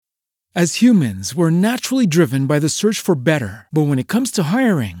As humans, we're naturally driven by the search for better. But when it comes to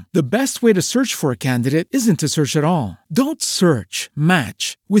hiring, the best way to search for a candidate isn't to search at all. Don't search,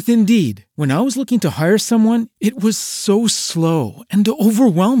 match with Indeed. When I was looking to hire someone, it was so slow and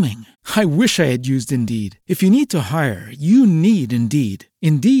overwhelming. I wish I had used Indeed. If you need to hire, you need Indeed.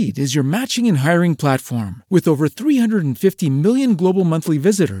 Indeed is your matching and hiring platform with over 350 million global monthly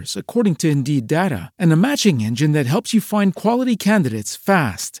visitors, according to Indeed data, and a matching engine that helps you find quality candidates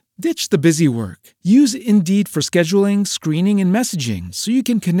fast. Ditch the busy work. Use Indeed for scheduling, screening, and messaging so you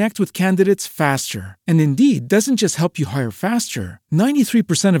can connect with candidates faster. And Indeed doesn't just help you hire faster.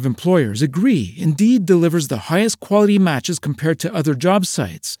 93% of employers agree Indeed delivers the highest quality matches compared to other job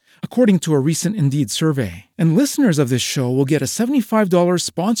sites, according to a recent Indeed survey. And listeners of this show will get a $75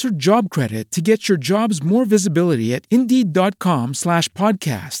 sponsored job credit to get your jobs more visibility at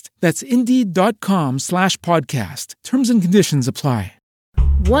Indeed.com/podcast. That's Indeed.com/podcast. Terms and conditions apply.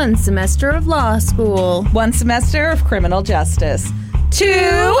 1 semester of law school. 1 semester of criminal justice.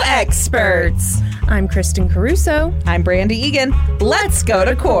 2 experts. I'm Kristen Caruso. I'm Brandy Egan. Let's go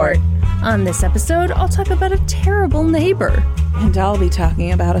to court. On this episode, I'll talk about a terrible neighbor. And I'll be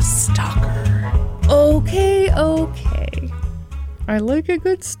talking about a stalker. Okay. I like a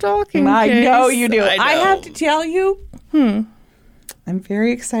good stalking I case. know you do. I have to tell you, I'm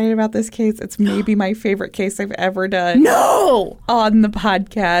very excited about this case. It's maybe my favorite case I've ever done. No! On the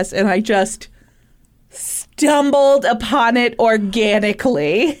podcast, and I just stumbled upon it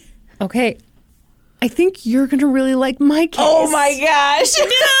organically. Okay. I think you're going to really like my case. Oh my gosh.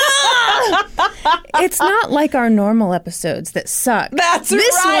 It's not like our normal episodes that suck. That's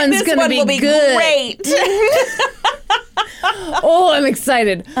this right. One's going to be good. Great. Oh, I'm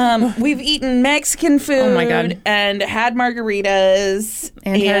excited. We've eaten Mexican food. Oh my God. And had margaritas.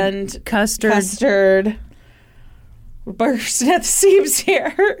 And had custard. We're bursting at the seams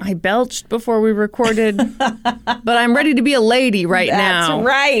here. I belched before we recorded, but I'm ready to be a lady now. That's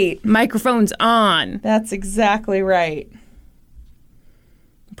right. Microphone's on. That's exactly right.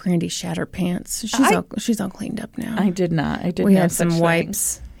 Brandy shat her pants. She's all cleaned up now. I did not. We had some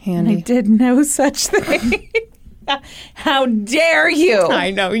wipes handy. I did no such thing. How dare you? I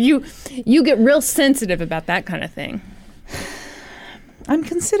know. You get real sensitive about that kind of thing. I'm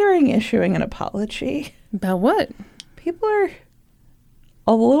considering issuing an apology. About what? People are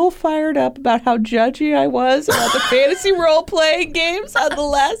a little fired up about how judgy I was about the fantasy role-playing games on the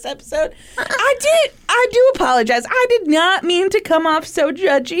last episode. I do apologize. I did not mean to come off so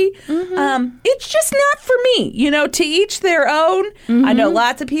judgy. Mm-hmm. It's just not for me. To each their own. Mm-hmm. I know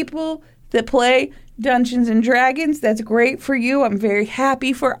lots of people that play Dungeons and Dragons. That's great for you. I'm very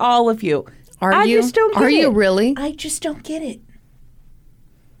happy for all of you. I just don't get it. Are you really? I just don't get it.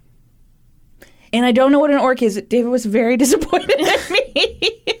 And I don't know what an orc is. David was very disappointed in me.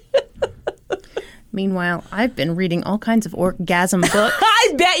 Meanwhile, I've been reading all kinds of orgasm books.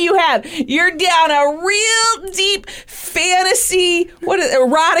 I bet you have. You're down a real deep fantasy,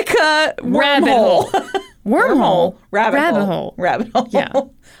 erotica wormhole. Wormhole? Rabbit hole. Yeah. I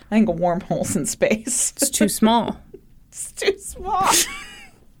think a wormhole's in space. It's too small. It's too small.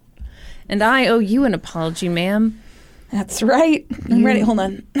 And I owe you an apology, ma'am. That's right. I'm ready. Hold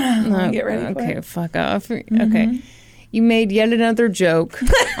on. Let me get ready. Okay, fuck off. Mm-hmm. Okay. You made yet another joke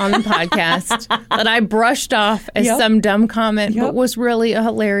on the podcast that I brushed off as some dumb comment, but was really a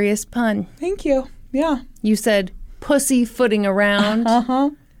hilarious pun. Thank you. Yeah. You said pussyfooting around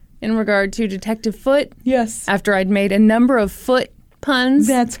in regard to Detective Foot. Yes. After I'd made a number of foot puns.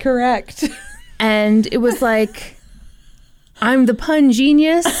 That's correct. And it was like, I'm the pun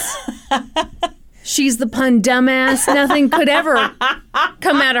genius. She's the pun dumbass. Nothing could ever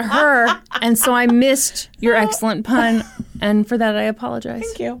come out of her. And so I missed your excellent pun. And for that, I apologize.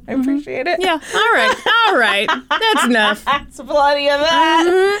 Thank you. I appreciate it. Yeah. All right. That's enough. That's plenty of that.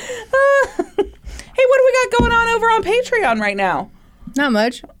 Mm-hmm. Hey, what do we got going on over on Patreon right now? Not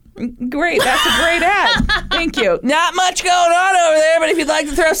much. Great. That's a great ad. Thank you. Not much going on over there, but if you'd like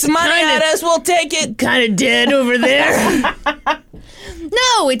to throw some money at us, we'll take it. Kind of dead over there.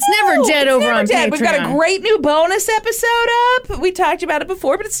 No, it's never dead over on Patreon. We've got a great new bonus episode up. We talked about it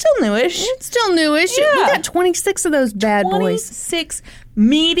before, but it's still newish. Yeah. We got 26 of those bad boys. 26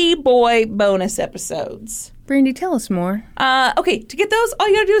 meaty boy bonus episodes. Brandy, tell us more. Okay, to get those, all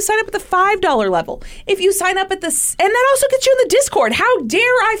you gotta do is sign up at the $5 level. If you sign up at and that also gets you in the Discord. How dare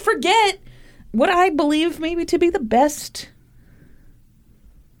I forget what I believe maybe to be the best.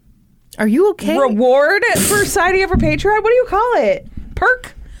 Are you okay? Reward for signing up for Patreon? What do you call it?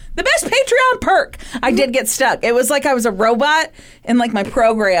 Perk? The best Patreon perk. I did get stuck. It was like I was a robot in like my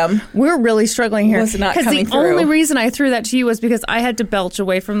program. We're really struggling here. Was not Because coming the through. only reason I threw that to you was because I had to belch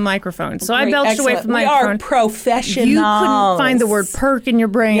away from the microphone. So I Great, belched away excellent. from the We microphone. are professionals. You couldn't find the word perk in your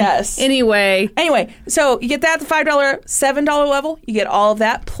brain. Yes. Anyway. Anyway, so you get that at the $5, $7 level. You get all of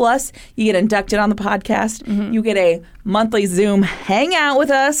that. Plus, you get inducted on the podcast. Mm-hmm. You get a monthly Zoom hangout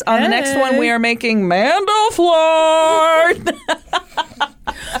with us. On the next one, we are making Mandalflard.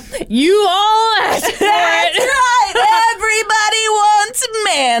 You all asked for That's it. right. Everybody wants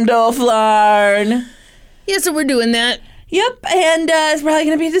Mandalflard. Yeah, so we're doing that. Yep, and it's probably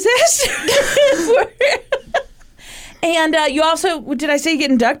going to be a disaster. And you also, did I say you get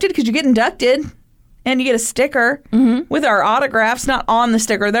inducted? Because you get inducted. And you get a sticker with our autographs, not on the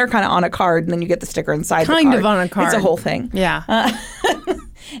sticker. They're kind of on a card, and then you get the sticker inside the card. Kind of on a card. It's a whole thing. Yeah. And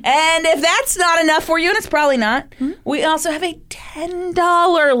if that's not enough for you, and it's probably not, we also have a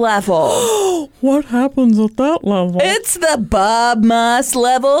 $10 level. What happens at that level? It's the Bob Moss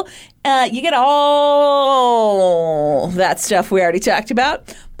level. You get all that stuff we already talked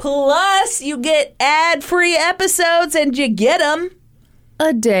about. Plus, you get ad-free episodes, and you get them.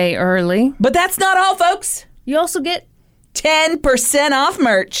 A day early. But that's not all, folks. You also get 10% off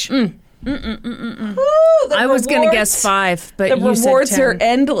merch. Woo, I was going to guess 5, but The you said rewards 10. are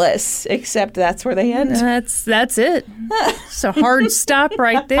endless, except that's where they end. That's it. It's a hard stop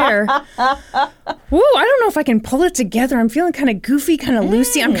right there. Woo, I don't know if I can pull it together. I'm feeling kind of goofy, kind of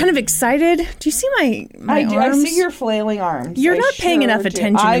loosey. I'm kind of excited. Do you see my I arms? see your flailing arms. You're I not paying sure enough do.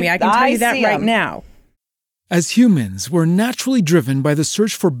 attention to me. I can tell you that see right 'em. now. As humans, we're naturally driven by the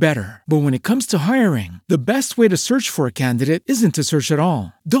search for better. But when it comes to hiring, the best way to search for a candidate isn't to search at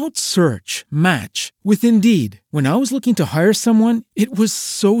all. Don't search, match with Indeed. When I was looking to hire someone, it was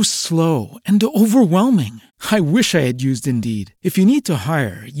so slow and overwhelming. I wish I had used Indeed. If you need to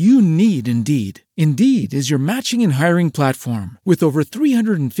hire, you need Indeed. Indeed is your matching and hiring platform with over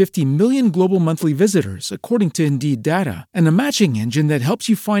 350 million global monthly visitors, according to Indeed data, and a matching engine that helps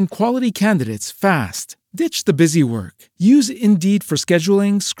you find quality candidates fast. Ditch the busy work. Use Indeed for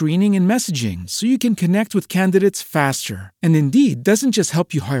scheduling, screening, and messaging so you can connect with candidates faster. And Indeed doesn't just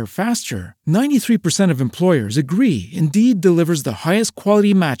help you hire faster. 93% of employers agree Indeed delivers the highest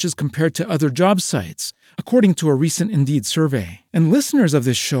quality matches compared to other job sites, according to a recent Indeed survey. And listeners of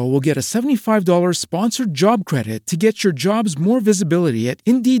this show will get a $75 sponsored job credit to get your jobs more visibility at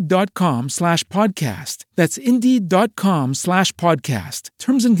Indeed.com/podcast. That's Indeed.com/podcast.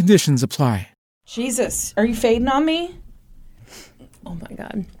 Terms and conditions apply. Jesus, are you fading on me? Oh my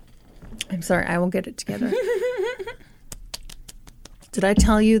God. I'm sorry. I will get it together. Did I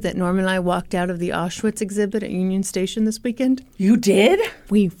tell you that Norm and I walked out of the Auschwitz exhibit at Union Station this weekend? You did?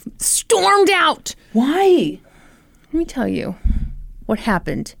 We stormed out. Why? Let me tell you what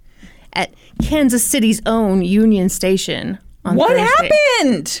happened at Kansas City's own Union Station on What Thursday.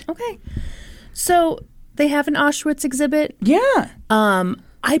 happened? Okay. So they have an Auschwitz exhibit. Yeah.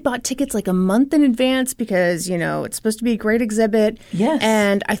 I bought tickets like a month in advance because, you know, it's supposed to be a great exhibit. Yes.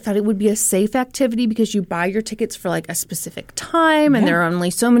 And I thought it would be a safe activity because you buy your tickets for like a specific time and there are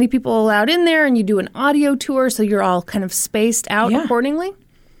only so many people allowed in there and you do an audio tour so you're all kind of spaced out accordingly.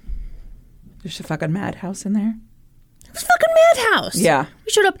 There's a fucking madhouse in there. It was fucking madhouse. Yeah.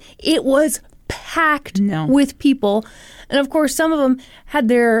 We showed up. It was packed No. with people. And of course, some of them had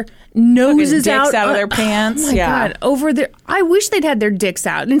their noses dicks out out of their pants. Oh my Yeah. God. Over their, I wish they'd had their dicks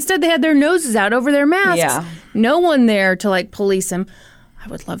out. Instead, they had their noses out over their masks. Yeah. No one there to like police them. I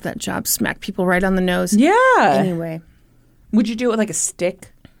would love that job. Smack people right on the nose. Yeah. Anyway, Would you do it with like a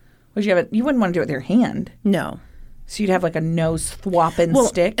stick? Would you have it? You wouldn't want to do it with your hand. no. So you'd have like a nose thwopping Well,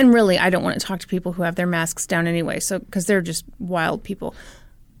 stick. and really, I don't want to talk to people who have their masks down anyway. So, because they're just wild people.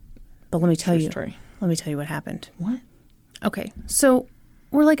 But let me tell you. story. Let me tell you what happened. What? Okay, so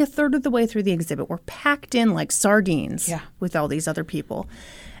we're like a third of the way through the exhibit. We're packed in like sardines with all these other people.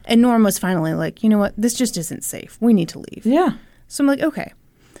 And Norm was finally like, you know what? This just isn't safe. We need to leave. Yeah. So I'm like, okay.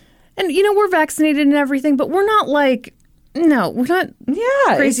 And, you know, we're vaccinated and everything, but we're not like, no, we're not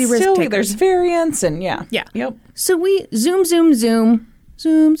crazy it's risk still, takers. there's variants and yeah. Yep. So we zoom,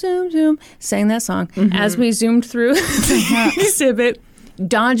 sang that song as we zoomed through the exhibit.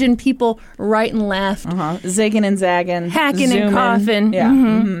 Dodging people right and left. Zigging and zagging. Hacking zooming. and coughing.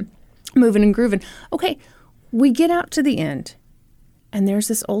 Yeah. Moving and grooving. Okay, we get out to the end, and there's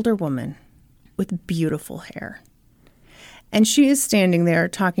this older woman with beautiful hair. And she is standing there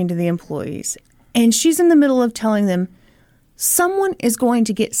talking to the employees. And she's in the middle of telling them, someone is going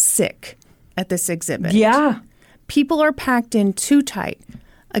to get sick at this exhibit. Yeah. People are packed in too tight.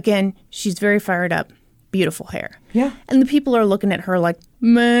 Again, she's very fired up. Beautiful hair. Yeah. And the people are looking at her like,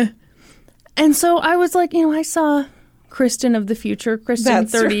 meh. And so I was like, I saw Kristen of the future, Kristen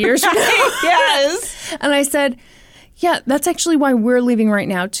 30 years ago. Yes. And I said, yeah, that's actually why we're leaving right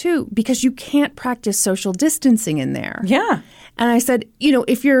now, too, because you can't practice social distancing in there. Yeah. And I said,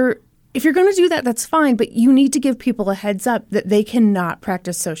 if you're going to do that, that's fine, but you need to give people a heads up that they cannot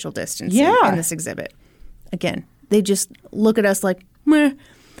practice social distancing in this exhibit. Again, they just look at us like, meh.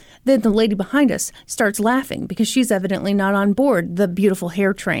 Then the lady behind us starts laughing because she's evidently not on board the beautiful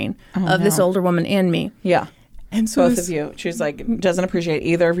hair train of this older woman and me. Yeah. And so both of you. She's like, doesn't appreciate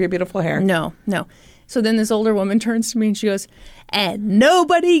either of your beautiful hair. No. So then this older woman turns to me and she goes, and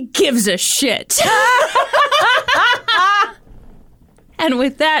nobody gives a shit. And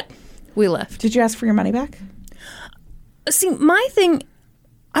with that, we left. Did you ask for your money back? See, my thing,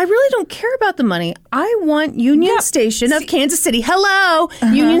 I really don't care about the money. I want Union Station of Kansas City. Hello,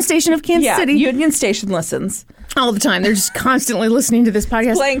 Union Station of Kansas City. Union Station listens. All the time. They're just constantly listening to this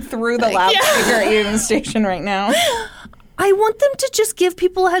podcast. Playing through the loudspeaker at Union Station right now. I want them to just give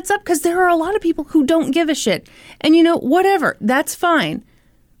people a heads up because there are a lot of people who don't give a shit. And whatever, that's fine.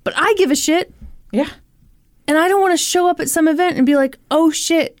 But I give a shit. Yeah. And I don't want to show up at some event and be like, oh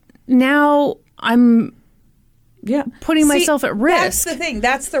shit, now I'm putting myself at risk. That's the thing.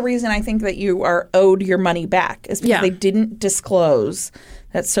 That's the reason I think that you are owed your money back is because they didn't disclose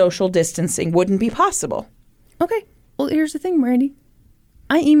that social distancing wouldn't be possible. Okay. Well, here's the thing, Randy.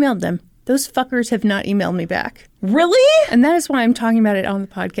 I emailed them. Those fuckers have not emailed me back. Really? And that is why I'm talking about it on the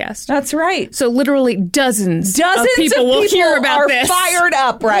podcast. That's right. So literally dozens of people will hear about this. Fired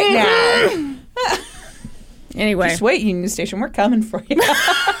up right now. Anyway. Just wait, Union Station. We're coming for you.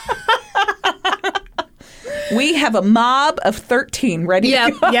 We have a mob of 13 ready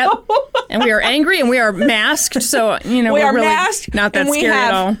to go. Yep. And we are angry and we are masked. So, we are we're really masked not that and scary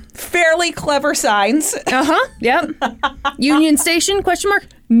at all. Fairly clever signs. Yep. Union Station, question mark?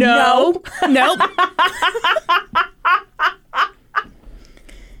 No. Nope.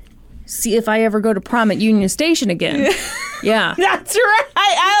 See if I ever go to prom at Union Station again. Yeah. That's right.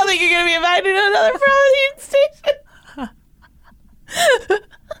 I don't think you're going to be invited to another prom at Union Station.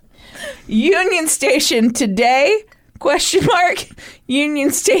 Union Station today, question mark.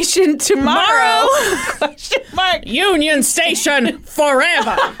 Union Station tomorrow, question mark. Union Station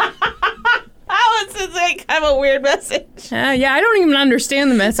forever. How is this like kind of a weird message? I don't even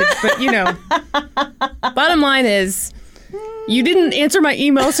understand the message, but bottom line is, you didn't answer my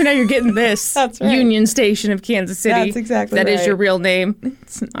email, so now you're getting this. That's right. Union Station of Kansas City. That's exactly right. That is your real name.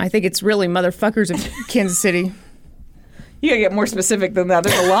 I think it's really motherfuckers of Kansas City. You gotta get more specific than that.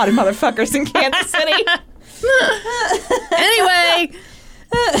 There's a lot of motherfuckers in Kansas City. Anyway,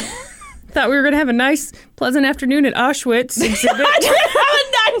 thought we were gonna have a nice, pleasant afternoon at Auschwitz exhibit. Have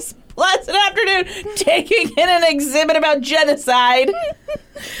a nice, pleasant afternoon taking in an exhibit about genocide.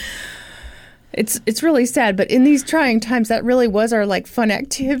 It's really sad, but in these trying times, that really was our fun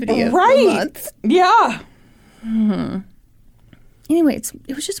activity of the month. Yeah. Anyway,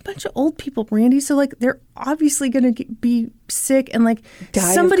 it was just a bunch of old people, Randy. So they're obviously going to be sick and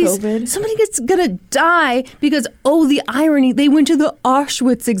somebody's going to die because the irony, they went to the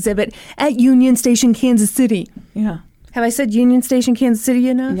Auschwitz exhibit at Union Station, Kansas City. Yeah. Have I said Union Station, Kansas City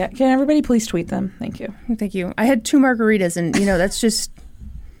enough? Yeah. Can everybody please tweet them? Thank you. Thank you. I had 2 margaritas and that's just.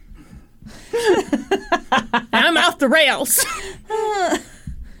 I'm off the rails.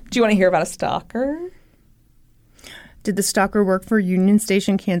 Do you want to hear about a stalker? Did the stalker work for Union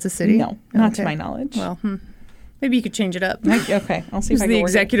Station, Kansas City? No, not to my knowledge. Well, maybe you could change it up. Okay, I'll see if I can the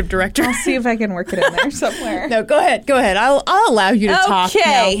executive director. I'll see if I can work it in there somewhere. No, go ahead. I'll allow you to talk.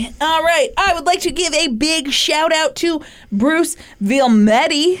 Okay, all right. I would like to give a big shout out to Bruce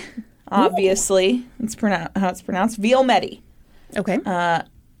Vielmetti. Obviously, it's how it's pronounced, Vielmetti. Okay.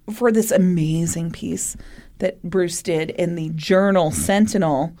 For this amazing piece that Bruce did in the Journal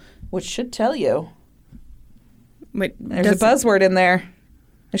Sentinel, which should tell you. Wait, there's a buzzword in there.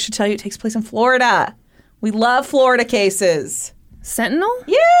 I should tell you it takes place in Florida. We love Florida cases. Sentinel?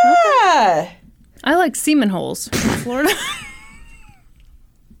 Yeah. Okay. I like semen holes in Florida.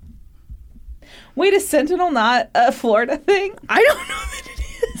 Wait, is Sentinel not a Florida thing? I don't know that it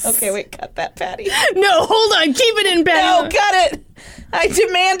is. Okay, wait, cut that, Patty. No, hold on. Keep it in, Patty. No, cut it. I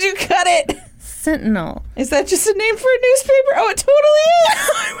demand you cut it. Sentinel. Is that just a name for a newspaper? Oh, it totally is.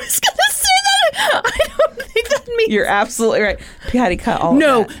 I was going to say that. I don't think that means. You're absolutely right. Patty, cut all of that.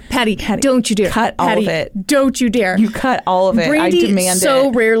 No, Patty, don't you dare. Cut all of it. Don't you dare. You cut all of it. Brandy I demand it.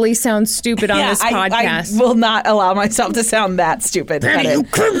 so rarely sounds stupid on this podcast. I will not allow myself to sound that stupid. Patty, you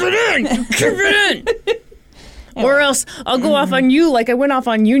keep it in. You keep it in. Or else I'll go off on you like I went off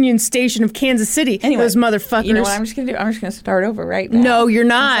on Union Station of Kansas City. Anyway, those motherfuckers. You know what I'm just going to do? I'm just going to start over right now. No, you're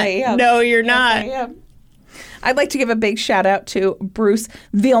not. No, you're Yes, not. I am. I'd like to give a big shout out to Bruce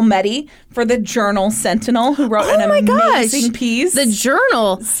Vilmetti for the Journal Sentinel, who wrote an amazing piece. The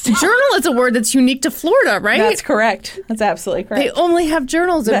Journal. Journal is a word that's unique to Florida, right? That's correct. That's absolutely correct. They only have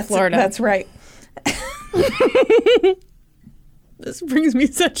journals in Florida. That's right. This brings me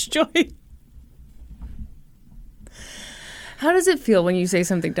such joy. How does it feel when you say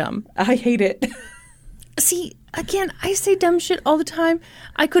something dumb? I hate it. See, again, I say dumb shit all the time.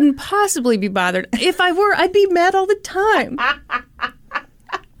 I couldn't possibly be bothered. If I were, I'd be mad all the time.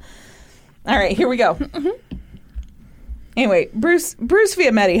 All right, here we go. Anyway, Bruce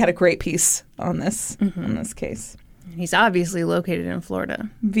Vilmetti had a great piece on this case. He's obviously located in Florida.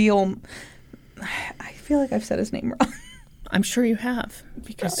 I feel like I've said his name wrong. I'm sure you have,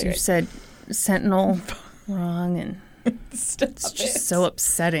 because you said Sentinel wrong, and it's just so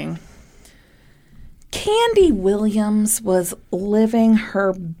upsetting. Candy Williams was living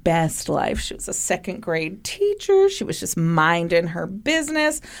her best life. She was a second grade teacher. She was just minding her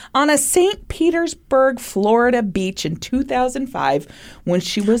business on a St. Petersburg, Florida beach in 2005 when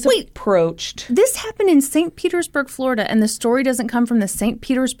she was approached. This happened in St. Petersburg, Florida, and the story doesn't come from the St.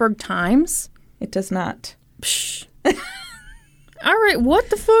 Petersburg Times? It does not. Psh. All right, what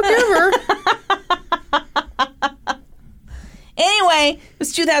the fuck ever. Anyway, it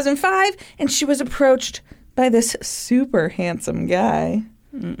was 2005, and she was approached by this super handsome guy.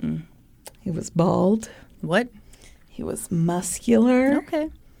 He was bald. What? He was muscular. Okay.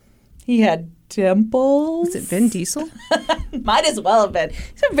 He had dimples. Was it Vin Diesel? Might as well have been.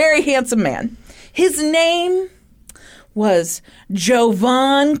 He's a very handsome man. His name was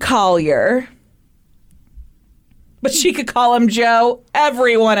Jovan Collier. But she could call him Joe.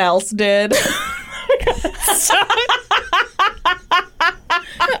 Everyone else did.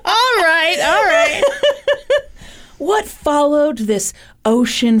 All right. What followed this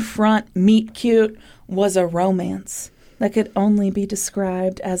oceanfront meet cute was a romance that could only be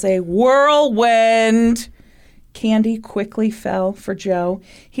described as a whirlwind. Candy quickly fell for Joe.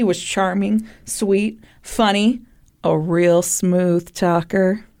 He was charming, sweet, funny, a real smooth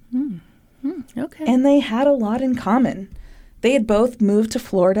talker. Okay. And they had a lot in common. They had both moved to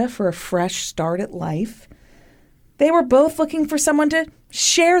Florida for a fresh start at life. They were both looking for someone to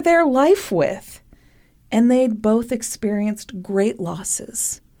share their life with. And they'd both experienced great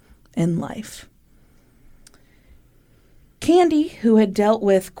losses in life. Candy, who had dealt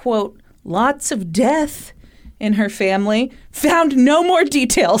with, quote, lots of death in her family, found no more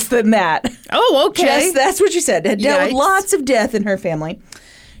details than that. Oh, okay. That's what she said. Had dealt with lots of death in her family.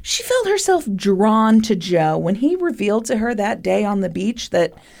 She felt herself drawn to Joe when he revealed to her that day on the beach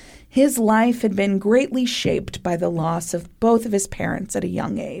that his life had been greatly shaped by the loss of both of his parents at a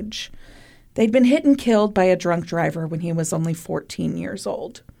young age. They'd been hit and killed by a drunk driver when he was only 14 years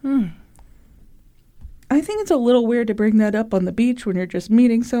old. I think it's a little weird to bring that up on the beach when you're just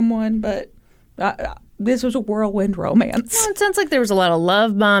meeting someone, but this was a whirlwind romance. Well, it sounds like there was a lot of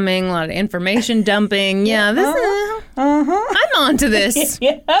love bombing, a lot of information dumping. Yeah, this I'm on to this.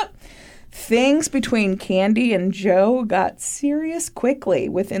 Yep. Things between Candy and Joe got serious quickly.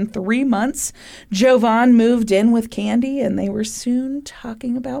 Within 3 months, Jovan moved in with Candy, and they were soon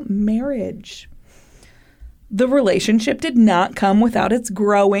talking about marriage. The relationship did not come without its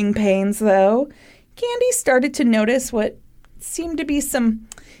growing pains, though. Candy started to notice what seemed to be some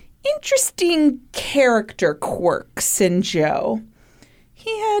interesting character quirks in Joe.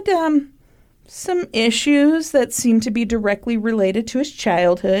 He had some issues that seemed to be directly related to his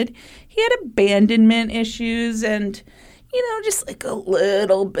childhood. He had abandonment issues and, just like a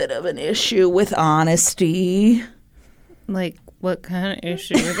little bit of an issue with honesty. Like, what kind of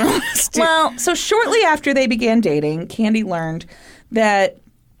issue with honesty? Well, so shortly after they began dating, Candy learned that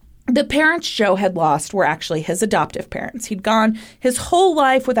the parents Joe had lost were actually his adoptive parents. He'd gone his whole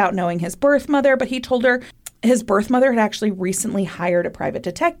life without knowing his birth mother, but he told her his birth mother had actually recently hired a private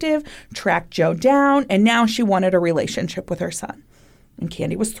detective, tracked Joe down, and now she wanted a relationship with her son. And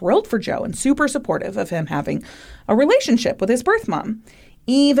Candy was thrilled for Joe and super supportive of him having a relationship with his birth mom,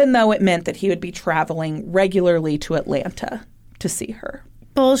 even though it meant that he would be traveling regularly to Atlanta to see her.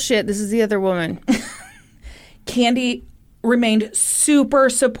 Bullshit. This is the other woman. Candy remained super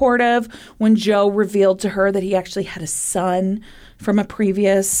supportive when Joe revealed to her that he actually had a son from a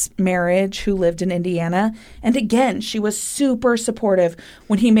previous marriage who lived in Indiana. And again, she was super supportive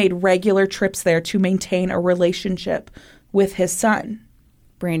when he made regular trips there to maintain a relationship with his son.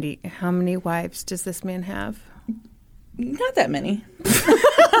 Brandy, how many wives does this man have? Not that many.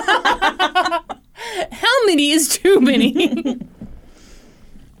 How many is too many?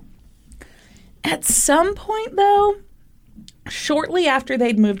 At some point, though, shortly after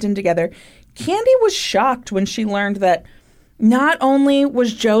they'd moved in together, Candy was shocked when she learned that not only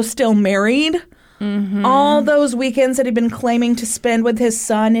was Joe still married, all those weekends that he'd been claiming to spend with his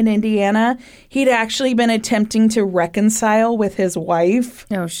son in Indiana, he'd actually been attempting to reconcile with his wife.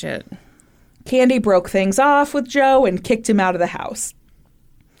 Oh, shit. Candy broke things off with Joe and kicked him out of the house.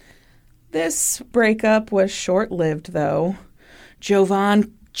 This breakup was short-lived, though.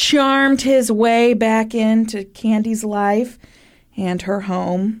 Jovan charmed his way back into Candy's life and her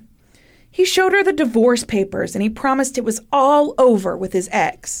home. He showed her the divorce papers, and he promised it was all over with his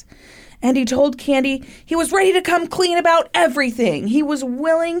ex. And he told Candy he was ready to come clean about everything. He was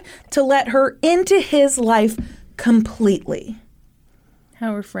willing to let her into his life completely.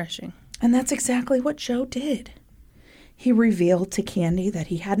 How refreshing. And that's exactly what Joe did. He revealed to Candy that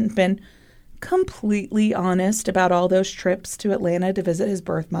he hadn't been completely honest about all those trips to Atlanta to visit his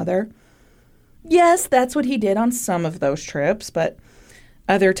birth mother. Yes, that's what he did on some of those trips, but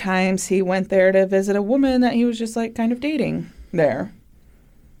other times he went there to visit a woman that he was just like kind of dating there.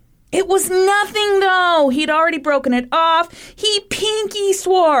 It was nothing, though. He'd already broken it off. He pinky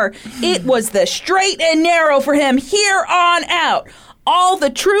swore it was the straight and narrow for him here on out. All the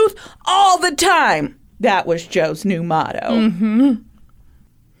truth, all the time. That was Joe's new motto.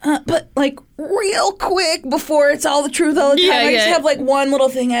 But, like, real quick before it's all the truth all the time, I just have, like, one little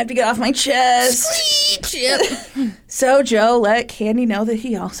thing I have to get off my chest. Sweet. Yep. So Joe let Candy know that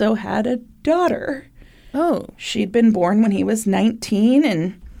he also had a daughter. Oh. She'd been born when he was 19,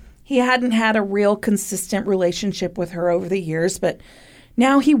 and he hadn't had a real consistent relationship with her over the years, but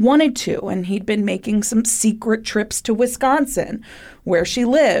now he wanted to, and he'd been making some secret trips to Wisconsin, where she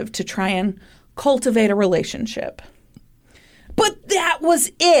lived, to try and cultivate a relationship. But that was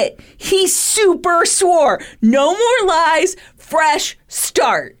it. He super swore. No more lies. Fresh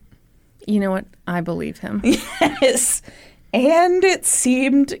start. You know what? I believe him. Yes. And it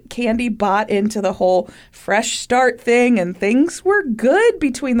seemed Candy bought into the whole fresh start thing, and things were good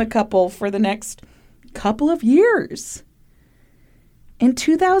between the couple for the next couple of years. In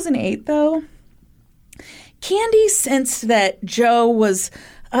 2008, though, Candy sensed that Joe was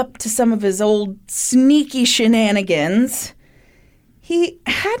up to some of his old sneaky shenanigans. He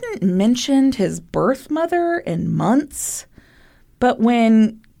hadn't mentioned his birth mother in months, but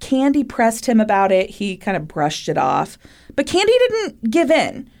when Candy pressed him about it, he kind of brushed it off. But Candy didn't give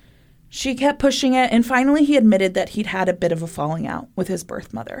in. She kept pushing it, and finally he admitted that he'd had a bit of a falling out with his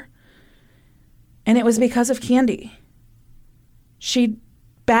birth mother. And it was because of Candy. She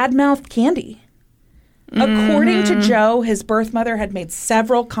badmouthed Candy. According to Joe, his birth mother had made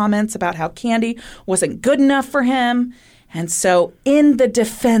several comments about how Candy wasn't good enough for him. And so, in the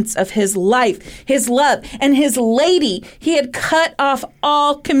defense of his life, his love, and his lady, he had cut off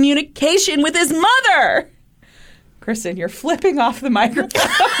all communication with his mother. Kristen, you're flipping off the microphone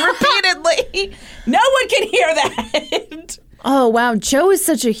repeatedly. No one can hear that. Oh, wow. Joe is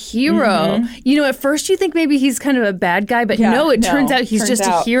such a hero. You know, at first you think maybe he's kind of a bad guy, but it turns out he's just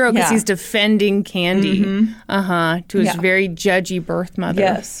a hero because he's defending Candy to his very judgy birth mother.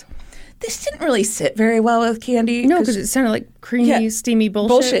 Yes. This didn't really sit very well with Candy. No, because it sounded like creamy, steamy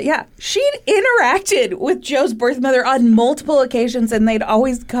bullshit. Yeah. She'd interacted with Joe's birth mother on multiple occasions, and they'd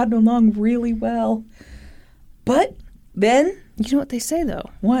always gotten along really well. But then... You know what they say, though?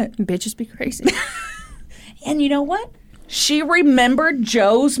 What? Bitches be crazy. And you know what? She remembered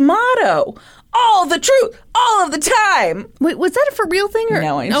Joe's motto. All the truth, all of the time. Wait, was that a for real thing? Or?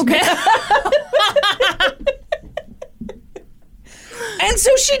 No, I Okay. And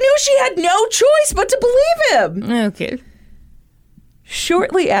so she knew she had no choice but to believe him. Okay.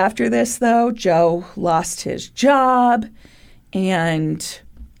 Shortly after this, though, Joe lost his job, and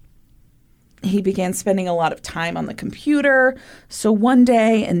he began spending a lot of time on the computer. So one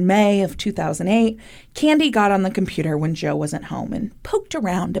day in May of 2008, Candy got on the computer when Joe wasn't home and poked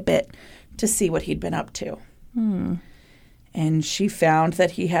around a bit to see what he'd been up to. And she found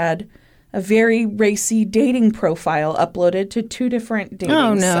that he had a very racy dating profile uploaded to 2 different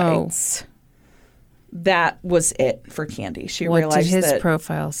dating sites. That was it for Candy. She realized what did his that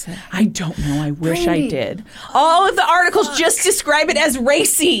profile say? I don't know. I wish I did. All of the articles just describe it as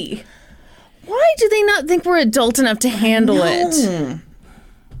racy. Why do they not think we're adult enough to handle it?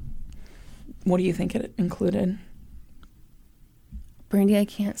 What do you think it included? Brandy, I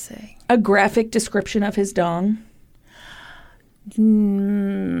can't say. A graphic description of his dong.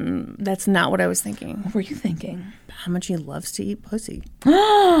 That's not what I was thinking. What were you thinking? How much he loves to eat pussy.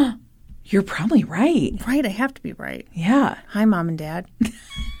 You're probably right. Right, I have to be right. Yeah. Hi, Mom and Dad.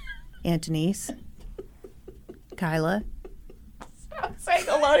 Aunt Denise. Kyla. Say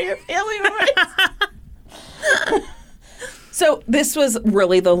hello to your family members. So this was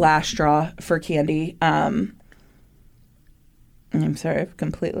really the last straw for Candy. I'm sorry, I've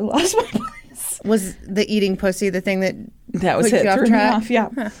completely lost my place. Was the eating pussy the thing that was put it. you off Threw me track? off, yeah.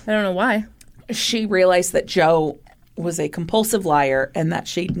 Huh, I don't know why. She realized that Joe was a compulsive liar and that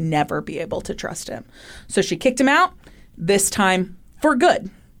she'd never be able to trust him. So she kicked him out, this time for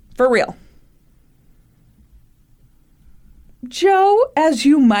good, for real. Joe, as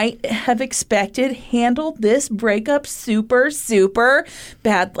you might have expected, handled this breakup super, super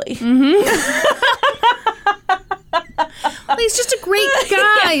badly. Well, he's just a great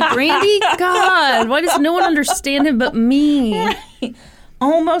guy, Brandy. God, why does no one understand him but me?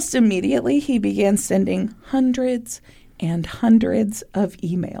 Almost immediately, he began sending hundreds and hundreds of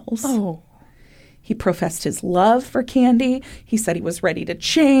emails. Oh. He professed his love for Candy. He said he was ready to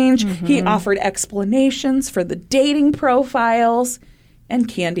change. He offered explanations for the dating profiles, and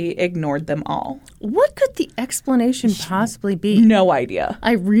Candy ignored them all. What could the explanation possibly be? No idea.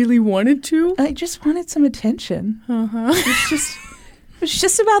 I really wanted to. I just wanted some attention. It was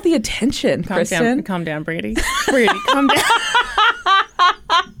just about the attention, Kristen. Calm down, Brandy. Brandy, calm down.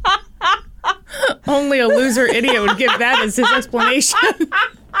 Only a loser idiot would give that as his explanation.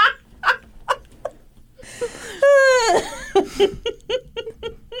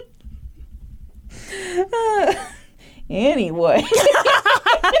 Anyway.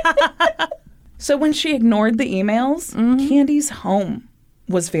 So when she ignored the emails, Candy's home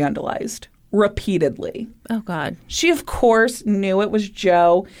was vandalized repeatedly. Oh, God. She, of course, knew it was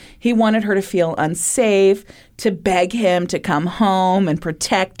Joe. He wanted her to feel unsafe, to beg him to come home and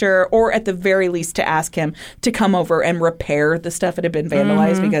protect her, or at the very least to ask him to come over and repair the stuff that had been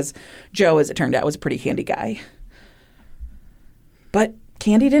vandalized because Joe, as it turned out, was a pretty handy guy. But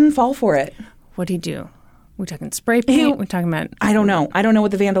Candy didn't fall for it. What'd he do? We're talking spray paint? We're talking about... I don't know. I don't know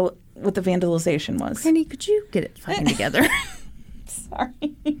what the vandalization was. Brandy, could you get it fucking together? Sorry.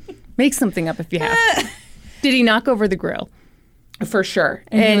 Make something up if you have to. Did he knock over the grill? For sure.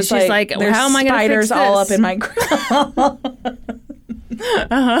 And he was she's like, "There's how am I going to fix spiders all this?" up in my grill.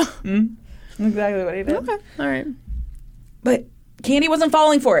 Exactly what he did. Okay. All right. But Candy wasn't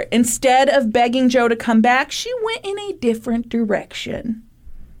falling for it. Instead of begging Joe to come back, she went in a different direction.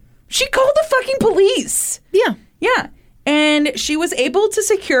 She called the fucking police. Yeah. Yeah. And she was able to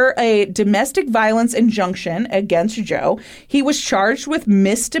secure a domestic violence injunction against Joe. He was charged with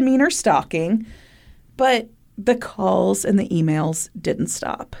misdemeanor stalking, but the calls and the emails didn't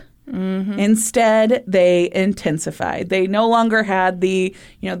stop. Instead, they intensified. They no longer had the,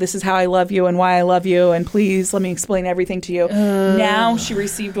 this is how I love you and why I love you, and please let me explain everything to you. Now she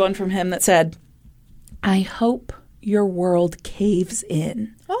received one from him that said, I hope your world caves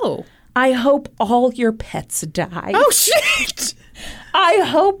in. Oh. I hope all your pets die. Oh, shit. I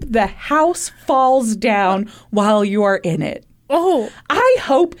hope the house falls down while you're in it. Oh. I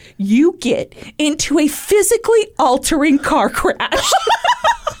hope you get into a physically altering car crash.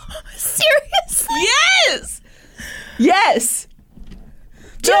 Seriously? Yes. Yes.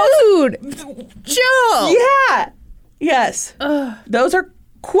 Dude. Joe. Yeah. Yes. Those are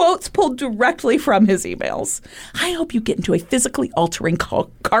quotes pulled directly from his emails. I hope you get into a physically altering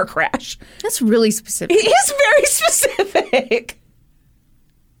car crash. That's really specific. It is very specific.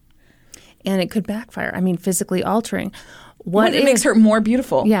 And it could backfire. I mean, physically altering. What It if, makes her more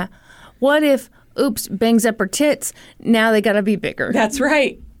beautiful. Yeah. What if, oops, bangs up her tits, now they got to be bigger? That's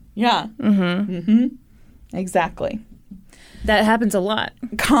right. Yeah. Exactly. That happens a lot.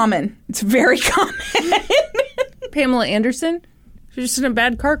 Common. It's very common. Pamela Anderson, she was just in a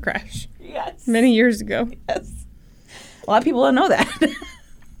bad car crash Yes. many years ago. Yes. A lot of people don't know that.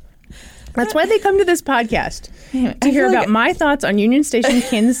 That's why they come to this podcast, I to hear feel about like- my thoughts on Union Station,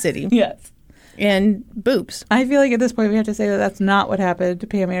 Kansas City, Yes. and boobs. I feel like at this point we have to say that that's not what happened to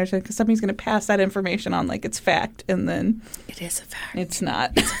Pam Anderson because somebody's going to pass that information on like it's fact, and then It is a fact. it's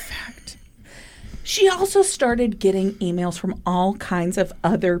not. It's a fact. She also started getting emails from all kinds of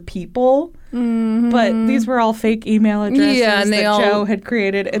other people, but these were all fake email addresses Yeah, and they that all Joe had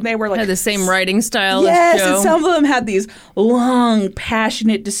created, and they were like Had the same writing style Yes, as Joe. and some of them had these long,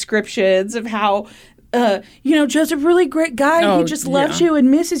 passionate descriptions of how, Joe's a really great guy. Oh, He just loves yeah. you and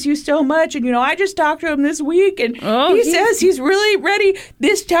misses you so much. And, I just talked to him this week, and he says he's really ready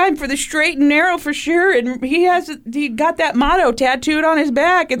this time for the straight and narrow for sure. And he got that motto tattooed on his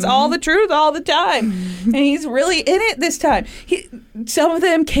back. It's all the truth all the time. And he's really in it this time. Some of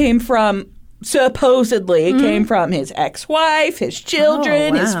them came from supposedly it came from his ex-wife, his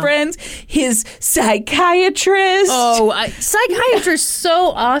children, his friends, his psychiatrist. Psychiatrists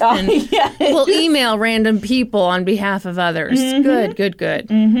so often will email random people on behalf of others. Good.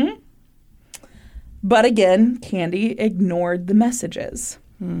 Mm-hmm. But again, Candy ignored the messages.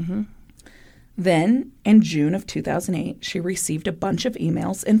 Mm-hmm. Then, in June of 2008, she received a bunch of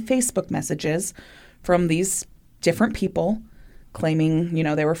emails and Facebook messages from these different people claiming,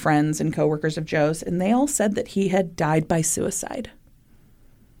 they were friends and coworkers of Joe's, and they all said that he had died by suicide.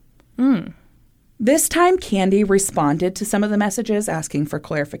 This time, Candy responded to some of the messages asking for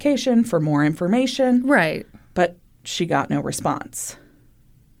clarification, for more information. Right. But she got no response.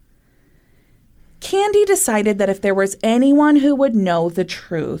 Candy decided that if there was anyone who would know the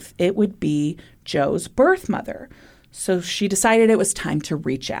truth, it would be Joe's birth mother. So she decided it was time to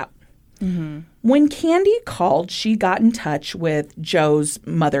reach out. Mm-hmm. When Candy called, she got in touch with Joe's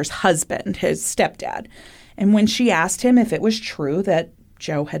mother's husband, his stepdad. And when she asked him if it was true that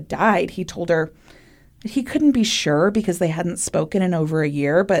Joe had died, he told her that he couldn't be sure because they hadn't spoken in over a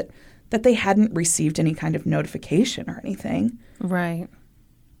year, but that they hadn't received any kind of notification or anything. Right.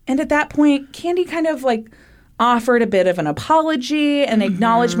 And at that point, Candy kind of offered a bit of an apology and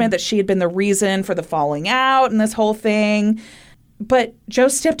acknowledgement that she had been the reason for the falling out and this whole thing. But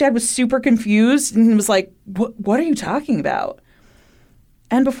Joe's stepdad was super confused and was like, what are you talking about?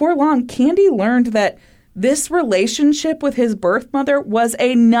 And before long, Candy learned that this relationship with his birth mother was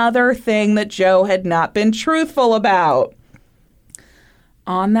another thing that Joe had not been truthful about.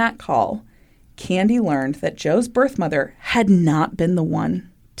 On that call, Candy learned that Joe's birth mother had not been the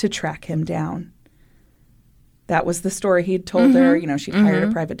one to track him down. That was the story he'd told her. She'd hired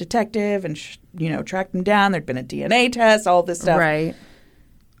a private detective and, tracked him down. There'd been a DNA test, all this stuff. Right.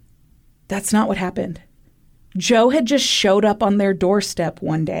 That's not what happened. Joe had just showed up on their doorstep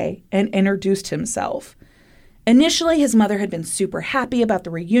one day and introduced himself. Initially, his mother had been super happy about the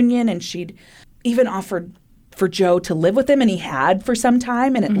reunion, and she'd even offered for Joe to live with him, and he had for some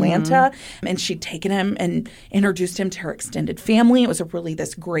time in Atlanta. And she'd taken him and introduced him to her extended family. It was really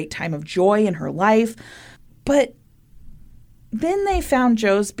this great time of joy in her life. But then they found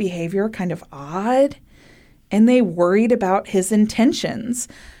Joe's behavior kind of odd, and they worried about his intentions.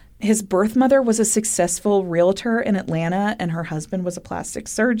 His birth mother was a successful realtor in Atlanta, and her husband was a plastic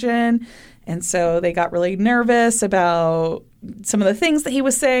surgeon. And so they got really nervous about some of the things that he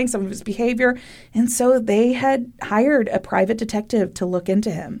was saying, some of his behavior. And so they had hired a private detective to look into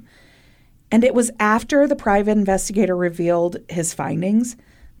him. And it was after the private investigator revealed his findings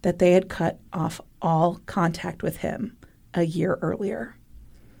that they had cut off all contact with him a year earlier.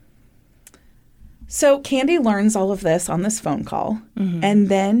 So Candy learns all of this on this phone call. And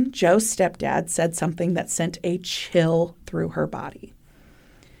then Joe's stepdad said something that sent a chill through her body.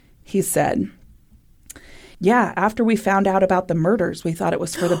 He said, "Yeah, after we found out about the murders, we thought it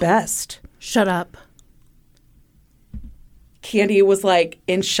was for the best." Shut up. Candy was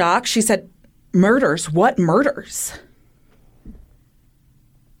in shock. She said, "Murders? What murders?"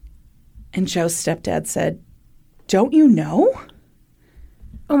 And Joe's stepdad said, "Don't you know?"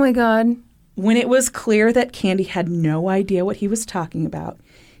 Oh, my God. When it was clear that Candy had no idea what he was talking about,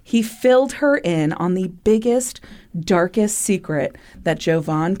 he filled her in on the biggest, darkest secret that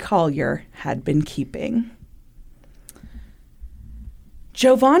Jovan Collier had been keeping.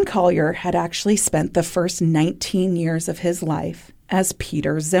 Jovan Collier had actually spent the first 19 years of his life as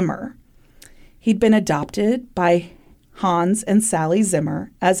Peter Zimmer. He'd been adopted by Hans and Sally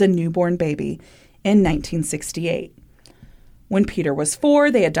Zimmer as a newborn baby in 1968. When Peter was 4,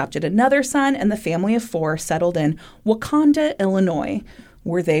 they adopted another son, and the family of 4 settled in Wauconda, Illinois,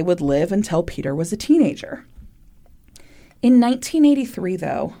 where they would live until Peter was a teenager. In 1983,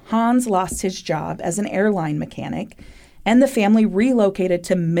 though, Hans lost his job as an airline mechanic, and the family relocated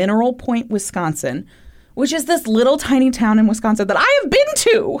to Mineral Point, Wisconsin, which is this little tiny town in Wisconsin that I have been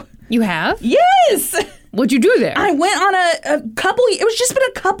to. You have? Yes! What'd you do there? I went on a couple, it was just been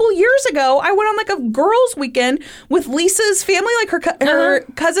a couple years ago. I went on a girls' weekend with Lisa's family, her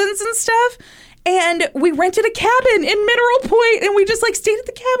cousins and stuff. And we rented a cabin in Mineral Point, and we just stayed at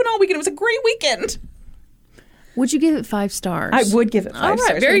the cabin all weekend. It was a great weekend. Would you give it 5 stars? I would give it 5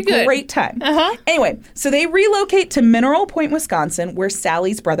 stars. Very good. Great time. Anyway, so they relocate to Mineral Point, Wisconsin, where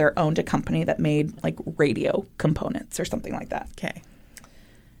Sally's brother owned a company that made radio components or something like that. Okay.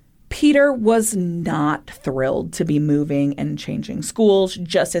 Peter was not thrilled to be moving and changing schools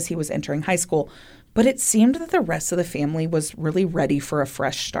just as he was entering high school, but it seemed that the rest of the family was really ready for a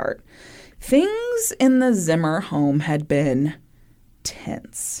fresh start. Things in the Zimmer home had been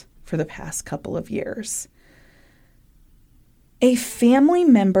tense for the past couple of years. A family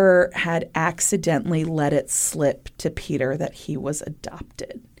member had accidentally let it slip to Peter that he was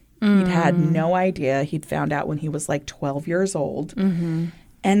adopted. He'd had no idea. He'd found out when he was like 12 years old.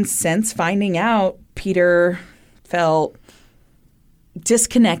 And since finding out, Peter felt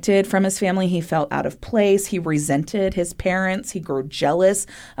disconnected from his family. He felt out of place. He resented his parents. He grew jealous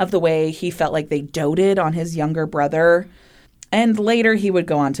of the way he felt like they doted on his younger brother. And later he would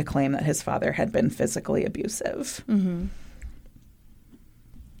go on to claim that his father had been physically abusive.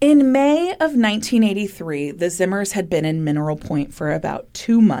 In May of 1983, the Zimmers had been in Mineral Point for about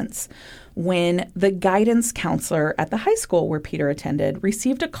 2 months when the guidance counselor at the high school where Peter attended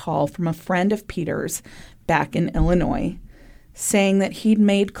received a call from a friend of Peter's back in Illinois saying that he'd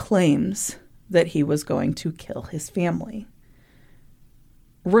made claims that he was going to kill his family.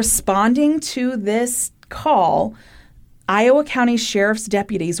 Responding to this call, Iowa County Sheriff's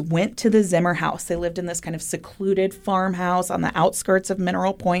deputies went to the Zimmer house. They lived in this kind of secluded farmhouse on the outskirts of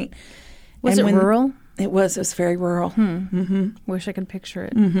Mineral Point. Was it rural? It was very rural. Wish I could picture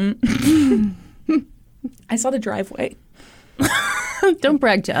it. I saw the driveway. Don't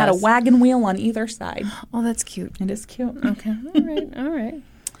brag to us. Had a wagon wheel on either side. Oh, that's cute. It is cute. Okay. All right.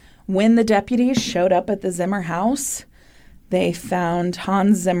 When the deputies showed up at the Zimmer house, they found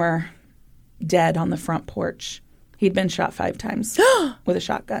Hans Zimmer dead on the front porch. He'd been shot 5 times with a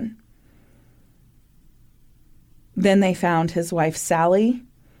shotgun. Then they found his wife, Sally.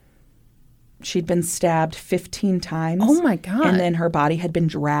 She'd been stabbed 15 times. Oh, my God. And then her body had been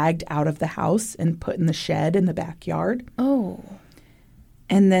dragged out of the house and put in the shed in the backyard. Oh.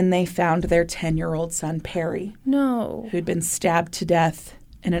 And then they found their 10-year-old son, Perry. No. Who'd been stabbed to death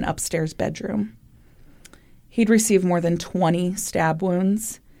in an upstairs bedroom. He'd received more than 20 stab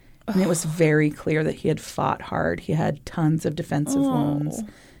wounds. And it was very clear that he had fought hard. He had tons of defensive wounds.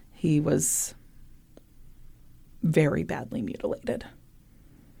 He was very badly mutilated.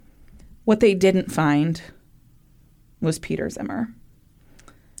 What they didn't find was Peter Zimmer.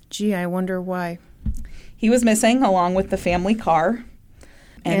 Gee, I wonder why. He was missing along with the family car.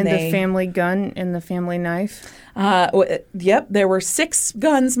 And the family gun and the family knife? Yep, there were 6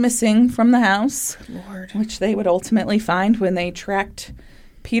 guns missing from the house. Lord. Which they would ultimately find when they tracked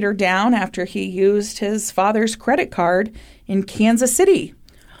Peter down after he used his father's credit card in Kansas City.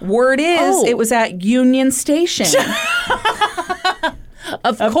 Word is it was at Union Station.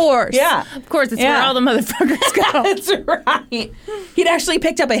 Of course. Yeah. Of course. It's where all the motherfuckers go. That's right. He'd actually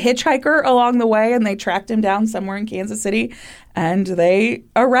picked up a hitchhiker along the way, and they tracked him down somewhere in Kansas City, and they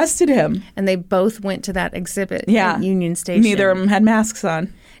arrested him. And they both went to that exhibit at Union Station. Neither of them had masks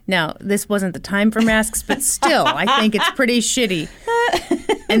on. Now, this wasn't the time for masks, but still, I think it's pretty shitty.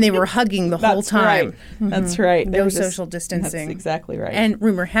 And they were hugging the whole time. Right. That's right. No social distancing. That's exactly right. And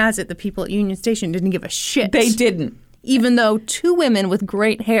rumor has it the people at Union Station didn't give a shit. They didn't. Even though 2 women with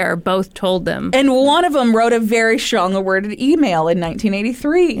great hair both told them. And one of them wrote a very strongly worded email in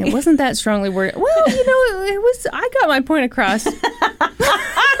 1983. It wasn't that strongly worded. Well, it was. I got my point across.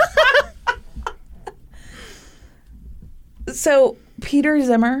 So Peter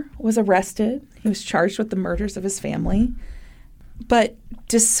Zimmer was arrested. He was charged with the murders of his family. But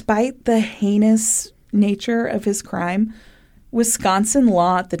despite the heinous nature of his crime, Wisconsin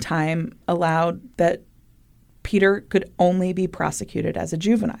law at the time allowed that Peter could only be prosecuted as a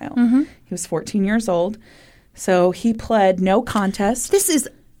juvenile. He was 14 years old, so he pled no contest. This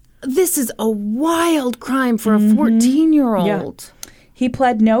is a wild crime for a 14-year-old. Yeah. He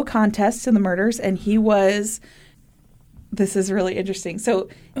pled no contest to the murders, and he was... This is really interesting. So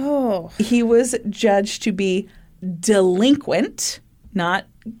he was judged to be delinquent, not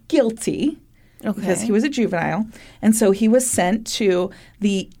guilty. Okay. Because he was a juvenile. And so he was sent to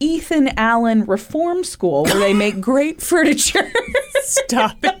the Ethan Allen Reform School where they make great furniture.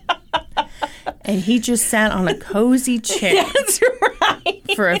 Stop it. And he just sat on a cozy chair. That's right.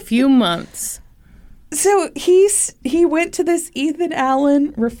 For a few months. So he went to this Ethan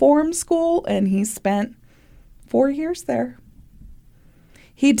Allen Reform School and he spent 4 years there.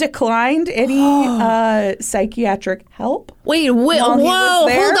 He declined any psychiatric help. Whoa,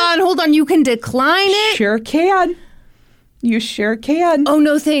 hold on. You can decline it? Sure can. You sure can. Oh,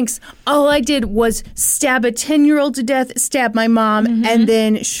 no, thanks. All I did was stab a 10-year-old to death, stab my mom, and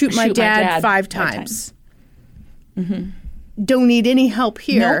then shoot my dad 5 times. Don't need any help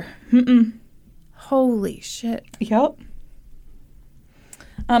here. Nope. Holy shit. Yep.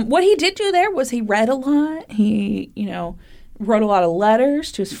 What he did do there was he read a lot. He, wrote a lot of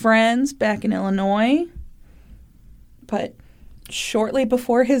letters to his friends back in Illinois. But shortly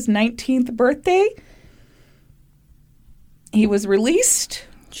before his 19th birthday, he was released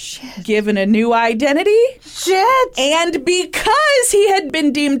Shit. given a new identity. Shit. And because he had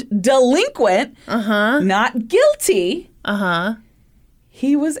been deemed delinquent, not guilty,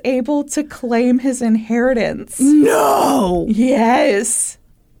 he was able to claim his inheritance. No. Yes.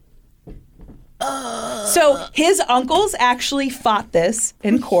 So his uncles actually fought this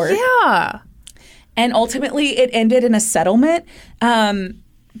in court. Yeah. And ultimately it ended in a settlement.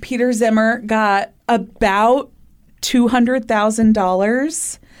 Peter Zimmer got about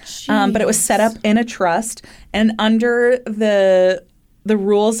 $200,000, but it was set up in a trust. And under the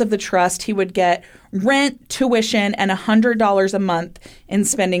rules of the trust, he would get rent, tuition, and $100 a month in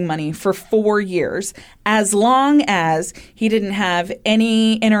spending money for 4 years, as long as he didn't have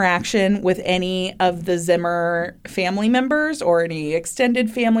any interaction with any of the Zimmer family members or any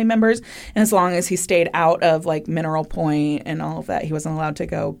extended family members, and as long as he stayed out of like Mineral Point and all of that. He wasn't allowed to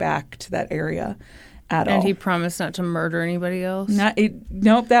go back to that area at all. And he promised not to murder anybody else?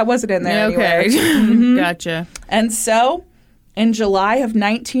 Nope, that wasn't in there Okay. anywhere. Gotcha. And so, in July of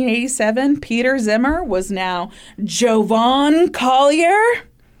 1987, Peter Zimmer was now Jovan Collier,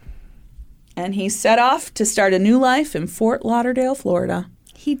 and he set off to start a new life in Fort Lauderdale, Florida.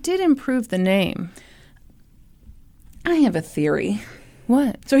 He did improve the name. I have a theory.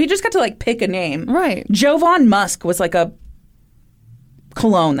 What? So he just got to like pick a name. Right. Jovan Musk was like a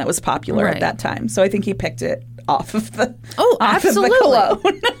cologne that was popular Right. at that time. So I think he picked it off of the Absolutely. Of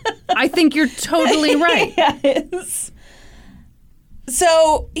the cologne. I think you're totally right. Yes.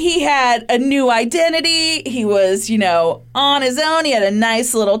 So he had a new identity. He was, on his own. He had a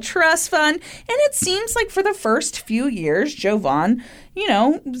nice little trust fund. And it seems like for the first few years, Jovan,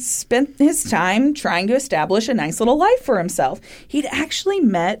 spent his time trying to establish a nice little life for himself. He'd actually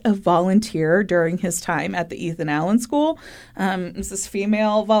met a volunteer during his time at the Ethan Allen School. It was this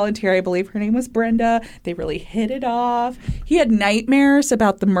female volunteer. I believe her name was Brenda. They really hit it off. He had nightmares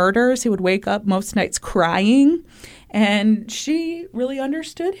about the murders. He would wake up most nights crying. And she really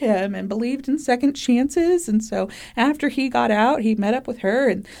understood him and believed in second chances. And so after he got out, he met up with her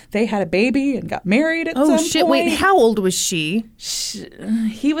and they had a baby and got married at some point. Oh, shit. Wait, how old was she?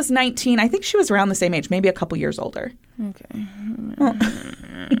 He was 19. I think she was around the same age, maybe a couple years older. Okay.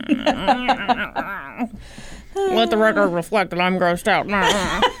 Let the record reflect that I'm grossed out.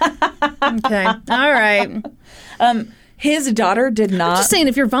 Okay. All right. His daughter did not. I'm just saying,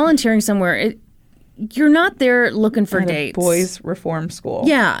 if you're volunteering somewhere, you're not there looking for at dates. a boys' reform school.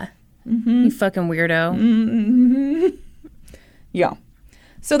 Yeah. Mm-hmm. You fucking weirdo. Mm-hmm. Yeah.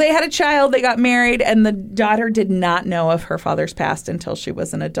 So they had a child, they got married, and the daughter did not know of her father's past until she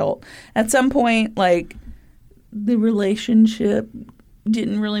was an adult. At some point, the relationship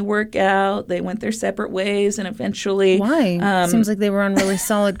didn't really work out. They went their separate ways, and eventually... Why? Seems like they were on really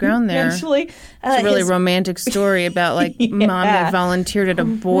solid ground there. Eventually... it's a really romantic story about, Mommy volunteered at a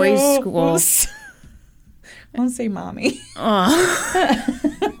boys' school. Don't say mommy.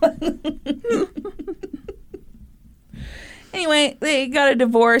 Anyway, they got a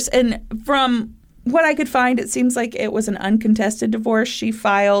divorce, and from what I could find, it seems like it was an uncontested divorce. She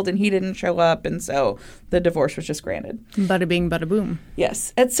filed, and he didn't show up, and so the divorce was just granted. Bada bing, bada boom.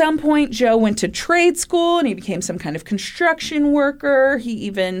 Yes. At some point, Joe went to trade school, and he became some kind of construction worker. He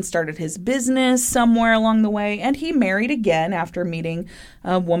even started his business somewhere along the way, and he married again after meeting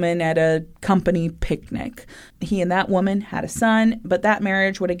a woman at a company picnic. He and that woman had a son, but that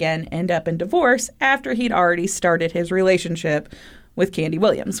marriage would again end up in divorce after he'd already started his relationship with Candy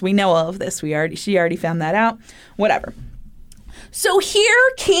Williams. We know all of this. She already found that out. Whatever. So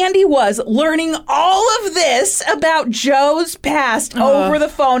here Candy was learning all of this about Joe's past over the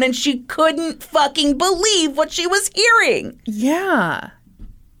phone, and she couldn't fucking believe what she was hearing. Yeah.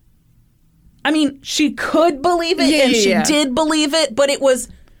 I mean, she could believe it, and she did believe it, but it was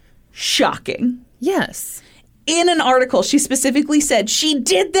shocking. Yes. In an article, she specifically said she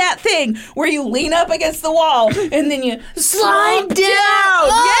did that thing where you lean up against the wall and then you slide down.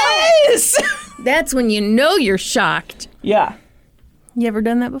 Oh! Yes! That's when you know you're shocked. Yeah. You ever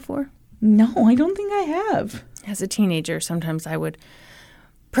done that before? No, I don't think I have. As a teenager, sometimes I would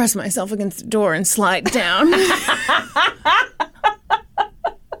press myself against the door and slide down.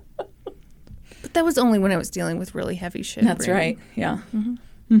 But that was only when I was dealing with really heavy shit. That's right. Yeah.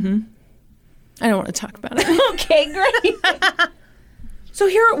 Mm-hmm. Mm-hmm. I don't want to talk about it. Okay, great. So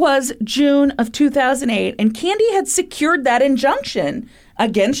here it was, June of 2008, and Candy had secured that injunction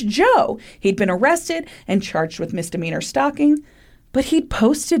against Joe. He'd been arrested and charged with misdemeanor stalking, but he'd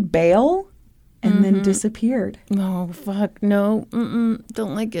posted bail and then disappeared. Oh, fuck. No.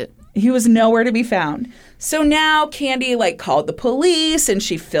 Don't like it. He was nowhere to be found. So now Candy called the police and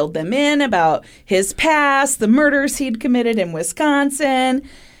she filled them in about his past, the murders he'd committed in Wisconsin.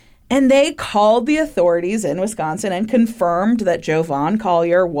 And they called the authorities in Wisconsin and confirmed that Joe Vaughn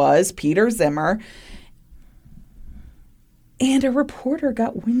Collier was Peter Zimmer. And a reporter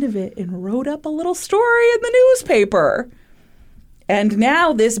got wind of it and wrote up a little story in the newspaper. And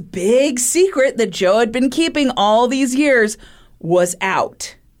now this big secret that Joe had been keeping all these years was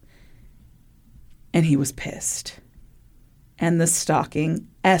out. And he was pissed. And the stalking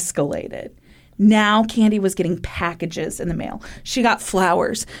escalated. Now Candy was getting packages in the mail. She got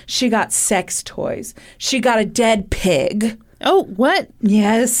flowers. She got sex toys. She got a dead pig. Oh, what?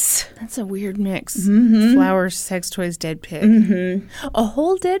 Yes. That's a weird mix. Mm-hmm. Flowers, sex toys, dead pig. Mm-hmm. A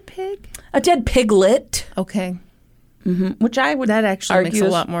whole dead pig? A dead piglet. Okay. Mm-hmm. Which I would That actually argue makes a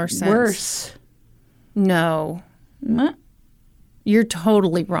lot more sense. Worse. No. What? You're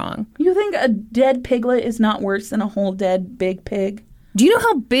totally wrong. You think a dead piglet is not worse than a whole dead big pig? Do you know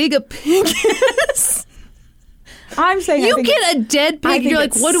how big a pig is? I'm saying you get a dead pig, you're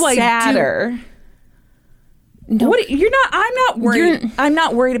like, what do sadder. I do? No. What, I'm not worried. I'm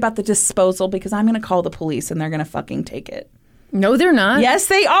not worried about the disposal because I'm going to call the police and they're going to fucking take it. No, they're not. Yes,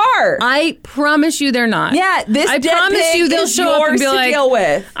 they are. I promise you they're not. Yeah, this I dead promise pig you they'll is show up and yours be to like, deal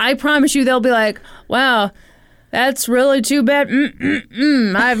with. I promise you they'll be like, wow, that's really too bad.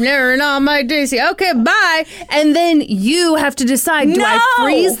 I've never in all my days. Okay, bye. And then you have to decide, do I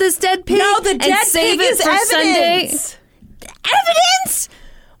freeze this dead pig and save pig it is for evidence. Sunday? Evidence?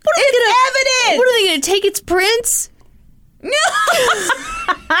 Evidence. What are they going to take its prints? No.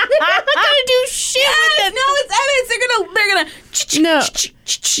 They're not gonna do shit with it. No, it's evidence. They're gonna no.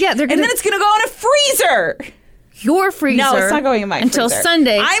 Yeah, they're gonna. And then it's gonna go in a freezer. Your freezer. No, it's not going in my until freezer.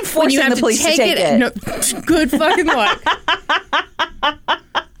 Sunday. I'm forcing you have the police to take it. No, good fucking luck.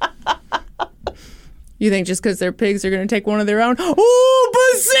 You think just because they're pigs, they're gonna take one of their own? Oh,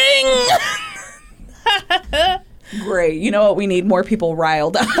 bazing! Great. You know what? We need more people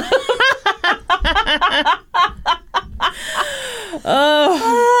riled up.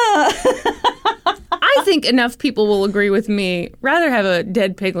 I think enough people will agree with me. Rather have a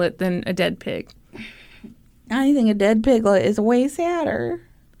dead piglet than a dead pig. I think a dead piglet is way sadder.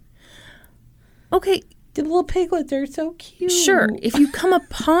 Okay. The little piglets are so cute. Sure. If you come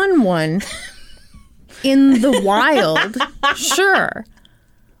upon one in the wild, sure.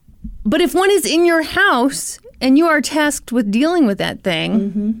 But if one is in your house and you are tasked with dealing with that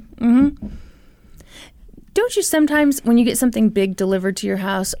thing, don't you sometimes, when you get something big delivered to your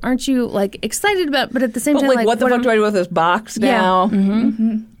house, aren't you excited about? But at the same time, what the fuck do I do with this box now? Yeah.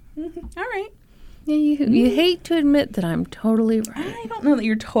 Mm-hmm. All right. Yeah, you hate to admit that I'm totally right. I don't know that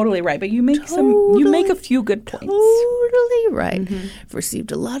you're totally right, but you make a few good points. Totally right. I've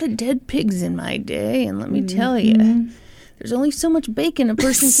received a lot of dead pigs in my day, and let me tell you, there's only so much bacon a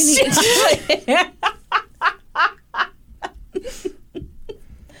person can eat.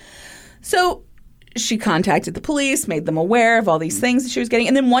 So she contacted the police, made them aware of all these things that she was getting.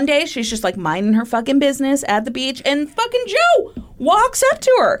 And then one day she's just minding her fucking business at the beach and fucking Joe walks up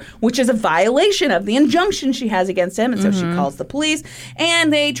to her, which is a violation of the injunction she has against him. And so she calls the police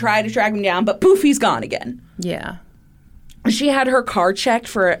and they try to track him down, but poof, he's gone again. Yeah. She had her car checked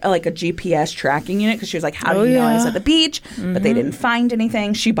for a GPS tracking unit because she was like, how do you know I was at the beach? But they didn't find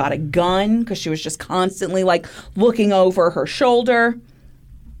anything. She bought a gun because she was just constantly looking over her shoulder.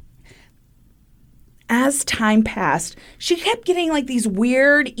 As time passed, she kept getting these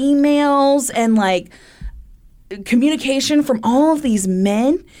weird emails and communication from all of these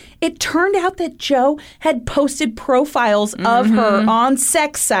men. It turned out that Joe had posted profiles of her on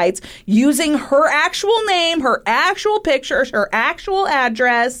sex sites using her actual name, her actual pictures, her actual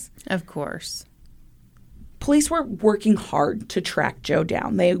address. Of course. Police were working hard to track Joe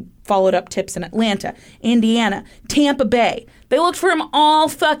down. They followed up tips in Atlanta, Indiana, Tampa Bay. They looked for him all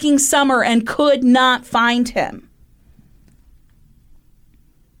fucking summer and could not find him.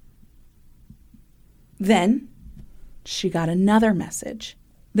 Then she got another message.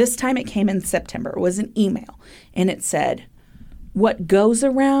 This time it came in September. It was an email. And it said, "What goes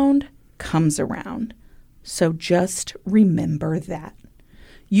around comes around. So just remember that.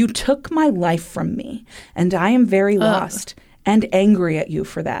 You took my life from me, and I am very lost and angry at you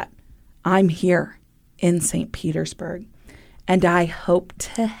for that. I'm here in St. Petersburg, and I hope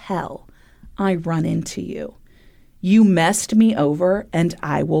to hell I run into you. You messed me over, and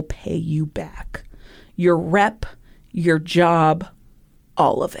I will pay you back. Your rep, your job,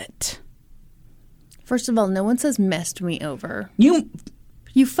 all of it." First of all, no one says messed me over. You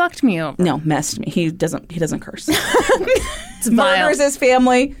fucked me over. No, messed me. He doesn't curse. It's vile. Murders his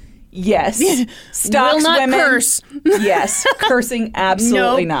family. Yes. Stalks Will not women. curse. Yes. Cursing,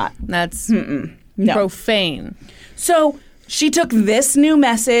 absolutely Nope. not. That's No. profane. So she took this new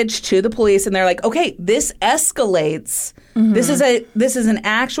message to the police, and they're like, okay, this escalates. This is an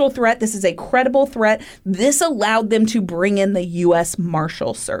actual threat. This is a credible threat. This allowed them to bring in the U.S.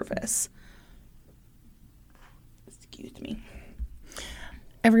 Marshal Service. Excuse me.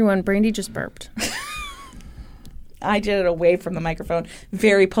 Everyone, Brandy just burped. I did it away from the microphone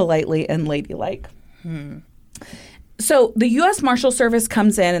very politely and ladylike. So the U.S. Marshal Service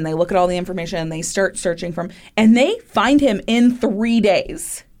comes in and they look at all the information and they start searching for him, and they find him in 3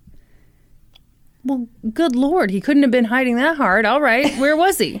 days. Well, good Lord, he couldn't have been hiding that hard. All right, where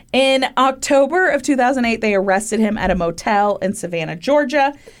was he? In October of 2008, they arrested him at a motel in Savannah,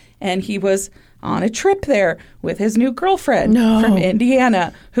 Georgia, and he was on a trip there with his new girlfriend from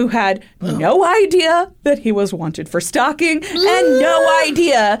Indiana, who had no idea that he was wanted for stalking and no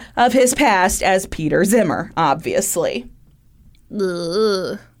idea of his past as Peter Zimmer, obviously.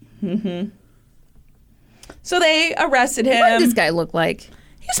 Ugh. So they arrested him. What did this guy look like?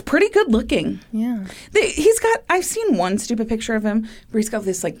 He's pretty good looking. Yeah. I've seen one stupid picture of him where he's got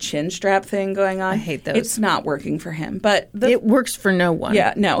this like chin strap thing going on. I hate those. It's not working for him. But It works for no one.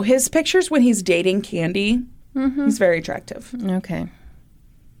 yeah, no, his pictures when he's dating Candy, he's very attractive. Okay.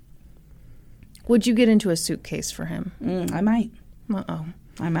 Would you get into a suitcase for him? I might. Uh-oh.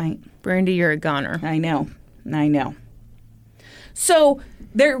 I might. Brandy, you're a goner. I know. So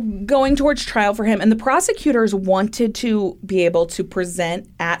they're going towards trial for him, and the prosecutors wanted to be able to present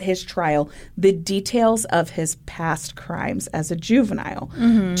at his trial the details of his past crimes as a juvenile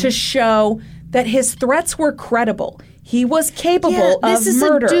to show that his threats were credible. He was capable of this is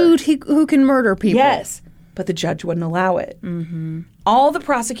murder. a dude who can murder people. Yes, but the judge wouldn't allow it. All the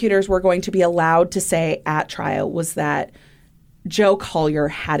prosecutors were going to be allowed to say at trial was that Joe Collier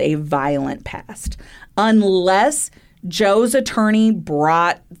had a violent past, unless Joe's attorney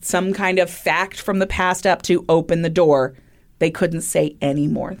brought some kind of fact from the past up to open the door. They couldn't say any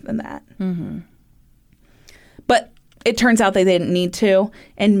more than that. But it turns out they didn't need to.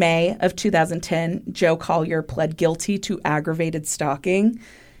 In May of 2010, Joe Collier pled guilty to aggravated stalking,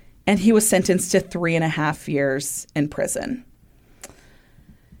 and he was sentenced to 3.5 years in prison.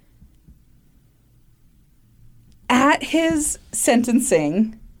 At his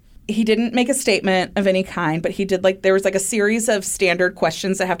sentencing, he didn't make a statement of any kind, but he did there was a series of standard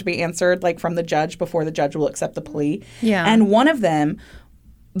questions that have to be answered from the judge before the judge will accept the plea. Yeah. And one of them,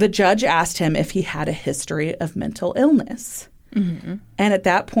 the judge asked him if he had a history of mental illness. And at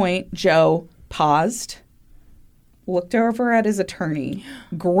that point, Joe paused, looked over at his attorney,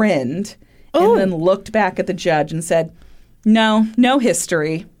 grinned, and then looked back at the judge and said, no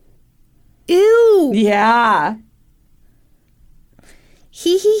history. Ew. Yeah.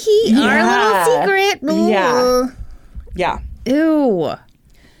 He. Our Yeah. little secret. Ugh. Yeah. Ew.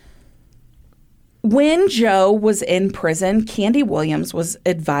 When Joe was in prison, Candy Williams was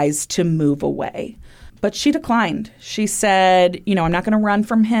advised to move away. But she declined. She said, I'm not going to run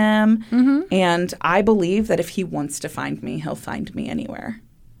from him. And I believe that if he wants to find me, he'll find me anywhere.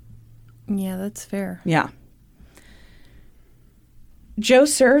 Yeah, that's fair. Yeah. Joe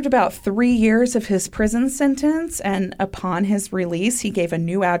served about 3 years of his prison sentence, and upon his release, he gave a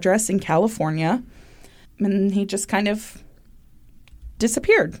new address in California, and he just kind of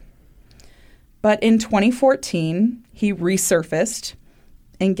disappeared. But in 2014, he resurfaced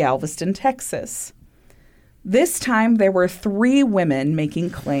in Galveston, Texas. This time, there were 3 women making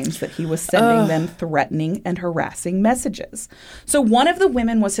claims that he was sending them threatening and harassing messages. So one of the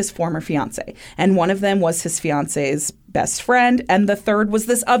women was his former fiance, and one of them was his fiance's best friend, and the third was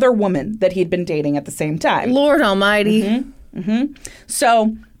this other woman that he'd been dating at the same time. Lord almighty.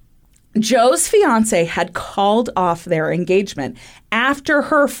 So Joe's fiance had called off their engagement after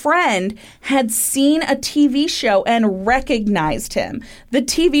her friend had seen a TV show and recognized him. The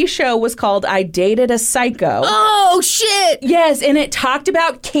TV show was called I Dated a Psycho. Oh, shit. Yes, and it talked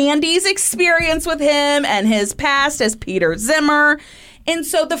about Candy's experience with him and his past as Peter Zimmer. And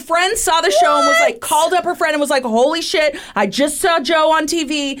so the friend saw the show and was called up her friend and was like, holy shit, I just saw Joe on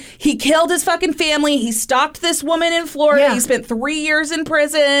TV. He killed his fucking family. He stalked this woman in Florida. Yeah. He spent 3 years in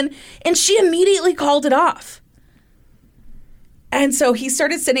prison. And she immediately called it off. And so he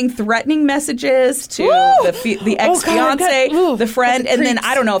started sending threatening messages to the ex-fiance, the friend. And then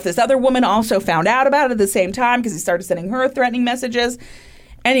I don't know if this other woman also found out about it at the same time because he started sending her threatening messages.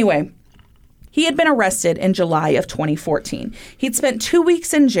 Anyway, He had been arrested in July of 2014. He'd spent 2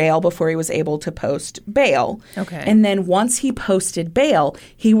 weeks in jail before he was able to post bail. Okay. And then once he posted bail,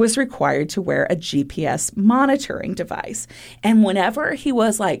 he was required to wear a GPS monitoring device. And whenever he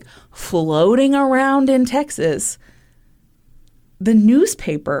was like floating around in Texas, the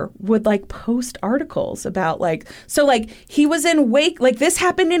newspaper would like post articles about like, so like he was in Wake, like this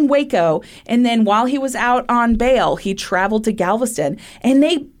happened in Waco. And then while he was out on bail, he traveled to Galveston and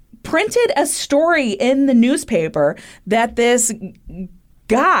they printed a story in the newspaper that this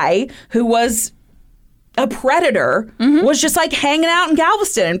guy who was a predator was just like hanging out in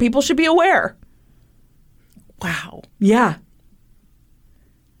Galveston and people should be aware. Wow. Yeah.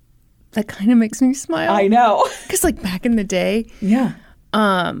 That kind of makes me smile. I know. Because like back in the day, Yeah.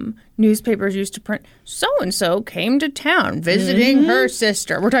 newspapers used to print so-and-so came to town visiting her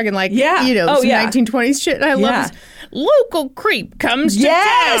sister. We're talking like, Yeah. you know, Oh, some yeah. 1920s shit. I love this. Local creep comes to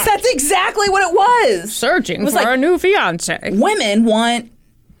Yes, town that's exactly what it was. searching was for like- a new fiance. Woman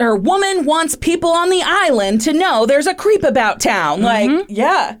wants people on the island to know there's a creep about town. Like,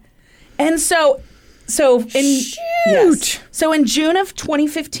 yeah. And so in So in June of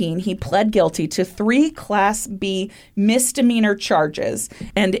 2015, he pled guilty to 3 Class B misdemeanor charges,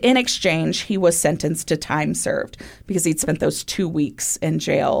 and in exchange, he was sentenced to time served because he'd spent those 2 weeks in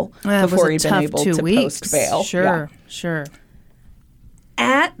jail before he'd been able to post bail. Sure.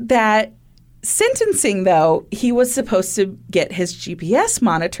 At that sentencing, though, he was supposed to get his GPS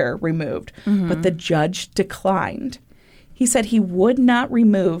monitor removed, but the judge declined. He said he would not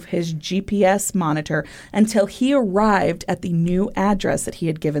remove his GPS monitor until he arrived at the new address that he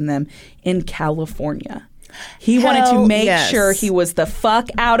had given them in California. He wanted to make sure he was the fuck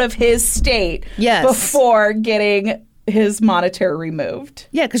out of his state before getting his monitor removed.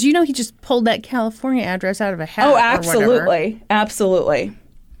 Yeah, because you know he just pulled that California address out of a hat. Oh, or absolutely. Absolutely.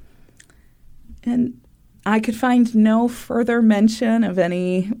 And I could find no further mention of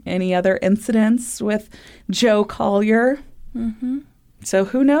any other incidents with Joe Collier. So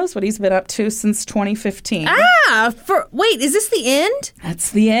who knows what he's been up to since 2015. Wait, is this the end?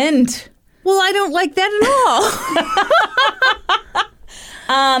 That's the end. Well, I don't like that at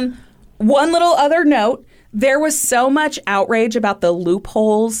all. One little other note. There was so much outrage about the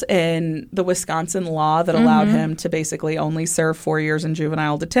loopholes in the Wisconsin law that allowed him to basically only serve 4 years in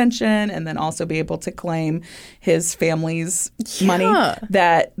juvenile detention and then also be able to claim his family's money,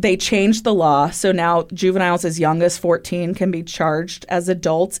 that they changed the law. So now juveniles as young as 14 can be charged as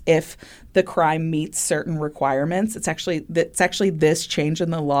adults if the crime meets certain requirements. It's actually this change in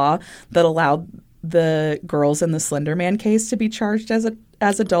the law that allowed the girls in the Slender Man case to be charged as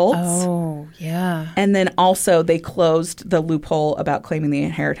adults. Oh, yeah. And then also they closed the loophole about claiming the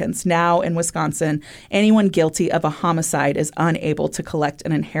inheritance. Now in Wisconsin, anyone guilty of a homicide is unable to collect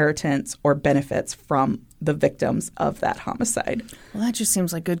an inheritance or benefits from the victims of that homicide. Well, that just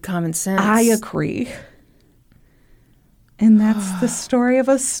seems like good common sense. I agree. And that's the story of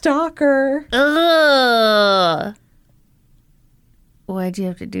a stalker. Ugh. Why'd you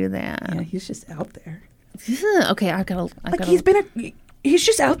have to do that? Yeah, he's just out there. Okay, I gotta. He's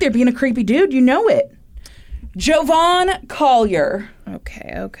just out there being a creepy dude. You know it. Jovan Collier.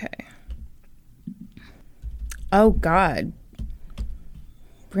 Okay. Oh God,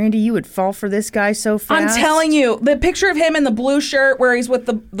 Brandy, you would fall for this guy so fast. I'm telling you, the picture of him in the blue shirt where he's with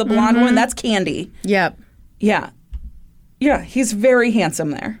the blonde woman, that's Candy. Yep. Yeah, he's very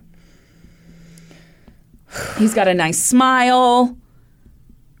handsome there. He's got a nice smile.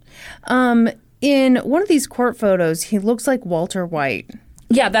 In one of these court photos, he looks like Walter White.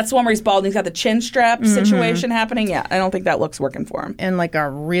 Yeah, that's the one where he's bald and he's got the chin strap situation happening. Yeah, I don't think that looks working for him. And like a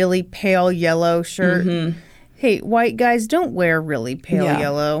really pale yellow shirt. Hey, white guys don't wear really pale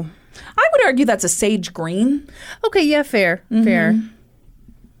yellow. I would argue that's a sage green. Okay, yeah, fair.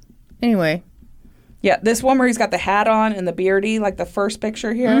 Anyway. Yeah, this one where he's got the hat on and the beardy, like the first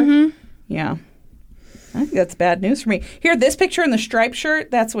picture here. Yeah. I think that's bad news for me. Here, this picture in the striped shirt,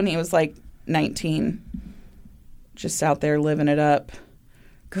 that's when he was like 19. Just out there living it up.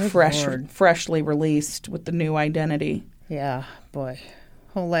 Freshly released with the new identity. Yeah, boy.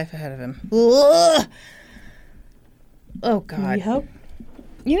 Whole life ahead of him. Ugh. Oh, God. Yep.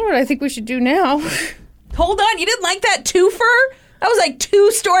 You know what I think we should do now? Hold on, you didn't like that twofer? That was like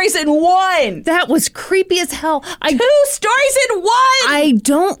 2 stories in one. That was creepy as hell. 2 stories in one. I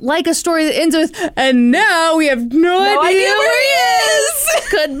don't like a story that ends with, and now we have no idea where he is.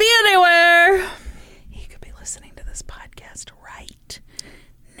 Could be anywhere. He could be listening to this podcast right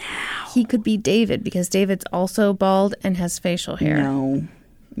now. He could be David because David's also bald and has facial hair.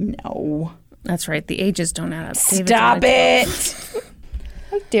 No. That's right. The ages don't add up. Stop it.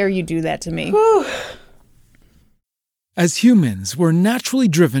 How dare you do that to me? As humans, we're naturally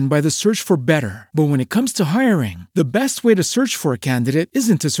driven by the search for better. But when it comes to hiring, the best way to search for a candidate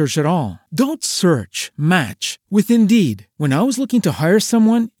isn't to search at all. Don't search, match with Indeed. When I was looking to hire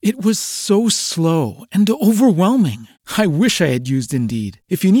someone, it was so slow and overwhelming. I wish I had used Indeed.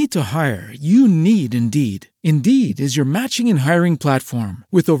 If you need to hire, you need Indeed. Indeed is your matching and hiring platform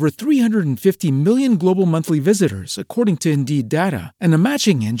with over 350 million global monthly visitors, according to Indeed data, and a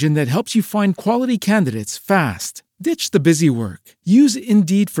matching engine that helps you find quality candidates fast. Ditch the busy work. Use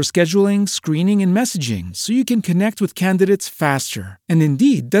Indeed for scheduling, screening, and messaging so you can connect with candidates faster. And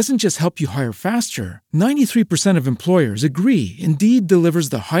Indeed doesn't just help you hire faster. 93% of employers agree Indeed delivers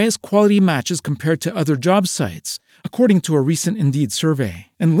the highest quality matches compared to other job sites, according to a recent Indeed survey.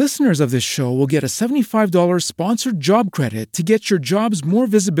 And listeners of this show will get a $75 sponsored job credit to get your jobs more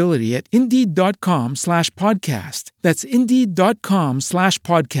visibility at Indeed.com/podcast. That's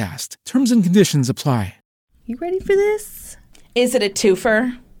Indeed.com/podcast. Terms and conditions apply. You ready for this? Is it a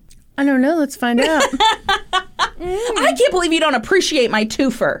twofer? I don't know. Let's find out. I can't believe you don't appreciate my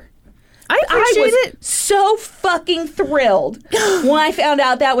twofer. I appreciate was it. so fucking thrilled when I found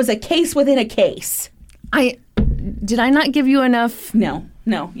out that was a case within a case. Did I not give you enough? No,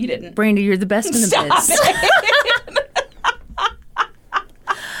 you didn't. Brandy, you're the best in the biz.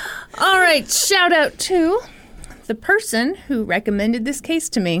 All right, shout out to the person who recommended this case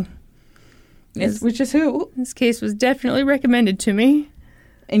to me. Which is who? This case was definitely recommended to me.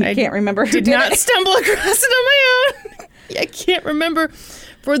 And you can't remember who did not stumble across it on my own. I can't remember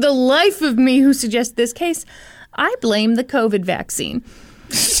for the life of me who suggested this case. I blame the COVID vaccine.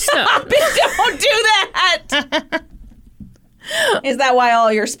 Stop it! Don't do that! Is that why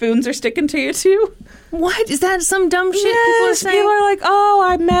all your spoons are sticking to you too? What? Is that some dumb shit people are saying? People are like, oh,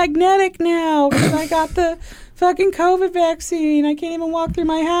 I'm magnetic now because I got the fucking COVID vaccine. I can't even walk through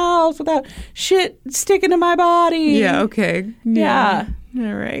my house without shit sticking to my body. Yeah, okay. Yeah.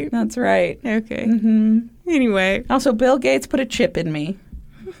 All right. That's right. Okay. Mm-hmm. Anyway. Also, Bill Gates put a chip in me.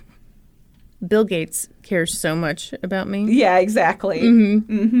 Bill Gates cares so much about me. Yeah, exactly.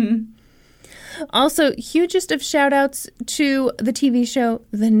 Mm-hmm. Mm-hmm. Also, hugest of shout-outs to the TV show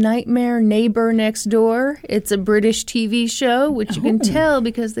The Nightmare Neighbor Next Door. It's a British TV show, which you can tell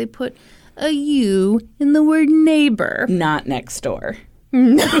because they put a U in the word neighbor. Not next door.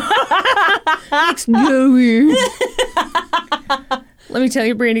 Next door. Let me tell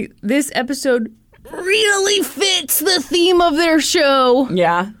you, Brandy, this episode really fits the theme of their show.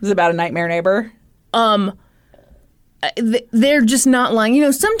 Yeah, it's about a nightmare neighbor. They're just not lying. You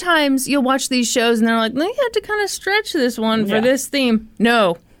know, sometimes you'll watch these shows and they're like, you have to kind of stretch this one for this theme.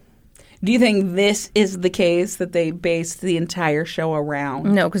 No. Do you think this is the case that they based the entire show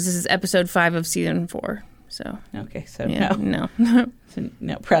around? No, because this is episode 5 of season 4. So okay, so no. So,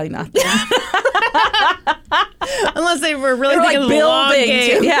 no, probably not. Unless they were really like building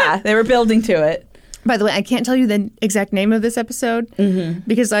game. they were building to it. By the way, I can't tell you the exact name of this episode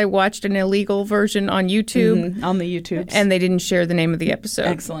because I watched an illegal version on YouTube. On the YouTube. And they didn't share the name of the episode.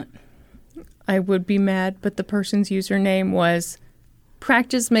 Excellent. I would be mad, but the person's username was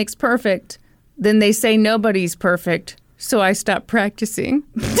practice makes perfect. Then they say nobody's perfect, so I stopped practicing.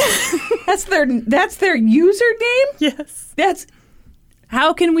 That's their username? Yes. That's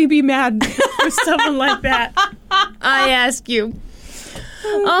how can we be mad with someone like that? I ask you.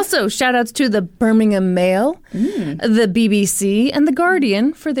 Also, shout-outs to the Birmingham Mail, the BBC, and The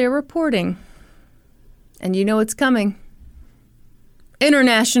Guardian for their reporting. And you know it's coming.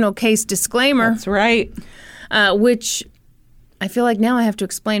 International case disclaimer. That's right. Which I feel like now I have to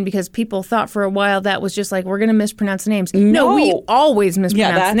explain because people thought for a while that was just like, we're going to mispronounce names. No, we always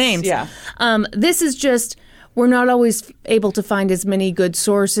mispronounce names. Yeah. This is just, we're not always able to find as many good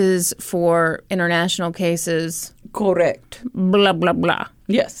sources for international cases. Correct. Blah, blah, blah.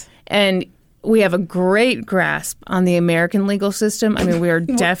 Yes. And we have a great grasp on the American legal system. I mean, we are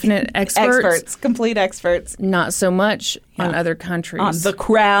definite experts. Complete experts. Not so much on other countries. On the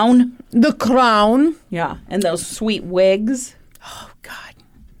Crown. The Crown. Yeah. And those sweet wigs. Oh, God.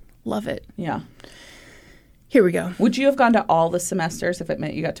 Love it. Yeah. Here we go. Would you have gone to all the semesters if it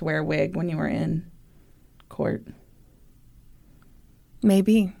meant you got to wear a wig when you were in court?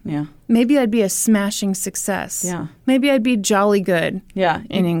 Maybe. Yeah. Maybe I'd be a smashing success. Yeah. Maybe I'd be jolly good. Yeah.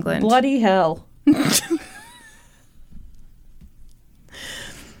 In England. Bloody hell.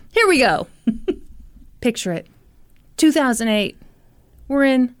 Here we go. Picture it. 2008. We're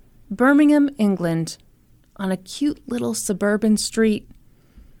in Birmingham, England, on a cute little suburban street.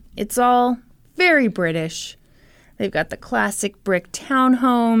 It's all very British. They've got the classic brick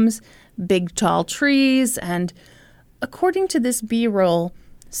townhomes, big tall trees, and according to this B-roll,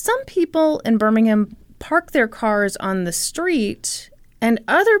 Some people in Birmingham park their cars on the street, and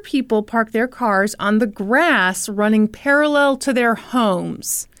other people park their cars on the grass running parallel to their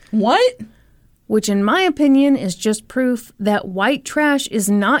homes. What? Which, in my opinion, is just proof that white trash is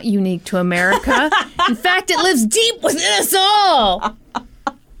not unique to America. In fact, it lives deep within us all.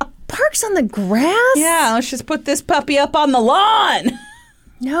 Parks on the grass? Yeah, let's just put this puppy up on the lawn.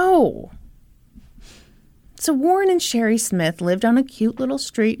 No. So Warren and Sherry Smith lived on a cute little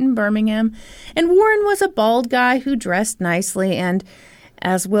street in Birmingham, and Warren was a bald guy who dressed nicely and,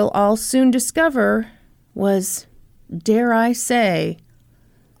 as we'll all soon discover, was, dare I say,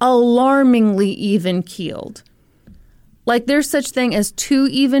 alarmingly even-keeled. Like, there's such thing as too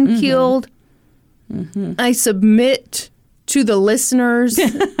even-keeled. Mm-hmm. I submit to the listeners,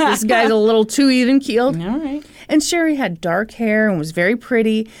 this guy's a little too even-keeled. All right. And Sherry had dark hair and was very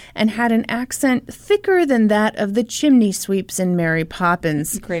pretty and had an accent thicker than that of the chimney sweeps in Mary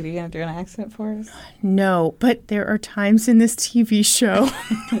Poppins. Great, are you going to do an accent for us? No, but there are times in this TV show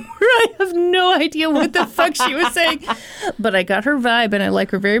where I have no idea what the fuck she was saying. But I got her vibe and I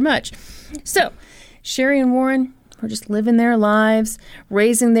like her very much. So, Sherry and Warren were just living their lives,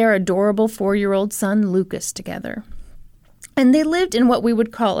 raising their adorable 4-year-old son, Lucas, together. And they lived in what we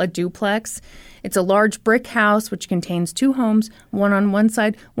would call a duplex. It's a large brick house which contains 2 homes, one on one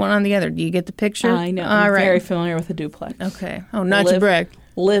side, one on the other. Do you get the picture? I know. All I'm right. very familiar with a duplex. Okay. Oh, not to brag.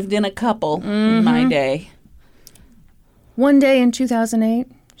 Lived in a couple in my day. One day in 2008,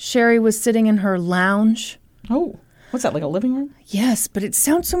 Sherry was sitting in her lounge. Oh, what's that, like a living room? Yes, but it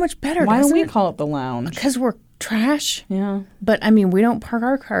sounds so much better, Why don't doesn't we it? call it the lounge? Because we're trash. Yeah. But, I mean, we don't park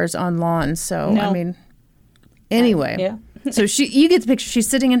our cars on lawns, so, No. I mean, anyway. Yeah. So you get the picture. She's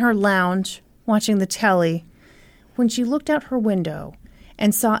sitting in her lounge watching the telly when she looked out her window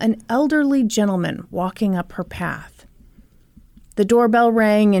and saw an elderly gentleman walking up her path. The doorbell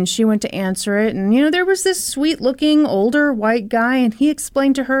rang and she went to answer it. And, there was this sweet-looking older white guy, and he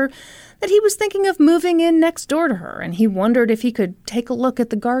explained to her that he was thinking of moving in next door to her, and he wondered if he could take a look at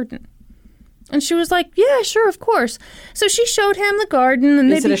the garden. And she was like, yeah, sure, of course. So she showed him the garden.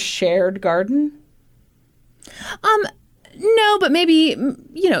 And Is it a shared garden? No, but maybe,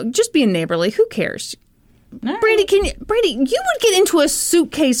 just being neighborly. Who cares? No. Brady, you would get into a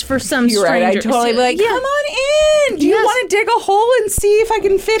suitcase for some You're stranger. right. I'd totally be like, Yeah. come on in. Do you Yes. want to dig a hole and see if I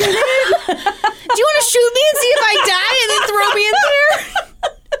can fit it in? Do you want to shoot me and see if I die and then throw me in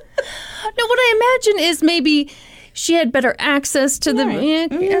there? No, what I imagine is maybe she had better access to the... All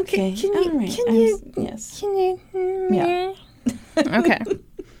right. Yeah, Okay. Can All you... right. Can you... Yes. Can you... Yeah. Okay.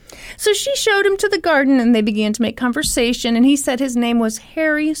 So she showed him to the garden, and they began to make conversation, and he said his name was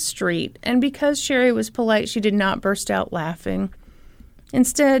Harry Street, and because Sherry was polite, she did not burst out laughing.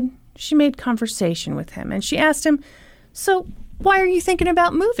 Instead, she made conversation with him, and she asked him, so why are you thinking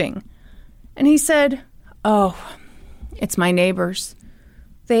about moving? And he said, oh, it's my neighbors.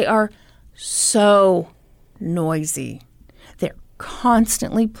 They are so noisy. They're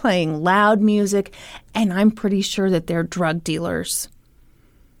constantly playing loud music, and I'm pretty sure that they're drug dealers.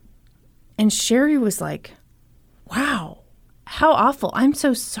 And Sherry was like, wow, how awful. I'm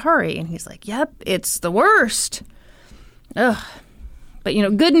so sorry. And he's like, yep, it's the worst. Ugh. But,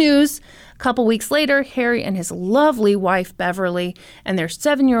 good news. A couple weeks later, Harry and his lovely wife, Beverly, and their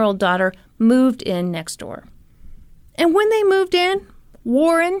 7-year-old daughter moved in next door. And when they moved in,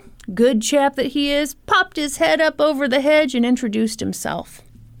 Warren, good chap that he is, popped his head up over the hedge and introduced himself.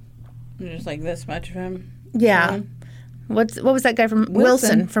 Just like this much of him. Yeah. What was that guy from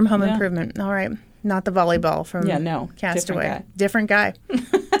Wilson from Home Yeah. Improvement? All right. Not the volleyball from Castaway. Different guy.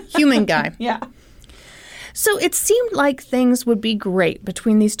 Human guy. Yeah. So it seemed like things would be great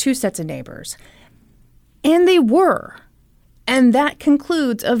between these two sets of neighbors. And they were. And that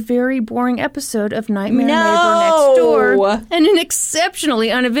concludes a very boring episode of Nightmare Neighbor Next Door. And an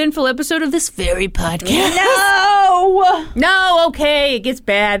exceptionally uneventful episode of this very podcast. No! No, okay, it gets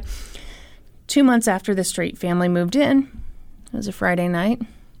bad. 2 months after the Street family moved in, it was a Friday night.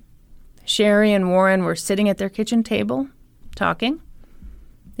 Sherry and Warren were sitting at their kitchen table, talking.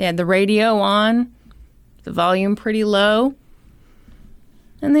 They had the radio on, the volume pretty low,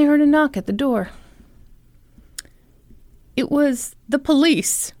 and they heard a knock at the door. It was the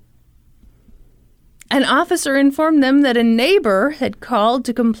police. An officer informed them that a neighbor had called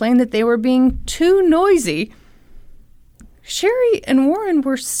to complain that they were being too noisy. Sherry and Warren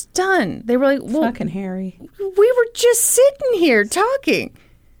were stunned. They were like, well, Fucking Harry. we were just sitting here talking.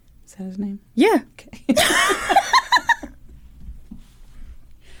 Is that his name? Yeah. Okay.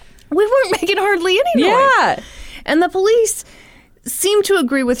 We weren't making hardly any noise. Yeah. And the police seemed to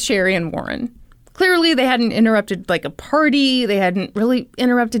agree with Sherry and Warren. Clearly, they hadn't interrupted like a party. They hadn't really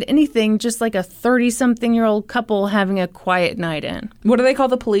interrupted anything, just like a 30-something-year-old couple having a quiet night in. What do they call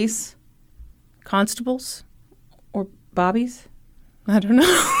the police? Constables? Or bobbies? I don't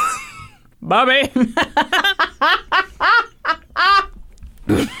know. Bobby.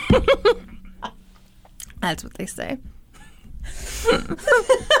 That's what they say.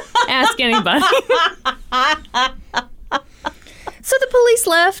 Ask anybody. So the police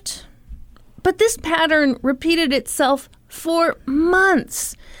left, but this pattern repeated itself for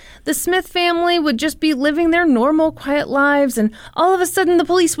months. The Smith family would just be living their normal, quiet lives, and all of a sudden the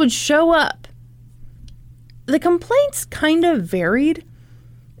police would show up. The complaints kind of varied.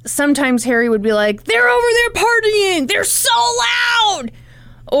 Sometimes Harry would be like, "They're over there partying! They're so loud!"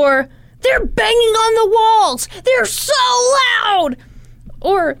 Or, "They're banging on the walls! They're so loud!"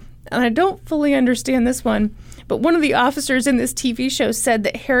 Or, and I don't fully understand this one, but one of the officers in this TV show said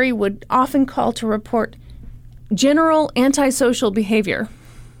that Harry would often call to report general antisocial behavior.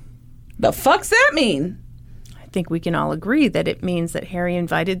 The fuck's that mean? I think we can all agree that it means that Harry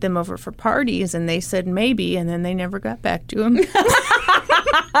invited them over for parties and they said maybe, and then they never got back to him.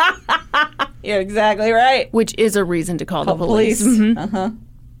 You're exactly right. Which is a reason to call the police. Mm-hmm. Uh-huh.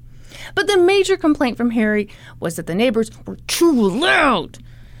 But the major complaint from Harry was that the neighbors were too loud.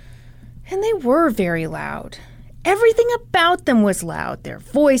 And they were very loud. Everything about them was loud. Their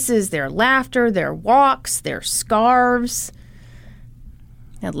voices, their laughter, their walks, their scarves.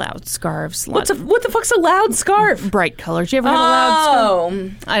 They had loud scarves. What the fuck's a loud scarf? Bright colors. You ever had a loud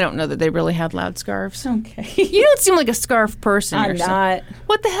scarf? I don't know that they really had loud scarves. Okay. You don't seem like a scarf person. I'm not.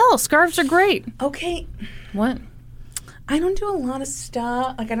 What the hell? Scarves are great. Okay. What? I don't do a lot of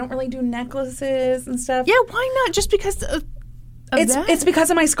stuff. Like, I don't really do necklaces and stuff. Yeah, why not? Just because of that? It's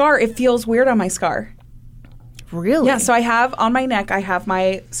because of my scar. It feels weird on my scar. Really? Yeah, so I have on my neck, I have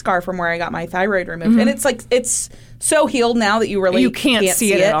my scar from where I got my thyroid removed. And it's like, it's so healed now that you really can't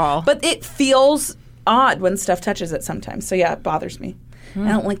see it at all. But it feels odd when stuff touches it sometimes. So yeah, it bothers me. I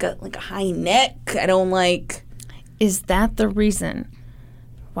don't like a high neck. I don't like... Is that the reason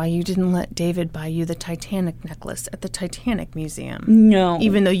why you didn't let David buy you the Titanic necklace at the Titanic Museum? No.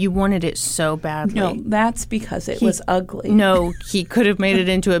 Even though you wanted it so badly. No, that's because it was ugly. No, he could have made it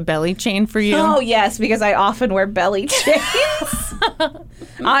into a belly chain for you. Oh, yes, because I often wear belly chains.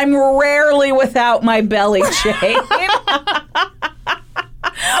 I'm rarely without my belly chain. Like,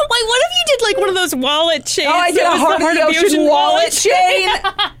 what if you did like one of those wallet chains? Oh, I did a Heart of the Ocean wallet chain.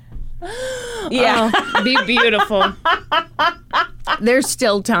 Yeah. Oh, be beautiful. There's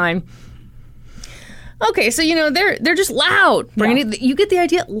still time. Okay, so they're just loud. You get the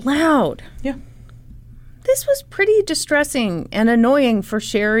idea. Loud. Yeah. This was pretty distressing and annoying for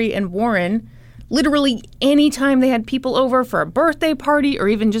Sherry and Warren. Literally any time they had people over for a birthday party or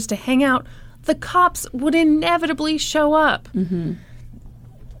even just to hang out, the cops would inevitably show up. Mm-hmm.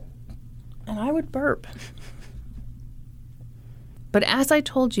 And I would burp. But as I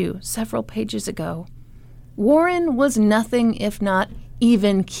told you several pages ago, Warren was nothing if not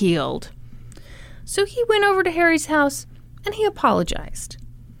even-keeled. So he went over to Harry's house and he apologized.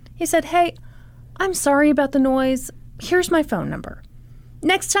 He said, "Hey, I'm sorry about the noise. Here's my phone number.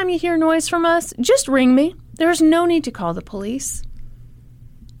 Next time you hear noise from us, just ring me. There's no need to call the police."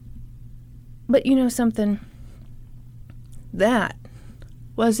 But you know something? That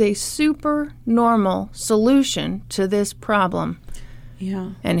was a super normal solution to this problem.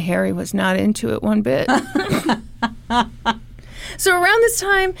 Yeah. And Harry was not into it one bit. So around this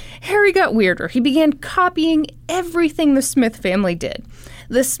time, Harry got weirder. He began copying everything the Smith family did.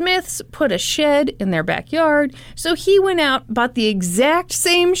 The Smiths put a shed in their backyard, so he went out, bought the exact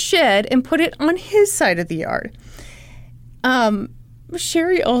same shed, and put it on his side of the yard.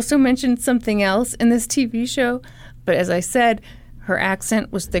 Sherry also mentioned something else in this TV show, but as I said, her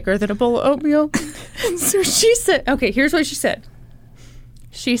accent was thicker than a bowl of oatmeal. So she said, okay, here's what she said.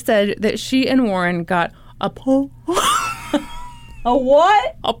 She said that she and Warren got a pong. A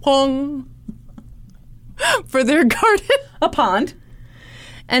what? A pong. For their garden. A pond.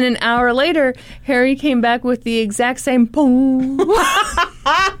 And an hour later, Harry came back with the exact same pong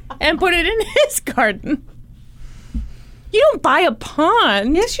and put it in his garden. You don't buy a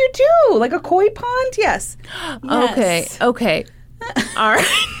pond. Yes, you do. Like a koi pond? Yes. Okay. All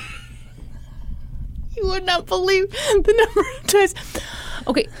right. You would not believe the number of times.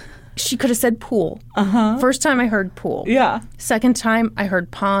 Okay, she could have said pool. Uh-huh. First time I heard pool. Yeah. Second time I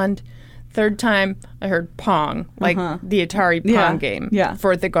heard pond. Third time I heard pong, like the Atari Pong game. Yeah.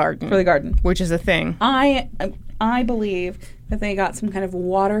 For the garden. For the garden. Which is a thing. I believe that they got some kind of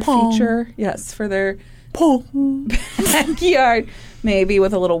water feature. Yes, for their backyard, maybe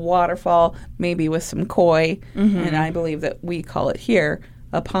with a little waterfall, maybe with some koi, and I believe that we call it here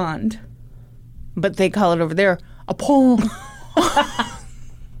a pond. But they call it over there a pond.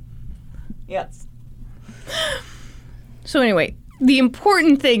 Yes. So anyway, the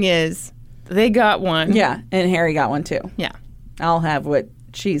important thing is they got one. Yeah, and Harry got one too. Yeah. I'll have what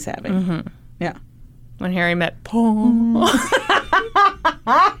she's having. Yeah. When Harry met Paul.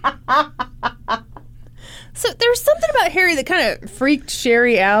 So there's something about Harry that kind of freaked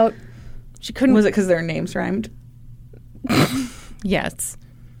Sherry out. She couldn't. Was it because their names rhymed? Yes.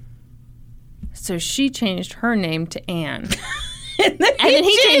 So she changed her name to Anne. And then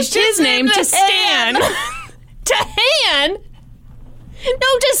He changed his name to Stan. To Han?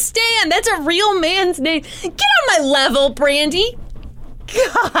 No, to Stan. That's a real man's name. Get on my level, Brandy.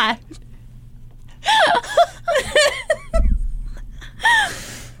 God.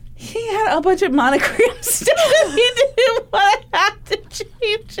 He had a bunch of monogram stuff and he didn't want to have to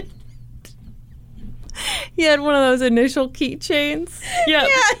change it. He had one of those initial keychains. Yep.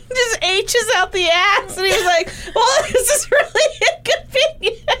 Yeah, he just H's out the ass and he was like, well, this is really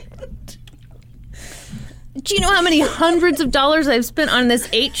inconvenient. Do you know how many hundreds of dollars I've spent on this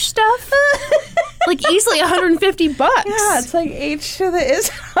H stuff? Like easily $150. Yeah, it's like H to the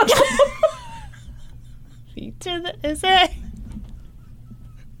is. E to the is A.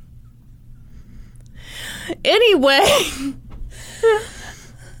 Anyway.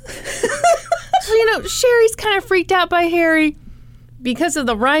 So, Sherry's kind of freaked out by Harry because of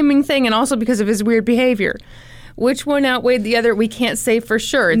the rhyming thing and also because of his weird behavior. Which one outweighed the other, we can't say for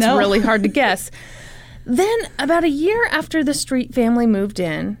sure. It's really hard to guess. Then, about a year after the Street family moved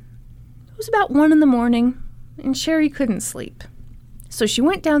in, it was about 1 a.m, and Sherry couldn't sleep. So she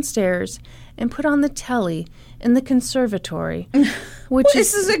went downstairs and put on the telly in the conservatory, which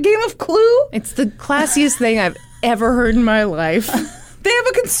This is a game of Clue? it's the classiest thing I've ever heard in my life. They have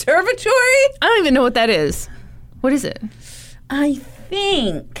a conservatory? I don't even know what that is. What is it? I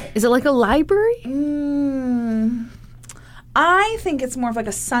think. Is it like a library? I think it's more of like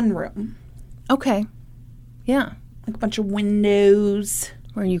a sunroom. Okay. Yeah. Like a bunch of windows.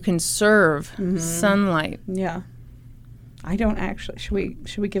 Where you can serve sunlight. Yeah. I don't actually.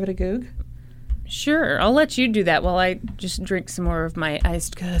 Should we give it a goog? Sure. I'll let you do that while I just drink some more of my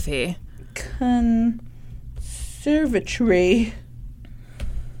iced coffee. Conservatory.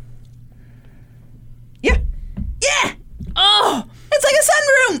 Yeah. Yeah. Oh! It's like a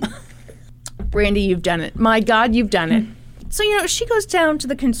sunroom. Brandy, you've done it. My God, you've done it. So, she goes down to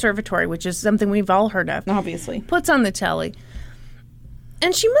the conservatory, which is something we've all heard of. Obviously. Puts on the telly.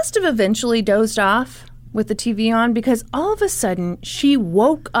 And she must have eventually dozed off with the TV on because all of a sudden she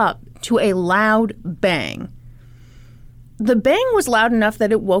woke up to a loud bang. The bang was loud enough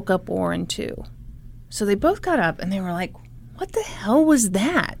that it woke up Warren too. So they both got up and they were like, what the hell was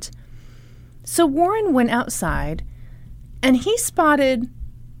that? So Warren went outside and he spotted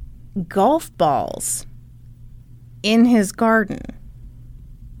golf balls in his garden.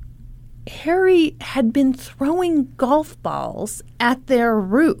 Harry had been throwing golf balls at their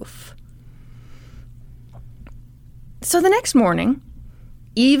roof. So the next morning,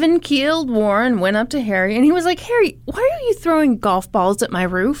 even-keeled Warren went up to Harry and he was like, Harry, why are you throwing golf balls at my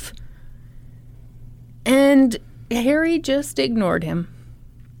roof? And Harry just ignored him.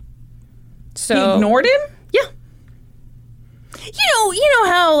 So He ignored him? Yeah. You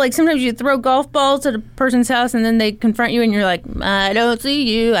know how like sometimes you throw golf balls at a person's house and then they confront you and you're like, I don't see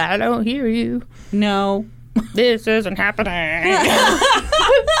you, I don't hear you. No. This isn't happening.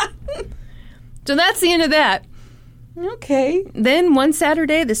 So that's the end of that. Okay. Then one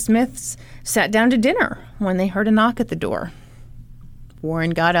Saturday, the Smiths sat down to dinner when they heard a knock at the door.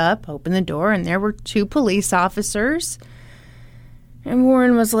 Warren got up, opened the door, and there were 2 police officers. And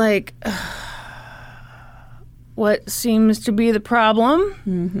Warren was like, what seems to be the problem?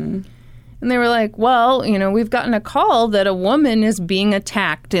 Mm-hmm. And they were like, well, we've gotten a call that a woman is being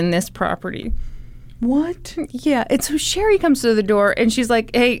attacked in this property. What? Yeah, and so Sherry comes to the door, and she's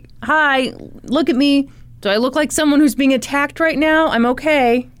like, hey, hi, look at me. Do I look like someone who's being attacked right now? I'm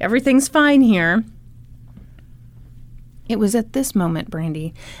okay. Everything's fine here. It was at this moment,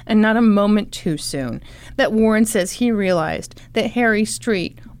 Brandy, and not a moment too soon, that Warren says he realized that Harry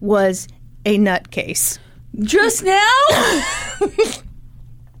Street was a nutcase. Just now?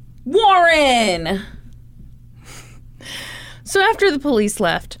 Warren! So after the police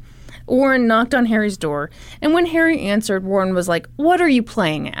left, Warren knocked on Harry's door, and when Harry answered, Warren was like, what are you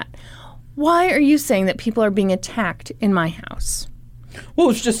playing at? Why are you saying that people are being attacked in my house? Well,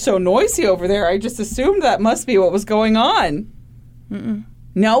 it's just so noisy over there. I just assumed that must be what was going on.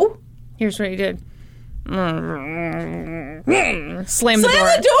 No? Here's what he did. Slam the door.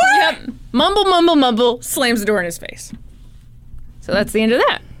 Yep. Mumble, mumble, mumble. Slams the door in his face. So that's the end of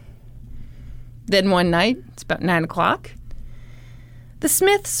that. Then one night, it's about 9 o'clock, the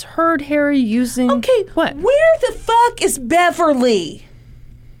Smiths heard Harry using... Okay, what? Where the fuck is Beverly?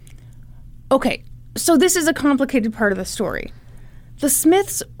 Okay, so this is a complicated part of the story. The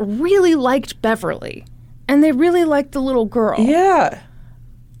Smiths really liked Beverly, and they really liked the little girl. Yeah.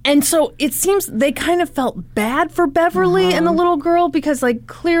 And so it seems they kind of felt bad for Beverly and the little girl because, like,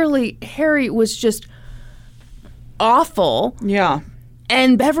 clearly Harry was just awful. Yeah.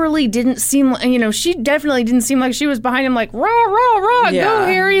 And Beverly didn't seem like, she definitely didn't seem like she was behind him like, rah, rah, rah, go,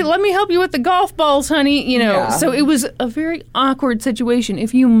 Harry, let me help you with the golf balls, honey. Yeah. So it was a very awkward situation,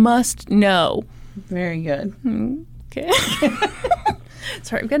 if you must know. Very good. Okay.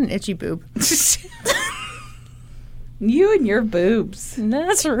 Sorry, I've got an itchy boob. You and your boobs.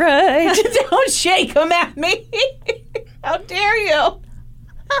 That's right. Don't shake them at me. How dare you?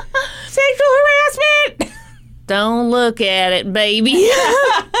 Sexual harassment. Don't look at it, baby.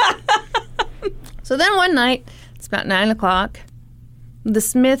 So then one night, it's about 9 o'clock, the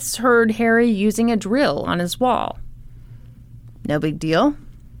Smiths heard Harry using a drill on his wall. No big deal.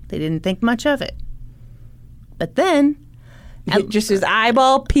 They didn't think much of it. But then... Just his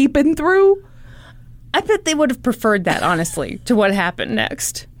eyeball peeping through? I bet they would have preferred that, honestly, to what happened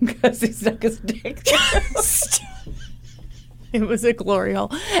next. Because he stuck his dick through. It was a glory hole.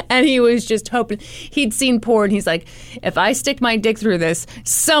 And he was just hoping. He'd seen porn. He's like, if I stick my dick through this,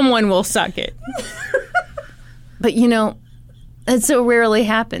 someone will suck it. But, that so rarely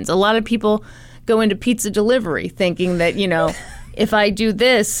happens. A lot of people go into pizza delivery thinking that, if I do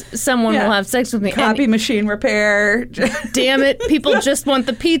this, someone will have sex with me. Copy machine repair. Damn it. People just want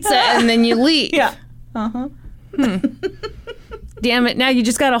the pizza and then you leave. Yeah. Uh-huh. Damn it. Now you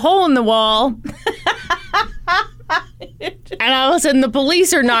just got a hole in the wall. And all of a sudden the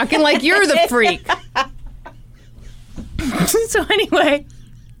police are knocking like you're the freak. So anyway,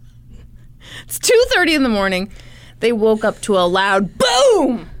 it's 2:30 in the morning. They woke up to a loud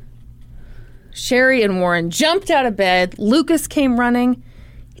boom. Sherry and Warren jumped out of bed. Lucas came running.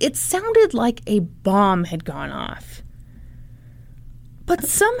 It sounded like a bomb had gone off. But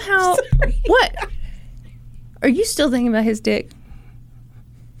somehow... Sorry. What? Are you still thinking about his dick?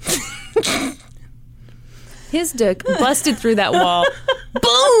 His dick busted through that wall.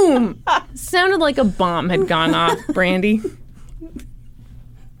 Boom! Sounded like a bomb had gone off, Brandy.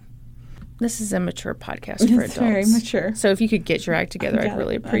 This is a mature podcast for adults. It's very mature. So if you could get your act together, I'd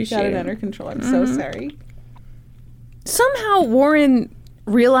really appreciate it. I got it under control. I'm so sorry. Somehow Warren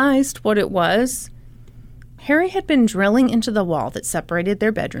realized what it was. Harry had been drilling into the wall that separated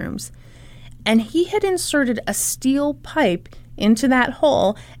their bedrooms, and he had inserted a steel pipe into that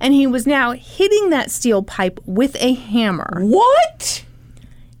hole, and he was now hitting that steel pipe with a hammer. What?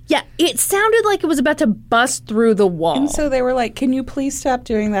 Yeah, it sounded like it was about to bust through the wall. And so they were like, can you please stop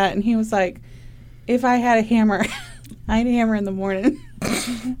doing that? And he was like, if I had a hammer, I'd hammer in the morning.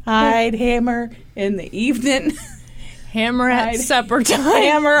 I'd hammer in the evening. Hammer at supper time.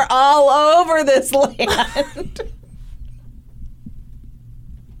 Hammer all over this land.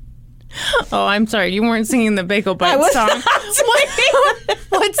 Oh, I'm sorry. You weren't singing the Bagel Bites song.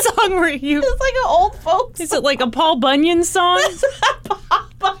 What song were you? It's like an old folk song. Is it like a Paul Bunyan song? It's a Paul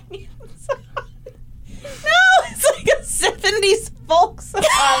Bunyan song. No, it's like a 70s folk song.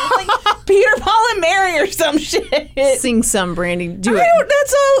 It's like Peter, Paul, and Mary or some shit. Sing some, Brandy. Do it.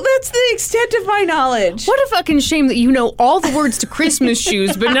 That's the extent of my knowledge. What a fucking shame that you know all the words to Christmas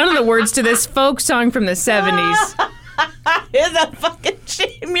Shoes, but none of the words to this folk song from the 70s. It's a fucking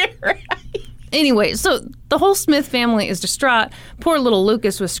shame, you're right. Anyway, so the whole Smith family is distraught. Poor little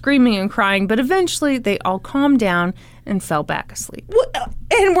Lucas was screaming and crying, but eventually they all calmed down and fell back asleep.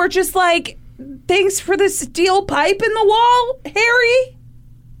 And we're just like, thanks for the steel pipe in the wall, Harry.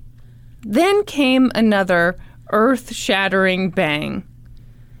 Then came another earth-shattering bang.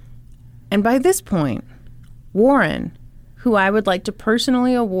 And by this point, Warren, who I would like to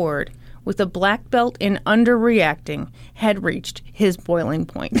personally award with a black belt in underreacting, had reached his boiling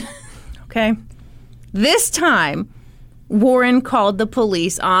point. Okay? This time, Warren called the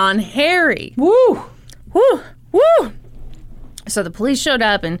police on Harry. Woo! Woo! Woo! So the police showed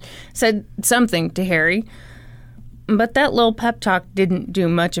up and said something to Harry. But that little pep talk didn't do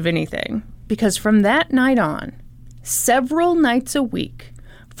much of anything. Because from that night on, several nights a week,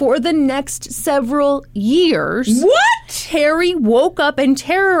 for the next several years... What? Harry woke up and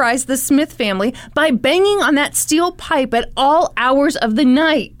terrorized the Smith family by banging on that steel pipe at all hours of the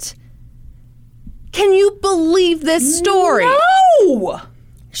night. Can you believe this story? No!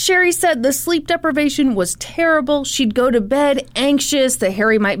 Sherry said the sleep deprivation was terrible. She'd go to bed anxious that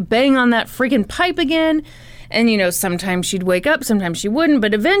Harry might bang on that freaking pipe again. And, sometimes she'd wake up, sometimes she wouldn't,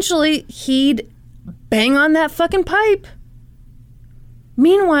 but eventually he'd bang on that fucking pipe.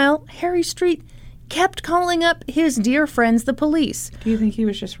 Meanwhile, Harry Street kept calling up his dear friends, the police. Do you think he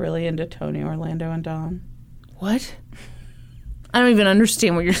was just really into Tony, Orlando, and Dawn? What? I don't even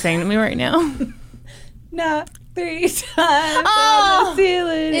understand what you're saying to me right now. Not 3 times on the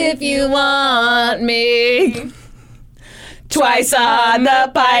ceiling. If you want me. Twice on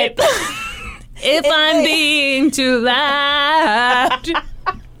the pipe. If I'm being too loud.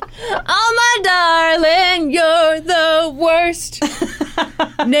 Oh, my darling, you're the worst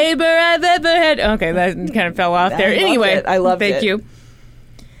neighbor I've ever had. Okay, that kind of fell off there. Anyway, I loved it. Thank you.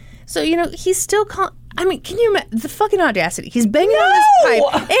 So, he's still calling. I mean, can you imagine the fucking audacity? He's banging on this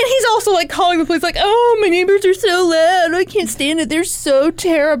pipe, and he's also like calling the police, like, "Oh, my neighbors are so loud. I can't stand it. They're so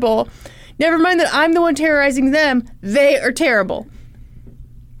terrible. Never mind that I'm the one terrorizing them. They are terrible."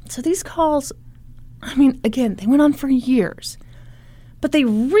 So these calls, I mean, again, they went on for years, but they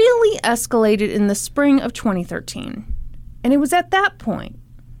really escalated in the spring of 2013, and it was at that point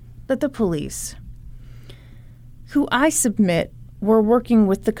that the police, who I submit were working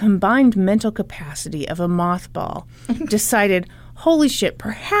with the combined mental capacity of a mothball, decided, holy shit,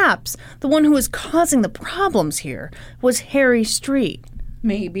 perhaps the one who was causing the problems here was Harry Street.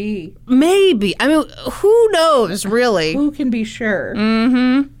 Maybe. I mean, who knows, really? Who can be sure?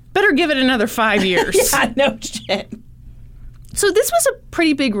 Mm-hmm. Better give it another 5 years. Yeah, no shit. So this was a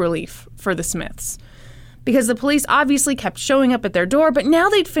pretty big relief for the Smiths, because the police obviously kept showing up at their door, but now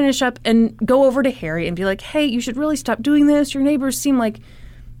they'd finish up and go over to Harry and be like, "Hey, you should really stop doing this. Your neighbors seem like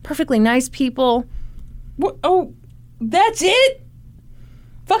perfectly nice people." What? Oh, that's it?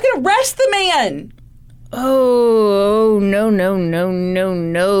 Fucking arrest the man. Oh,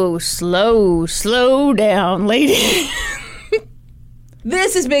 no. Slow down, lady.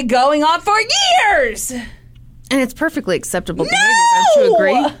 This has been going on for years. And it's perfectly acceptable behavior, don't you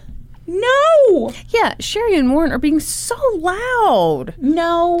agree? No! Yeah, Sherry and Warren are being so loud.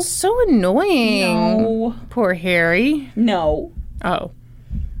 No. So annoying. No. Poor Harry. No. Oh.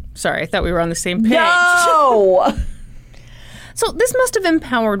 Sorry, I thought we were on the same page. No! So this must have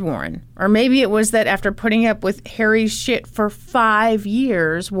empowered Warren. Or maybe it was that after putting up with Harry's shit for 5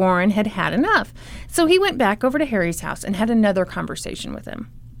 years, Warren had had enough. So he went back over to Harry's house and had another conversation with him.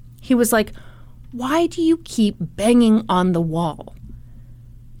 He was like, "Why do you keep banging on the wall?"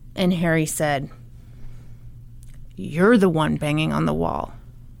 And Harry said, "You're the one banging on the wall."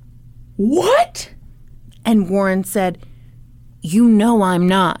 What? And Warren said, "You know I'm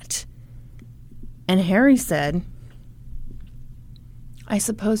not." And Harry said, "I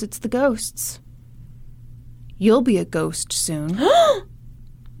suppose it's the ghosts. You'll be a ghost soon."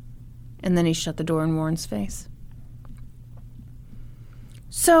 And then he shut the door in Warren's face.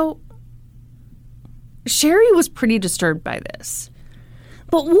 So, Sherry was pretty disturbed by this.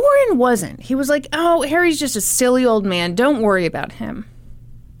 But Warren wasn't. He was like, "Oh, Harry's just a silly old man. Don't worry about him."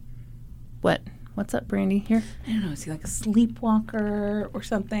 What? What's up, Brandy, here? I don't know. Is he like a sleepwalker or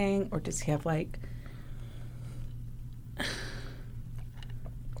something? Or does he have like...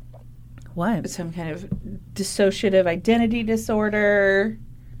 What? some kind of dissociative identity disorder?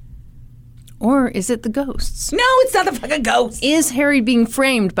 Or is it the ghosts? No, it's not the fucking ghost. Is Harry being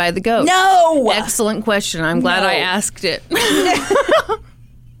framed by the ghost? No! Excellent question. I'm glad I asked it.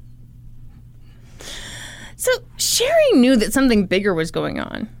 So Sherry knew that something bigger was going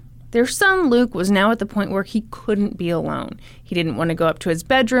on. Their son Luke was now at the point where he couldn't be alone. He didn't want to go up to his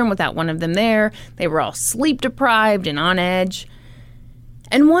bedroom without one of them there. They were all sleep deprived and on edge.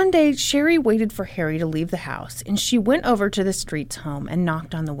 And one day, Sherry waited for Harry to leave the house, and she went over to the Street's home and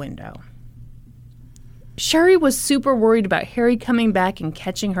knocked on the window. Sherry was super worried about Harry coming back and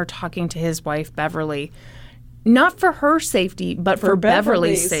catching her talking to his wife, Beverly. Not for her safety, but for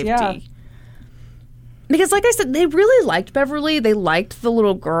Beverly's safety. Yeah. Because like I said, they really liked Beverly. They liked the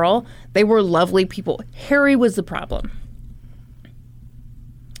little girl. They were lovely people. Harry was the problem.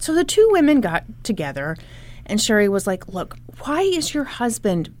 So the two women got together, and Sherry was like, "Look, why is your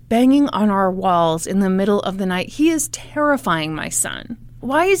husband banging on our walls in the middle of the night? He is terrifying my son.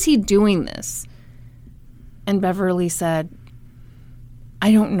 Why is he doing this?" And Beverly said,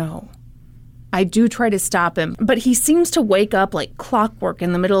 "I don't know. I do try to stop him, but he seems to wake up like clockwork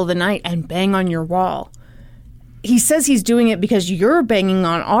in the middle of the night and bang on your wall. He says he's doing it because you're banging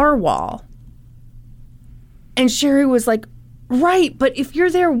on our wall." And Sherry was like, "Right, but if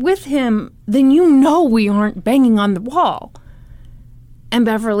you're there with him, then you know we aren't banging on the wall." And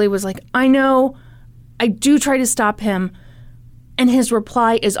Beverly was like, "I know. I do try to stop him. And his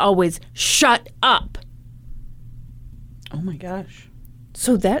reply is always, shut up. Oh my gosh.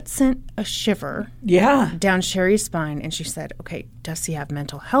 So that sent a shiver down Sherry's spine. And she said, okay, does he have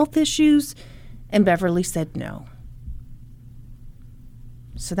mental health issues? And Beverly said no.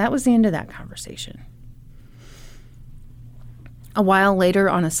 So that was the end of that conversation. A while later,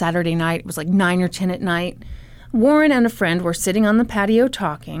 on a Saturday night, it was like 9 or 10 at night, Warren and a friend were sitting on the patio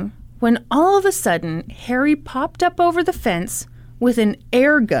talking when all of a sudden Harry popped up over the fence with an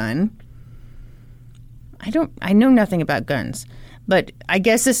air gun. I know nothing about guns, but I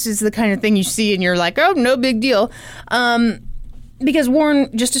guess this is the kind of thing you see and you're like, oh, no big deal. Because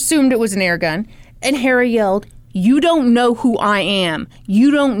Warren just assumed it was an air gun. And Harry yelled, "You don't know who I am. You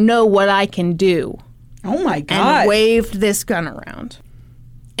don't know what I can do." Oh my God. And waved this gun around.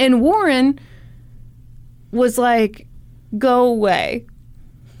 And Warren was like, go away.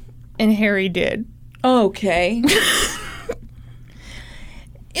 And Harry did. Okay.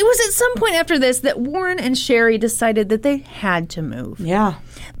 It was at some point after this that Warren and Sherry decided that they had to move. Yeah.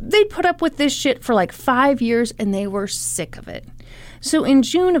 They'd put up with this shit for like 5 years and they were sick of it. So in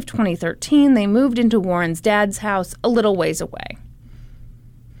June of 2013, they moved into Warren's dad's house a little ways away.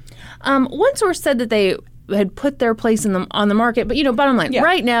 One source said that they had put their place on the market, but, bottom line,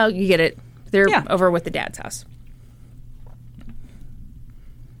 right now, you get it. They're over with the dad's house.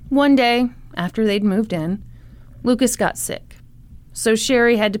 One day, after they'd moved in, Lucas got sick. So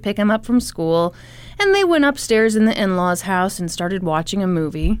Sherry had to pick him up from school, and they went upstairs in the in-laws' house and started watching a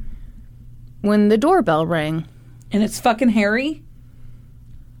movie when the doorbell rang. And it's fucking Harry?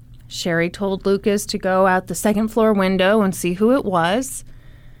 Sherry told Lucas to go out the second-floor window and see who it was.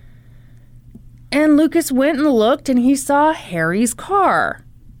 And Lucas went and looked, and he saw Harry's car.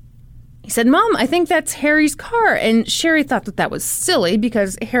 He said, "Mom, I think that's Harry's car." And Sherry thought that was silly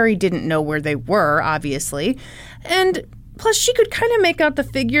because Harry didn't know where they were, obviously. And plus, she could kind of make out the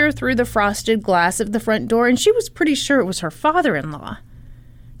figure through the frosted glass of the front door, and she was pretty sure it was her father-in-law.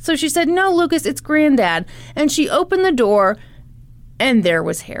 So she said, "No, Lucas, it's Granddad." And she opened the door, and there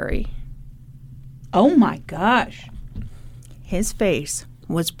was Harry. Oh, my gosh. His face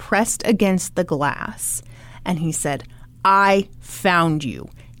was pressed against the glass, and he said, "I found you.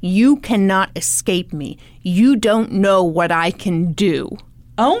 You cannot escape me. You don't know what I can do."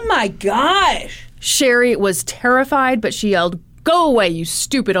 Oh, my gosh. Sherry was terrified, but she yelled, "Go away, you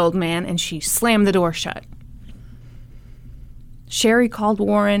stupid old man," and she slammed the door shut. Sherry called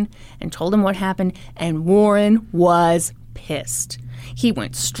Warren and told him what happened, and Warren was pissed. He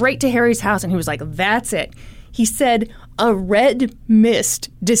went straight to Harry's house, and he was like, "That's it." He said, "A red mist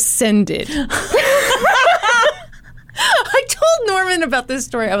descended." I told Norman about this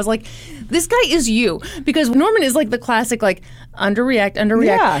story. I was like, this guy is you. Because Norman is like the classic, like, underreact.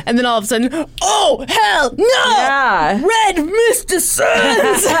 Yeah. And then all of a sudden, oh, hell, no! Yeah. Red mist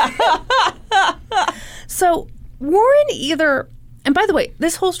descends! So Warren either... And by the way,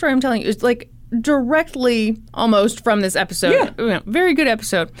 this whole story I'm telling you is like directly almost from this episode. Yeah. Very good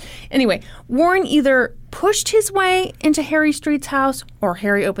episode. Anyway, Warren either pushed his way into Harry Street's house or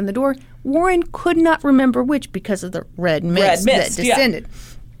Harry opened the door. Warren could not remember which because of the red mist that descended. Yeah.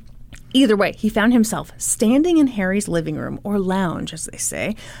 Either way, he found himself standing in Harry's living room, or lounge, as they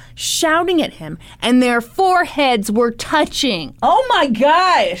say, shouting at him, and their foreheads were touching. Oh, my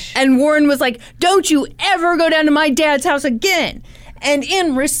gosh. And Warren was like, "Don't you ever go down to my dad's house again." And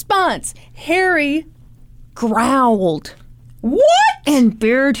in response, Harry growled. What? And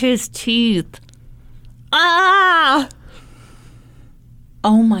bared his teeth. Ah!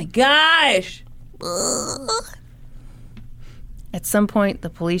 Oh, my gosh. At some point,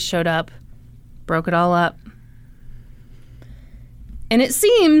 the police showed up, broke it all up. And it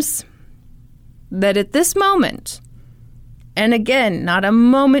seems that at this moment, and again, not a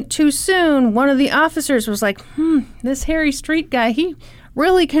moment too soon, one of the officers was like, this Harry Street guy, he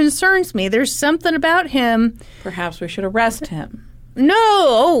really concerns me. There's something about him. Perhaps we should arrest him.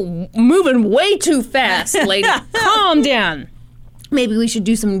 No, moving way too fast, lady. Calm down. Maybe we should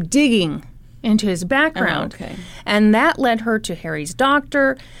do some digging into his background. Oh, okay. And that led her to Harry's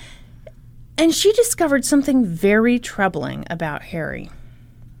doctor, and she discovered something very troubling about Harry.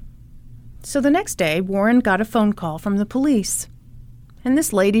 So the next day, Warren got a phone call from the police. And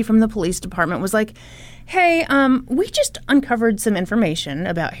this lady from the police department was like, "Hey, we just uncovered some information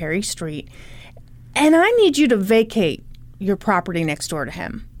about Harry Street, and I need you to vacate your property next door to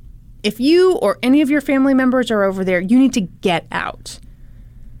him. If you or any of your family members are over there, you need to get out."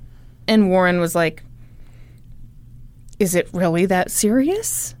 And Warren was like, "Is it really that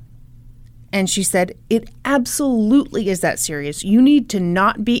serious?" And she said, "It absolutely is that serious. You need to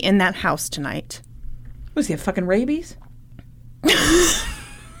not be in that house tonight." Was he have fucking rabies?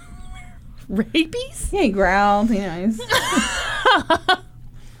 Rabies? Yeah, he growled. He's...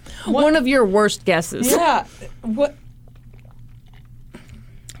 One of your worst guesses. Yeah. What?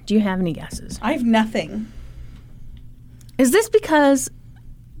 Do you have any guesses? I have nothing. Is this because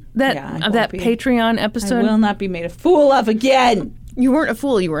I of won't that be. Patreon I episode? will not be made a fool of again. You weren't a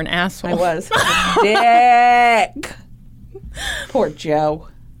fool. You were an asshole. I was. Dick. Poor Joe.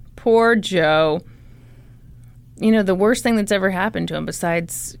 Poor Joe. You know, the worst thing that's ever happened to him,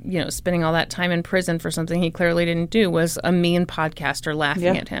 besides, spending all that time in prison for something he clearly didn't do, was a mean podcaster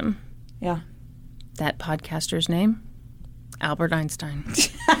laughing at him. Yeah. That podcaster's name? Albert Einstein.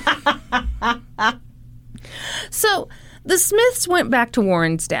 So, the Smiths went back to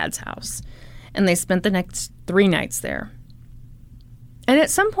Warren's dad's house, and they spent the next 3 nights there. And at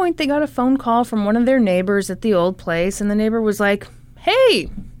some point, they got a phone call from one of their neighbors at the old place, and the neighbor was like, "Hey,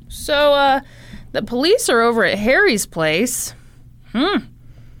 so, the police are over at Harry's place." And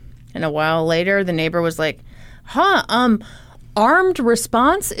a while later, the neighbor was like, armed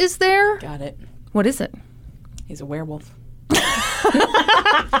response is there? Got it. What is it? He's a werewolf.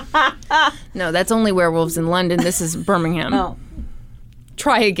 No, that's only werewolves in London. This is Birmingham. Oh.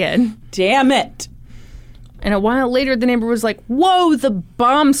 Try again. Damn it. And a while later, the neighbor was like, "Whoa, the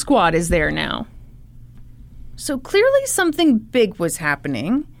bomb squad is there now." So clearly something big was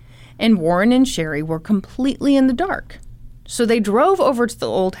happening, and Warren and Sherry were completely in the dark. So they drove over to the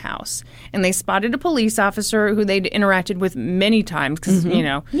old house, and they spotted a police officer who they'd interacted with many times because,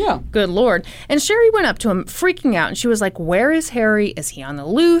 Yeah. good Lord. And Sherry went up to him, freaking out, and she was like, "Where is Harry? Is he on the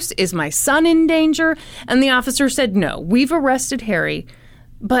loose? Is my son in danger?" And the officer said, "No, we've arrested Harry,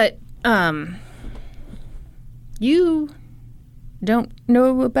 but, you don't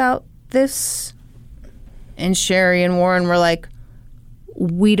know about this?" And Sherry and Warren were like,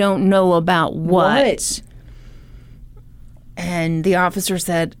 "We don't know about what?" And the officer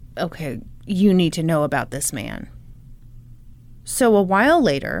said, "Okay, you need to know about this man." So a while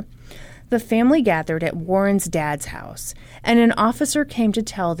later, the family gathered at Warren's dad's house, and an officer came to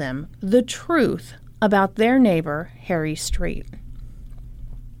tell them the truth about their neighbor, Harry Street.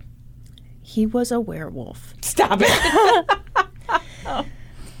 He was a werewolf. Stop it.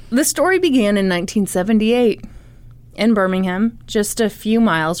 The story began in 1978 in Birmingham, just a few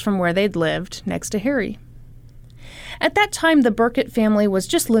miles from where they'd lived next to Harry. At that time, the Burkett family was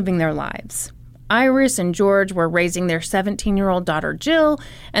just living their lives. Iris and George were raising their 17-year-old daughter Jill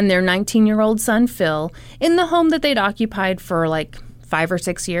and their 19-year-old son Phil in the home that they'd occupied for like 5 or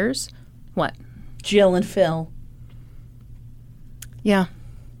 6 years. What? Jill and Phil. Yeah.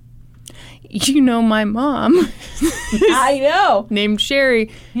 You know my mom. I know. Named Sherry.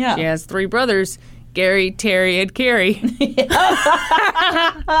 Yeah. She has 3 brothers, Gary, Terry, and Carrie.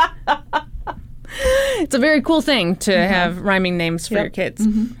 It's a very cool thing to have rhyming names for your kids.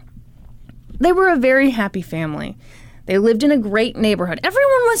 They were a very happy family. They lived in a great neighborhood.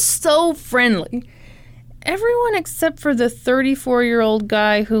 Everyone was so friendly. Everyone except for the 34-year-old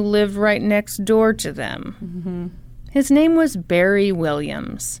guy who lived right next door to them. His name was Barry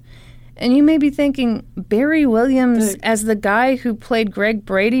Williams. And you may be thinking, Barry Williams as the guy who played Greg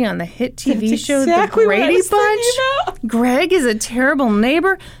Brady on the hit TV show exactly The Brady what I was Bunch? Greg is a terrible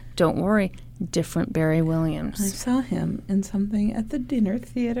neighbor. Don't worry, different Barry I Williams. saw him in something at the dinner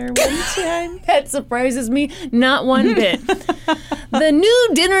theater one time. That surprises me not one bit. The new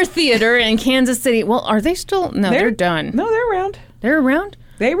dinner theater in Kansas City. Well, are they still? No, they're done. No, they're around. They're around?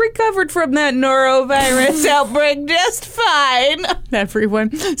 They recovered from that norovirus outbreak just fine.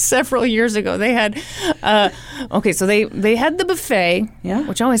 Everyone. Several years ago, they had, so they had the buffet,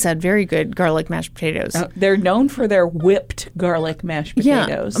 which always had very good garlic mashed potatoes. They're known for their whipped garlic mashed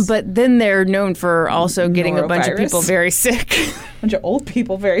potatoes. Yeah, but then they're known for also getting a bunch of Norovirus. people very sick. A bunch of old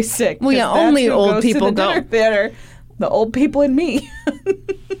people very sick. Well, yeah, 'cause that's only who old goes to people the go. dinner theater. The old people and me.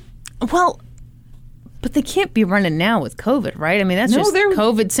 Well, but they can't be running now with COVID, right? I mean, that's just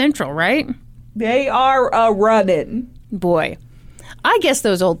COVID central, right? They are running. Boy, I guess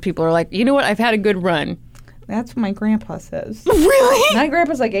those old people are like, you know what? I've had a good run. That's what my grandpa says. Really? My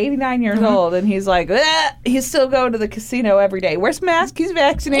grandpa's like 89 years old, and he's like, he's still going to the casino every day. Wears a mask, he's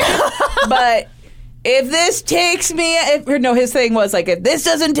vaccinated. But if this takes me, his thing was like, if this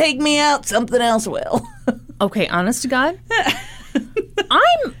doesn't take me out, something else will. Okay, honest to God,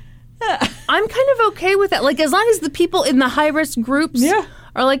 I'm kind of okay with that. Like, as long as the people in the high-risk groups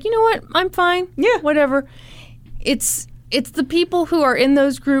are like, you know what, I'm fine. Yeah. Whatever. It's the people who are in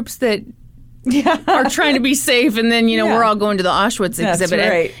those groups that are trying to be safe, and then, we're all going to the Auschwitz exhibit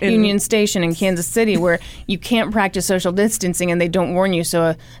at Union Station in Kansas City where you can't practice social distancing and they don't warn you, so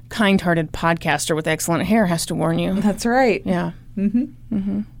a kind-hearted podcaster with excellent hair has to warn you. That's right. Yeah. Mm-hmm.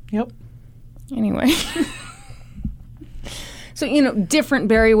 Mm-hmm. Yep. Anyway. So, different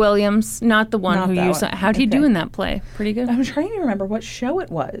Barry Williams, not the one Not who that you one. saw. How'd he do in that play? Pretty good? I'm trying to remember what show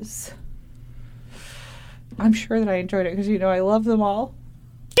it was. I'm sure that I enjoyed it because, I love them all.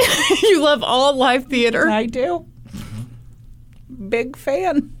 You love all live theater? I do. Big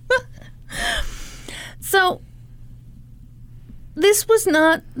fan. So, this was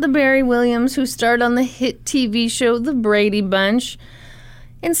not the Barry Williams who starred on the hit TV show The Brady Bunch.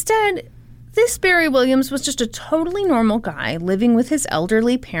 Instead, this Barry Williams was just a totally normal guy living with his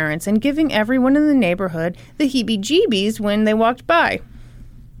elderly parents and giving everyone in the neighborhood the heebie-jeebies when they walked by.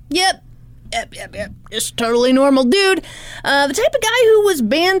 Yep. Just totally normal dude. The type of guy who was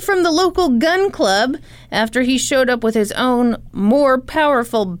banned from the local gun club after he showed up with his own more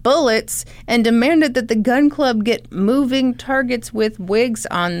powerful bullets and demanded that the gun club get moving targets with wigs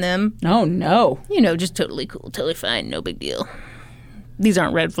on them. Oh, no. Just totally cool, totally fine, no big deal. These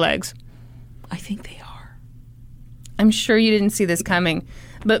aren't red flags. I think they are. I'm sure you didn't see this coming,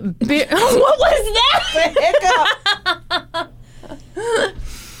 but... what was that? Hiccup.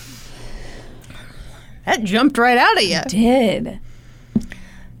 That jumped right out of you. It did.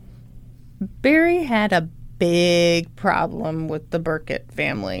 Barry had a big problem with the Burkett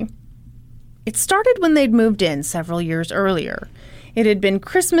family. It started when they'd moved in several years earlier. It had been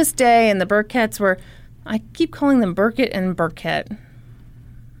Christmas Day, and the Burketts were... I keep calling them Burkett and Burkett.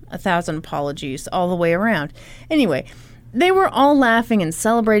 1,000 apologies all the way around. Anyway, they were all laughing and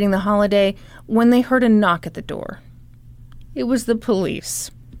celebrating the holiday when they heard a knock at the door. It was the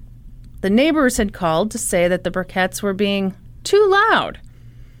police. The neighbors had called to say that the Burketts were being too loud.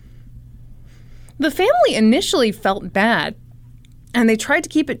 The family initially felt bad, and they tried to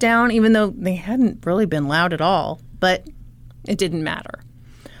keep it down even though they hadn't really been loud at all, but it didn't matter.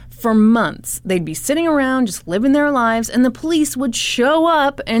 For months, they'd be sitting around just living their lives, and the police would show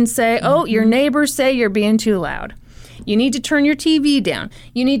up and say, oh, your neighbors say you're being too loud. You need to turn your TV down.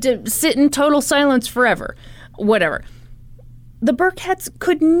 You need to sit in total silence forever. Whatever. The Burketts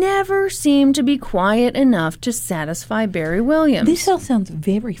could never seem to be quiet enough to satisfy Barry Williams. This all sounds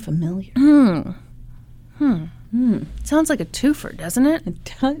very familiar. Sounds like a twofer, doesn't it?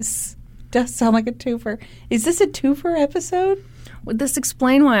 It does. Does sound like a twofer. Is this a twofer episode? Would this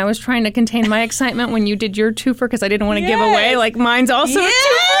explain why I was trying to contain my excitement when you did your twofer because I didn't want to give away, like mine's also a twofer?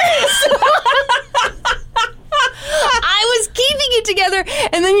 I was keeping it together,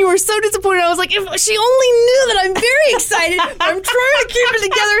 and then you were so disappointed. I was like, if she only knew that I'm very excited, but I'm trying to keep it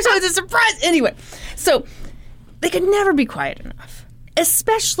together so it's a surprise. Anyway, so they could never be quiet enough,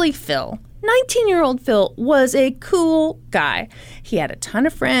 especially Phil. 19-year-old Phil was a cool guy. He had a ton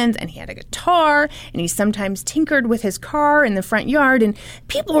of friends, and he had a guitar, and he sometimes tinkered with his car in the front yard, and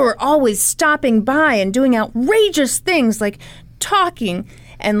people were always stopping by and doing outrageous things like talking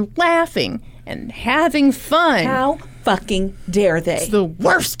and laughing and having fun. How fucking dare they? It's the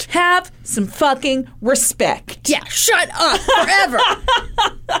worst. Have some fucking respect. Yeah, shut up forever.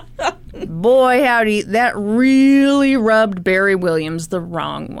 Boy, howdy, that really rubbed Barry Williams the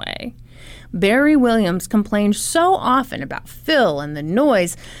wrong way. Barry Williams complained so often about Phil and the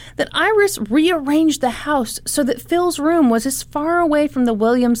noise that Iris rearranged the house so that Phil's room was as far away from the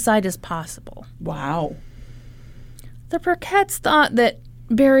Williams side as possible. Wow. The Burketts thought that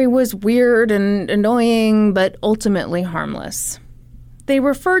Barry was weird and annoying, but ultimately harmless. They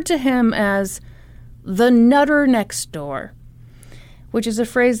referred to him as the nutter next door, which is a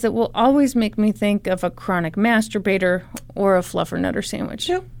phrase that will always make me think of a chronic masturbator or a fluffer nutter sandwich.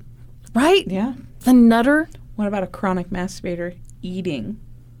 Yep. Right? Yeah. The nutter? What about a chronic masturbator eating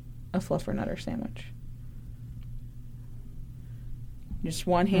a fluffer nutter sandwich? Just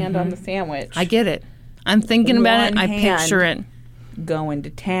one hand on the sandwich. I get it. I'm thinking about it. One I hand. picture it. Going to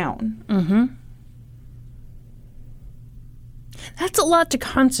town. Mm-hmm. That's a lot to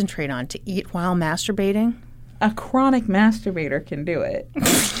concentrate on, to eat while masturbating. A chronic masturbator can do it.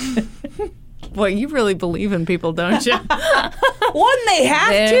 Boy, you really believe in people, don't you? Wouldn't they have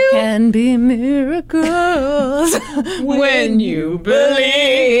There to? can be miracles when you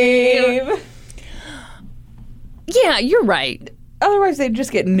believe. Yeah, you're right. Otherwise, they'd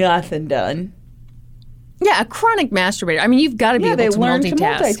just get nothing done. Yeah, a chronic masturbator. I mean, you've got to be able they to learn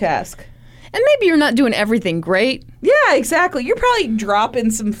multitask. to multitask. And maybe you're not doing everything great. Yeah, exactly. You're probably dropping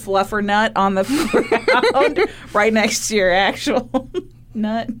some fluffer nut on the ground right next to your actual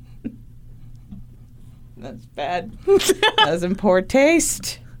nut. That's bad. That's in poor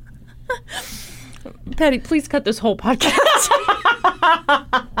taste. Patty, please cut this whole podcast.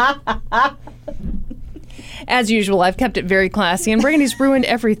 As usual, I've kept it very classy, and Brandy's ruined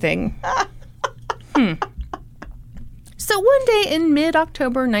everything. So one day in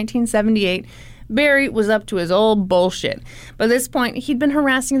mid-October 1978, Barry was up to his old bullshit. By this point, he'd been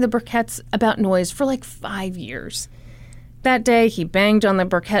harassing the Burketts about noise for like 5 years. That day, he banged on the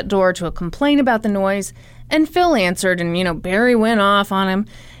Burkett door to complain about the noise, and Phil answered, and, Barry went off on him.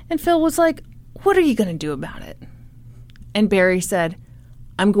 And Phil was like, "What are you going to do about it?" And Barry said,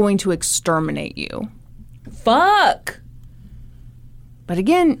 "I'm going to exterminate you." Fuck. But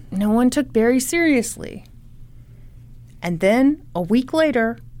again, no one took Barry seriously. And then, a week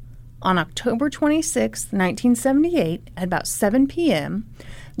later, on October 26, 1978, at about 7 p.m.,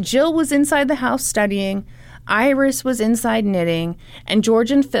 Jill was inside the house studying, Iris was inside knitting, and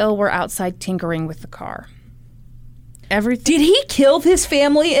George and Phil were outside tinkering with the car. Did he kill his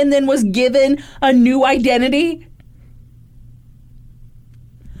family and then was given a new identity?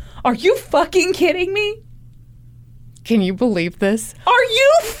 Are you fucking kidding me? Can you believe this? Are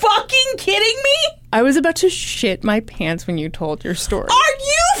you fucking kidding me? I was about to shit my pants when you told your story. Are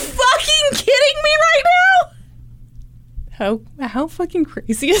you fucking kidding me right now? How fucking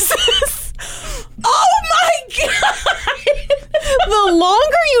crazy is this? Oh my God! The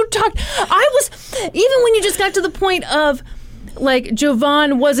longer you talked, even when you just got to the point of, like,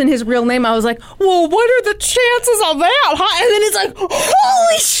 Jovan wasn't his real name, I was like, well, what are the chances of that, huh? And then it's like,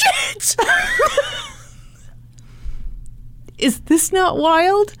 holy shit! Is this not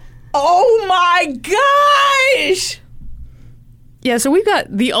wild? Oh my gosh! Yeah, so we've got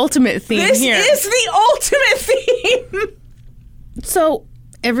the ultimate theme here. This is the ultimate theme! So,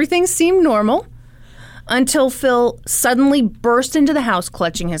 everything seemed normal until Phil suddenly burst into the house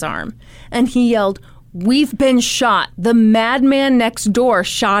clutching his arm. And he yelled, "We've been shot. The madman next door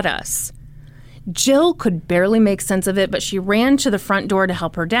shot us." Jill could barely make sense of it, but she ran to the front door to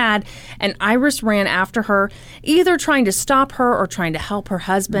help her dad, and Iris ran after her, either trying to stop her or trying to help her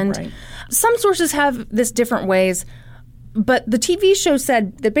husband. Right. Some sources have this different ways, but the TV show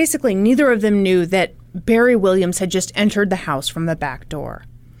said that basically neither of them knew that Barry Williams had just entered the house from the back door.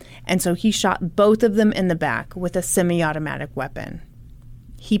 And so he shot both of them in the back with a semi-automatic weapon.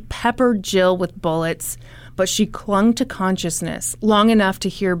 He peppered Jill with bullets, but she clung to consciousness long enough to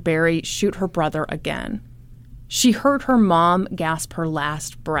hear Barry shoot her brother again. She heard her mom gasp her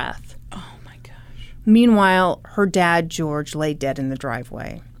last breath. Oh my gosh. Meanwhile, her dad, George, lay dead in the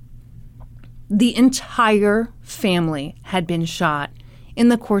driveway. The entire family had been shot in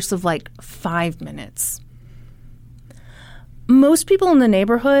the course of like 5 minutes. Most people in the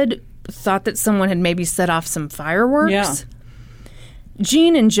neighborhood thought that someone had maybe set off some fireworks. Yeah.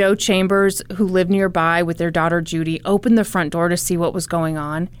 Jean and Joe Chambers, who lived nearby with their daughter Judy, opened the front door to see what was going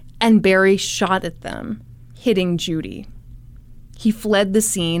on, and Barry shot at them, hitting Judy. He fled the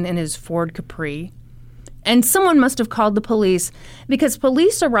scene in his Ford Capri, and someone must have called the police because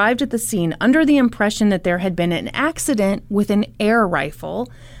police arrived at the scene under the impression that there had been an accident with an air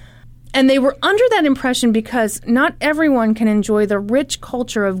rifle. And they were under that impression because not everyone can enjoy the rich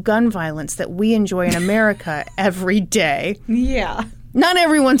culture of gun violence that we enjoy in America every day. Yeah. Not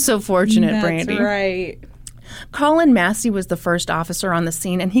everyone's so fortunate, Brandy. That's right. Colin Massey was the first officer on the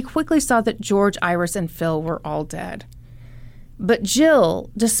scene, and he quickly saw that George, Iris, and Phil were all dead. But Jill,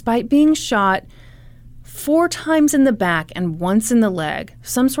 despite being shot 4 times in the back and once in the leg,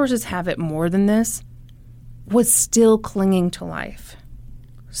 some sources have it more than this, was still clinging to life.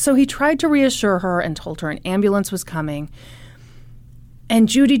 So he tried to reassure her and told her an ambulance was coming. And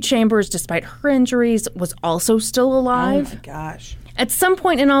Judy Chambers, despite her injuries, was also still alive. Oh my gosh. At some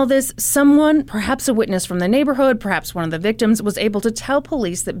point in all this, someone, perhaps a witness from the neighborhood, perhaps one of the victims, was able to tell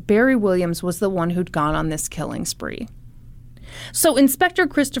police that Barry Williams was the one who'd gone on this killing spree. So Inspector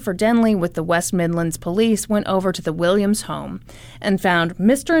Christopher Denley with the West Midlands Police went over to the Williams home and found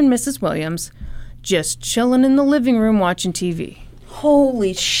Mr. and Mrs. Williams just chilling in the living room watching TV.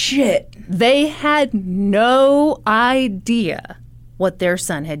 Holy shit. They had no idea what their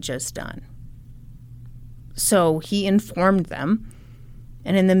son had just done. So he informed them,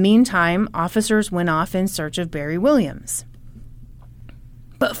 and in the meantime, officers went off in search of Barry Williams.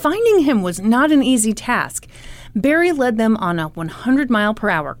 But finding him was not an easy task. Barry led them on a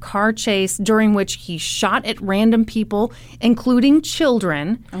 100-mile-per-hour car chase during which he shot at random people, including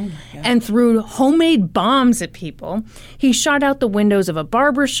children, and threw homemade bombs at people. He shot out the windows of a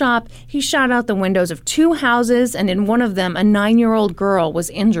barber shop. He shot out the windows of 2 houses, and in one of them, a 9-year-old girl was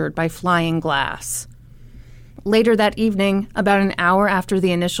injured by flying glass. Later that evening, about an hour after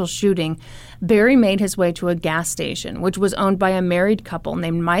the initial shooting, Barry made his way to a gas station, which was owned by a married couple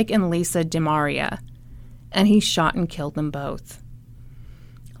named Mike and Lisa DeMaria, and he shot and killed them both.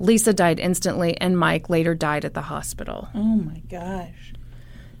 Lisa died instantly, and Mike later died at the hospital. Oh, my gosh.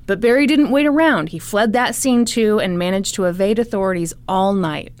 But Barry didn't wait around. He fled that scene, too, and managed to evade authorities all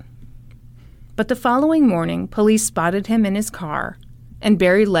night. But the following morning, police spotted him in his car, and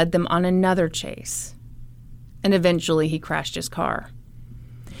Barry led them on another chase. And eventually he crashed his car.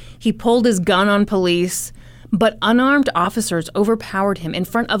 He pulled his gun on police, but unarmed officers overpowered him in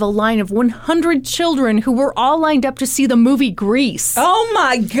front of a line of 100 children who were all lined up to see the movie Grease. Oh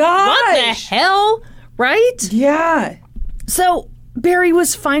my gosh! What the hell? Right? Yeah. So Barry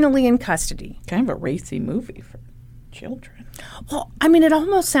was finally in custody. Kind of a racy movie for children. Well, I mean, it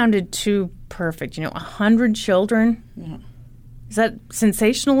almost sounded too perfect. 100 children? Yeah. Is that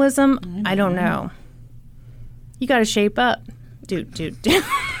sensationalism? I don't know. You got to shape up. Dude.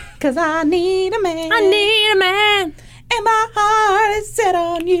 Because I need a man. I need a man. And my heart is set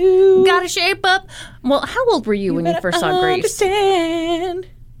on you. Got to shape up. Well, how old were you when you first saw Grease? Understand.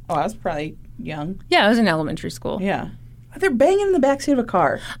 Oh, I was probably young. Yeah, I was in elementary school. Yeah. They're banging in the backseat of a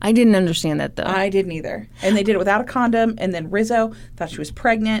car. I didn't understand that, though. I didn't either. And they did it without a condom. And then Rizzo thought she was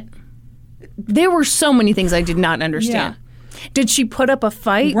pregnant. There were so many things I did not understand. Yeah. Did she put up a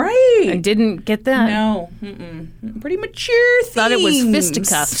fight? Right. I didn't get that. No. Mm-mm. Pretty mature themes. Thought it was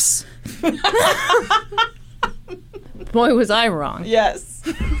fisticuffs. Boy, was I wrong. Yes.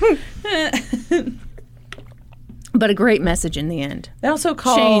 But a great message in the end. They also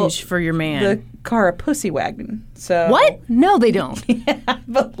call change for your man. the car a pussy wagon. So What? No, they don't. Yeah, I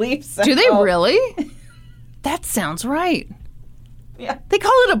believe so. Do they really? That sounds right. Yeah. They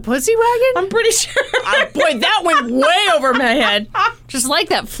call it a pussy wagon? I'm pretty sure. Boy, that went way over my head. Just like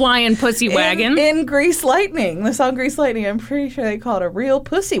that flying pussy wagon. In Grease Lightning, the song Grease Lightning, I'm pretty sure they call it a real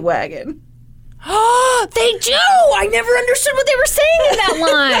pussy wagon. Oh, they do! I never understood what they were saying in that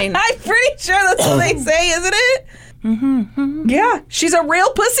line. I'm pretty sure that's what they say, isn't it? Mm-hmm. Yeah, she's a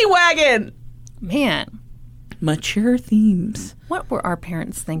real pussy wagon. Man, Mature themes. what were our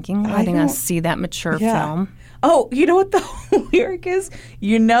parents thinking letting us see that mature film? Oh, you know what the lyric is?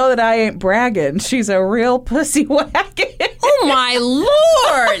 You know that I ain't bragging. She's a real pussy wagon. Oh, my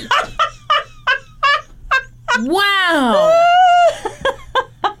Lord! Wow!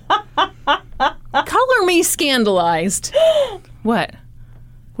 Color me scandalized. What?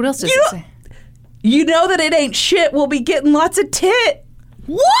 What else does it say? You know that it ain't shit. We'll be getting lots of tit.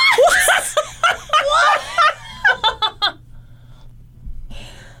 What? What?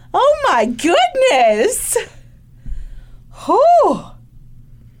 Oh my goodness. Oh.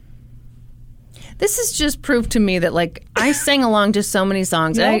 This is just proof to me that, like, I sang along to so many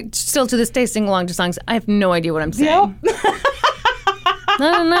songs. Yep. I still to this day sing along to songs. I have no idea what I'm saying. Yep.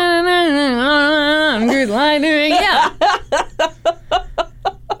 I'm good lightning. Yeah.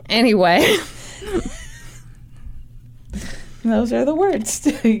 Anyway. Those are the words.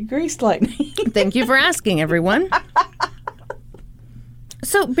 Greased lightning. Thank you for asking, everyone.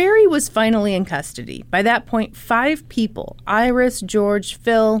 So Barry was finally in custody. By that point, 5 people, Iris, George,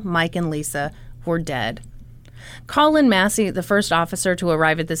 Phil, Mike, and Lisa, were dead. Colin Massey, the first officer to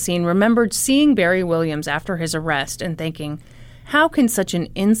arrive at the scene, remembered seeing Barry Williams after his arrest and thinking, how can such an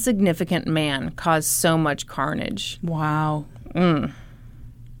insignificant man cause so much carnage? Wow.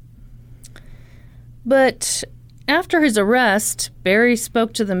 But after his arrest, Barry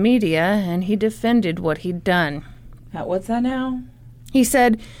spoke to the media and he defended what he'd done. What's that now? He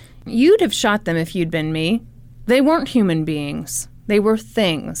said, you'd have shot them if you'd been me. They weren't human beings. They were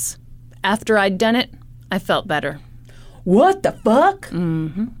things. After I'd done it, I felt better. What the fuck?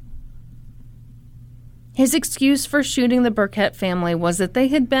 Mm-hmm. His excuse for shooting the Burkett family was that they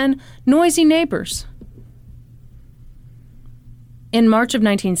had been noisy neighbors. In March of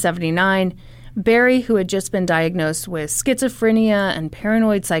 1979, Barry, who had just been diagnosed with schizophrenia and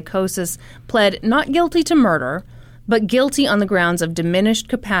paranoid psychosis, pled not guilty to murder, but guilty on the grounds of diminished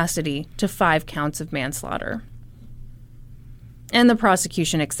capacity to 5 counts of manslaughter. And the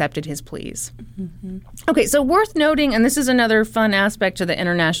prosecution accepted his pleas. Mm-hmm. Okay, so worth noting, and this is another fun aspect to the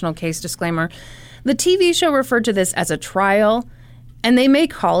international case disclaimer, the TV show referred to this as a trial, and they may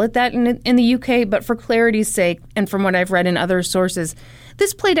call it that in the UK, but for clarity's sake, and from what I've read in other sources,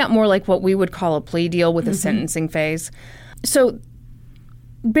 this played out more like what we would call a plea deal with a sentencing phase. So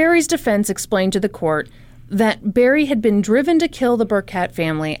Barry's defense explained to the court that Barry had been driven to kill the Burkett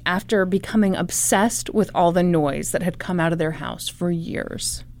family after becoming obsessed with all the noise that had come out of their house for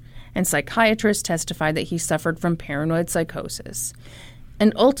years. And psychiatrists testified that he suffered from paranoid psychosis.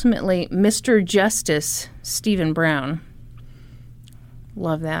 And ultimately, Mr. Justice Stephen Brown,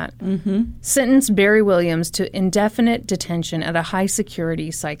 love that, sentenced Barry Williams to indefinite detention at a high-security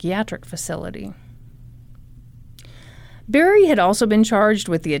psychiatric facility. Barry had also been charged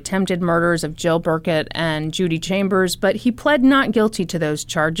with the attempted murders of Jill Burkett and Judy Chambers, but he pled not guilty to those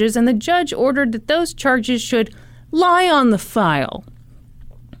charges, and the judge ordered that those charges should lie on the file.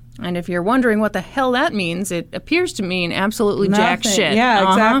 And if you're wondering what the hell that means, it appears to mean absolutely jack shit. Yeah,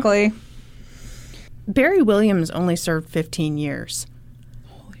 exactly. Barry Williams only served 15 years.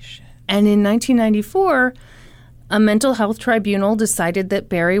 Holy shit. And in 1994, a mental health tribunal decided that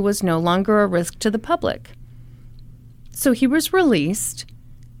Barry was no longer a risk to the public. So he was released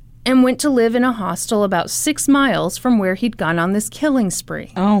and went to live in a hostel about 6 miles from where he'd gone on this killing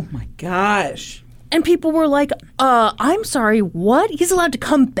spree. Oh, my gosh. And people were like, I'm sorry, what? He's allowed to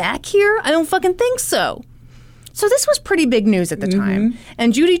come back here? I don't fucking think so. So this was pretty big news at the time.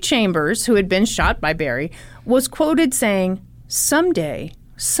 And Judy Chambers, who had been shot by Barry, was quoted saying, "Someday,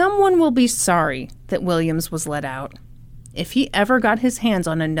 someone will be sorry that Williams was let out. If he ever got his hands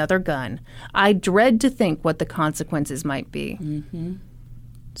on another gun, I dread to think what the consequences might be."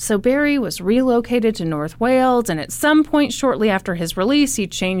 So Barry was relocated to North Wales, and at some point shortly after his release, he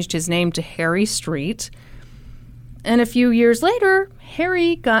changed his name to Harry Street. And a few years later,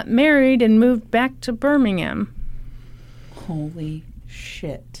 Harry got married and moved back to Birmingham. Holy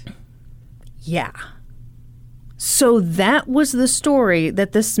shit. Yeah. So that was the story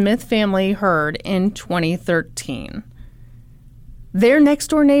that the Smith family heard in 2013. Their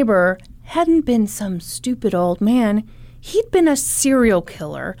next-door neighbor hadn't been some stupid old man. He'd been a serial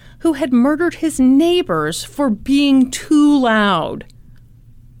killer who had murdered his neighbors for being too loud.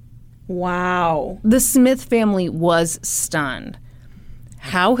 Wow. The Smith family was stunned.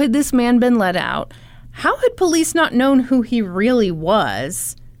 How had this man been let out? How had police not known who he really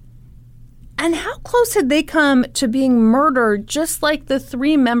was? And how close had they come to being murdered just like the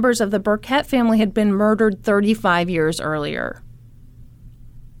 3 members of the Burkett family had been murdered 35 years earlier?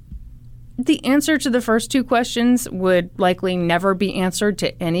 The answer to the first 2 questions would likely never be answered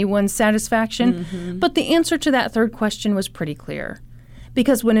to anyone's satisfaction, but the answer to that third question was pretty clear.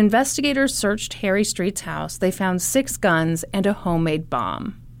 Because when investigators searched Harry Street's house, they found 6 guns and a homemade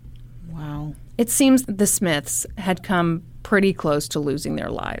bomb. Wow. It seems the Smiths had come pretty close to losing their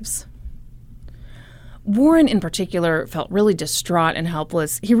lives. Warren, in particular, felt really distraught and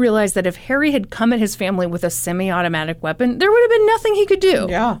helpless. He realized that if Harry had come at his family with a semi-automatic weapon, there would have been nothing he could do.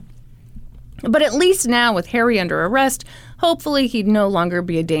 Yeah. But at least now, with Harry under arrest, hopefully he'd no longer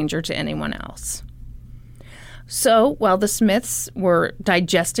be a danger to anyone else. So, while the Smiths were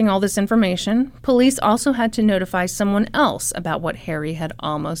digesting all this information, police also had to notify someone else about what Harry had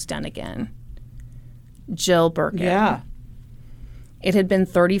almost done again. Jill Burkett. Yeah. It had been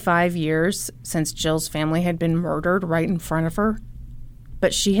 35 years since Jill's family had been murdered right in front of her,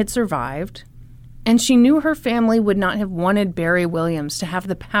 but she had survived. And she knew her family would not have wanted Barry Williams to have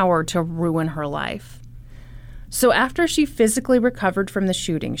the power to ruin her life. So after she physically recovered from the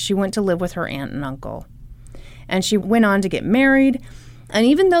shooting, she went to live with her aunt and uncle. And she went on to get married. And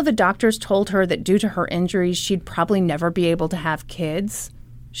even though the doctors told her that due to her injuries, she'd probably never be able to have kids,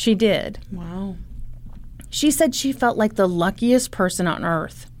 she did. Wow. She said she felt like the luckiest person on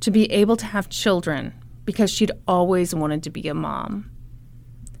earth to be able to have children because she'd always wanted to be a mom.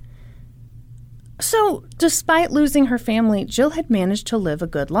 So, despite losing her family, Jill had managed to live a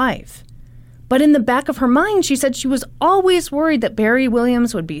good life. But in the back of her mind, she said she was always worried that Barry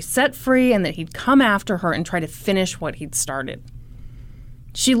Williams would be set free and that he'd come after her and try to finish what he'd started.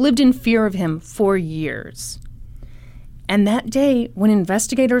 She lived in fear of him for years. And that day, when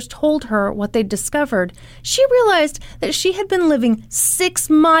investigators told her what they'd discovered, she realized that she had been living 6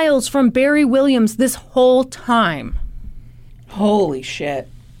 miles from Barry Williams this whole time. Holy shit.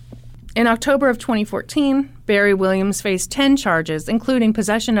 In October of 2014, Barry Williams faced 10 charges, including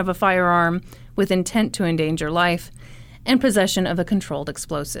possession of a firearm with intent to endanger life and possession of a controlled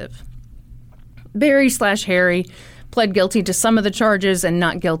explosive. Barry/Harry pled guilty to some of the charges and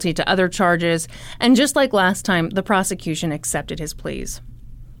not guilty to other charges, and just like last time, the prosecution accepted his pleas.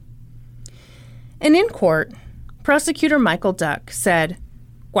 And in court, prosecutor Michael Duck said,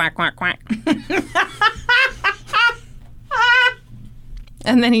 "Quack, quack, quack."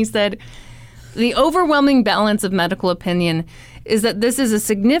 And then he said, "The overwhelming balance of medical opinion is that this is a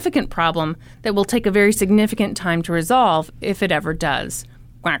significant problem that will take a very significant time to resolve, if it ever does."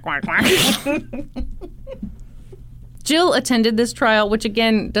 Quack, quack, quack. Jill attended this trial, which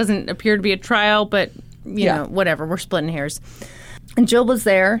again doesn't appear to be a trial, but you know, whatever, we're splitting hairs. And Jill was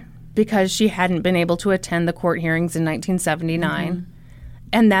there because she hadn't been able to attend the court hearings in 1979.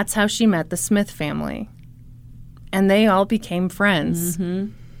 And that's how she met the Smith family. And they all became friends.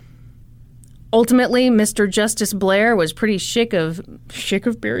 Mm-hmm. Ultimately, Mr. Justice Blair was pretty sick of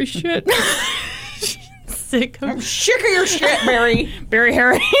Barry's shit. I'm sick of your shit, Barry. Barry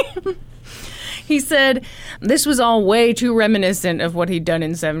Harry. He said this was all way too reminiscent of what he'd done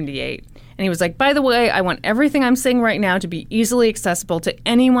in 78. And he was like, by the way, I want everything I'm saying right now to be easily accessible to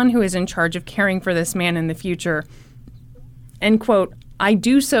anyone who is in charge of caring for this man in the future. End quote. I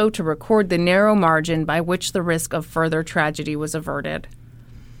do so to record the narrow margin by which the risk of further tragedy was averted.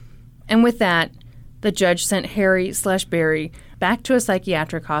 And with that, the judge sent Harry/Barry back to a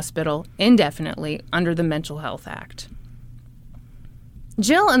psychiatric hospital indefinitely under the Mental Health Act.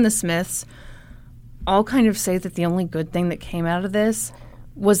 Jill and the Smiths all kind of say that the only good thing that came out of this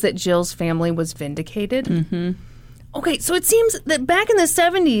was that Jill's family was vindicated. Mm-hmm. Okay, so it seems that back in the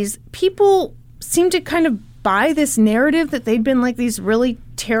 70s, people seemed to kind of buy this narrative that they'd been like these really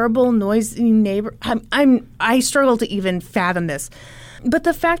terrible, noisy neighbor. I struggle to even fathom this. But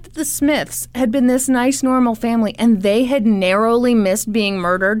the fact that the Smiths had been this nice, normal family and they had narrowly missed being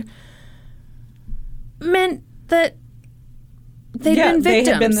murdered meant that they'd been victims. They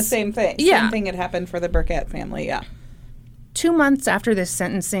had been the same thing. Yeah. Same thing had happened for the Burkett family, yeah. 2 months after this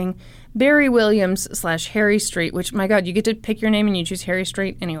sentencing, Barry Williams/Harry Street, which, my God, you get to pick your name and you choose Harry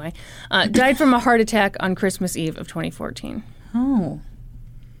Street anyway, died from a heart attack on Christmas Eve of 2014. Oh.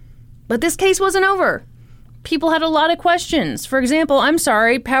 But this case wasn't over. People had a lot of questions. For example, I'm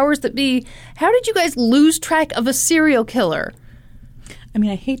sorry, powers that be, how did you guys lose track of a serial killer? I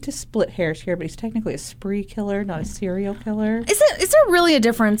mean, I hate to split hairs here, but he's technically a spree killer, not a serial killer. Is there really a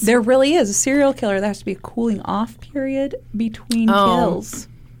difference? There really is. A serial killer, there has to be a cooling off period between kills.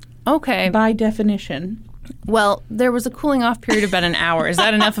 Okay. By definition. Well, there was a cooling off period of about an hour. Is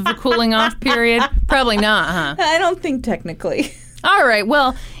that enough of a cooling off period? Probably not, huh? I don't think technically. All right.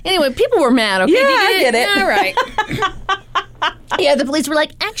 Well, anyway, people were mad, okay? Yeah, I get it. All right. Yeah, the police were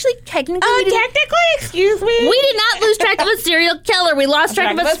like, actually, technically... technically, excuse me. We did not lose track of a serial killer. We lost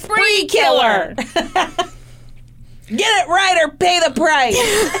track of a spree killer. Get it right or pay the price.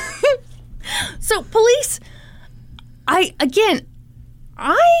 So, police... I find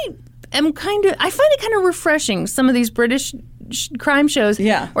it kind of refreshing, some of these British crime shows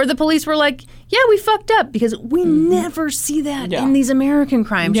where the police were like, yeah, we fucked up, because we never see that in these American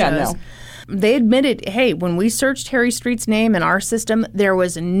crime shows. No. They admitted, hey, when we searched Harry Street's name in our system, there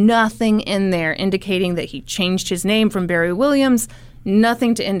was nothing in there indicating that he changed his name from Barry Williams,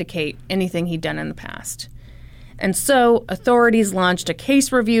 nothing to indicate anything he'd done in the past. And so authorities launched a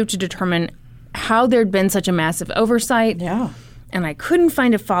case review to determine how there'd been such a massive oversight. Yeah. And I couldn't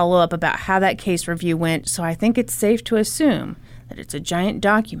find a follow-up about how that case review went, so I think it's safe to assume that it's a giant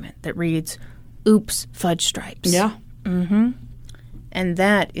document that reads, oops, fudge stripes. Yeah. Mm-hmm. And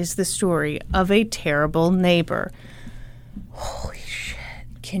that is the story of a terrible neighbor. Holy shit.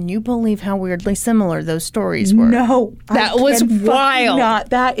 Can you believe how weirdly similar those stories were? No. That was wild. Not.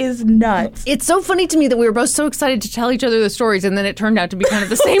 That is nuts. It's so funny to me that we were both so excited to tell each other the stories, and then it turned out to be kind of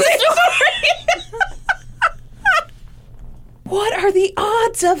the same story. What are the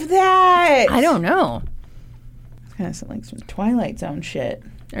odds of that? I don't know. It's kind of like some Twilight Zone shit.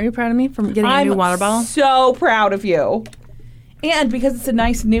 Are you proud of me for getting a new water bottle? I'm so proud of you. And because it's a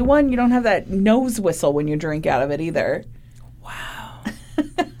nice new one, you don't have that nose whistle when you drink out of it either. Wow.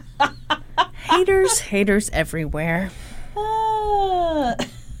 Haters everywhere. Now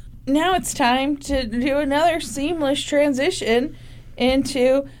it's time to do another seamless transition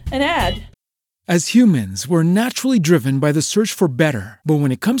into an ad. As humans, we're naturally driven by the search for better. But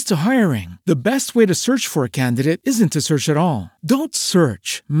when it comes to hiring, the best way to search for a candidate isn't to search at all. Don't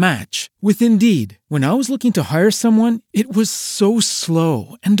search, match with Indeed. When I was looking to hire someone, it was so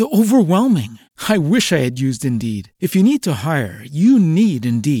slow and overwhelming. I wish I had used Indeed. If you need to hire, you need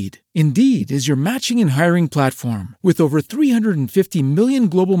Indeed. Indeed is your matching and hiring platform with over 350 million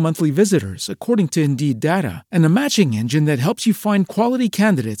global monthly visitors, according to Indeed data, and a matching engine that helps you find quality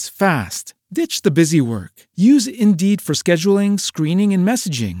candidates fast. Ditch the busy work. Use Indeed for scheduling, screening, and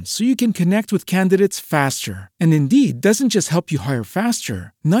messaging so you can connect with candidates faster. And Indeed doesn't just help you hire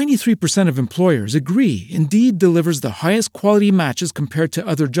faster. 93% of employers agree Indeed delivers the highest quality matches compared to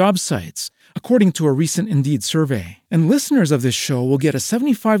other job sites, according to a recent Indeed survey. And listeners of this show will get a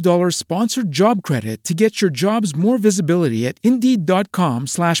 $75 sponsored job credit to get your jobs more visibility at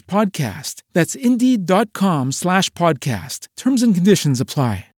Indeed.com/podcast. That's Indeed.com/podcast. Terms and conditions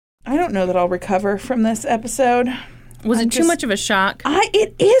apply. I don't know that I'll recover from this episode. Was it too much of a shock?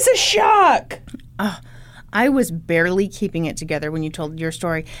 It is a shock. I was barely keeping it together when you told your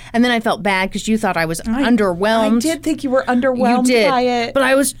story. And then I felt bad because you thought I was underwhelmed. I did think you were underwhelmed by it. But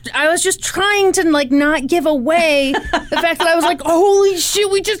I was just trying to like not give away the fact that I was like, holy shit,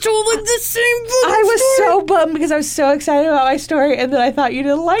 we just told like the same fucking I was story. so bummed because I was so excited about my story and then I thought you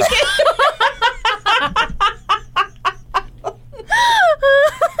didn't like it.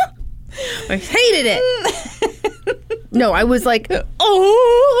 I hated it. No, I was like, you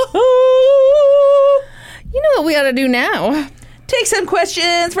know what we ought to do now? Take some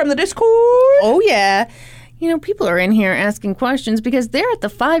questions from the Discord. Oh, yeah. You know, people are in here asking questions because they're at the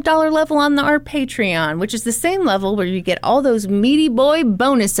 $5 level on our Patreon, which is the same level where you get all those meaty boy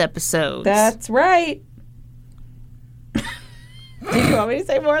bonus episodes. That's right. Do you want me to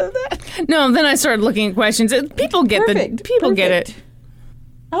say more than that? No, then I started looking at questions. People get Perfect. get it.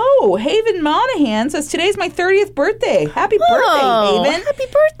 Oh, Haven Monahan says, today's my 30th birthday. Happy birthday, Haven. Happy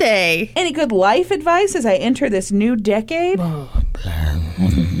birthday. Any good life advice as I enter this new decade?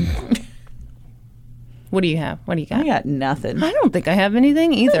 What do you have? What do you got? I got nothing. I don't think I have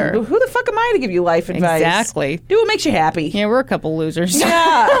anything either. Who the fuck am I to give you life advice? Exactly. Do what makes you happy. Yeah, we're a couple losers.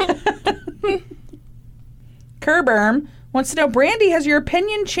 Yeah. Kerberm wants to know, Brandy, has your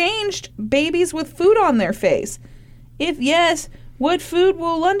opinion changed babies with food on their face? If yes, what food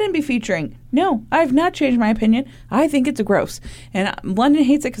will London be featuring? No, I have not changed my opinion. I think it's gross. And London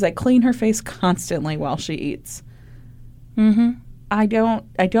hates it because I clean her face constantly while she eats. Mm-hmm. I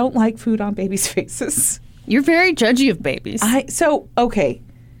don't like food on babies' faces. You're very judgy of babies. Okay.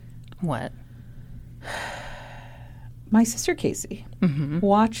 What? My sister Casey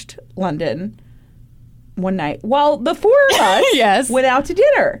watched London one night while the four of us Yes. went out to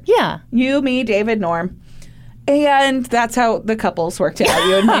dinner. Yeah. You, me, David, Norm. And that's how the couples worked out,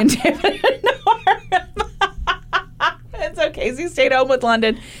 you and me and David and Norm. And so Casey stayed home with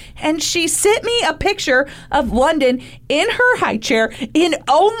London. And she sent me a picture of London in her high chair in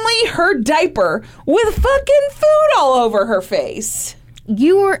only her diaper with fucking food all over her face.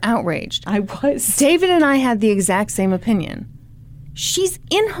 You were outraged. I was. David and I had the exact same opinion. She's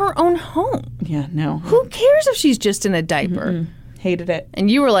in her own home. Yeah, no. Who cares if she's just in a diaper? Hated it.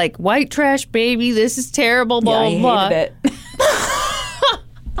 And you were like, white trash baby, this is terrible, blah, Yeah, blah, I blah. hated it.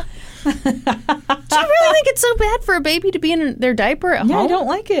 Do you really think it's so bad for a baby to be in their diaper at Yeah, home? I don't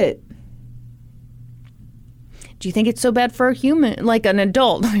like it. Do you think it's so bad for a human, like an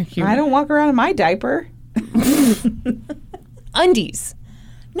adult? I don't walk around in my diaper. Undies.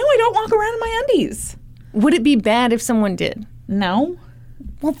 No, I don't walk around in my undies. Would it be bad if someone did? No.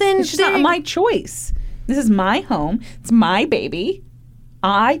 Well, then It's just not my choice. This is my home. It's my baby.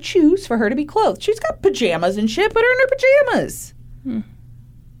 I choose for her to be clothed. She's got pajamas and shit. Put her in her pajamas.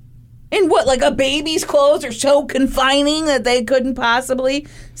 And what, like a baby's clothes are so confining that they couldn't possibly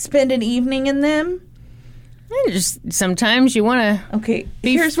spend an evening in them? Just sometimes you want to. Okay,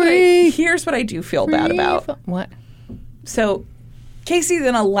 Be here's free. what I do feel bad about. What? So Casey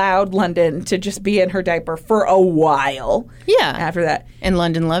then allowed London to just be in her diaper for a while. Yeah. After that. And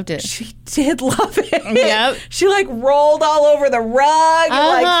London loved it. She did love it. Yep. She like rolled all over the rug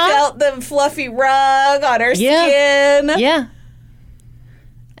and like felt the fluffy rug on her skin. Yeah.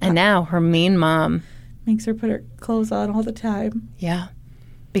 And now her mean mom. Makes her put her clothes on all the time. Yeah.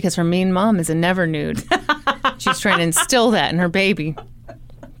 Because her mean mom is a never nude. She's trying to instill that in her baby.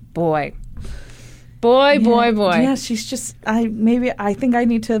 Boy. Boy. Yeah, she's just I think I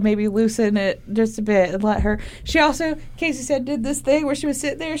need to maybe loosen it just a bit and let her. She also, Casey said, did this thing where she was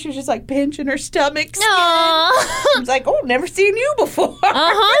sitting there, she was just like pinching her stomach skin. I was like, oh, never seen you before.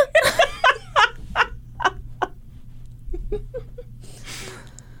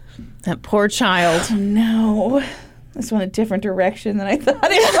 That poor child. No. This went a different direction than I thought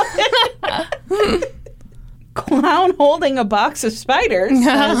it would. Clown holding a box of spiders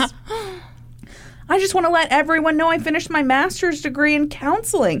says, I just want to let everyone know I finished my master's degree in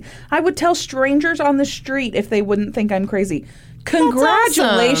counseling. I would tell strangers on the street if they wouldn't think I'm crazy.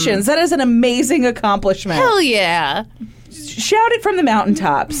 Congratulations. awesome. That is an amazing accomplishment. Hell yeah. Shout it from the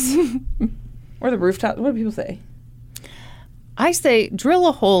mountaintops. Or the rooftops. What do people say? I say drill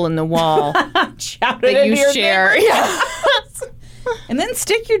a hole in the wall Shout it that into you your share. neighbor. Yeah. And then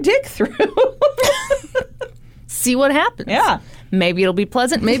stick your dick through. See what happens. Yeah. Maybe it'll be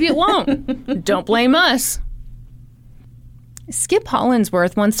pleasant, maybe it won't. Don't blame us. Skip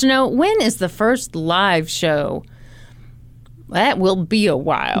Hollinsworth wants to know, when is the first live show? That will be a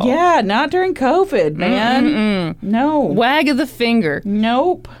while. Yeah, not during COVID, man. No. Wag of the finger.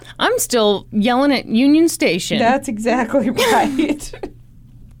 Nope. I'm still yelling at Union Station. That's exactly right.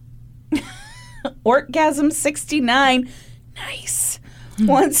 Orgasm 69. Nice.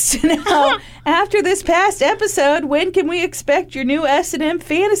 wants to know, after this past episode, when can we expect your new S&M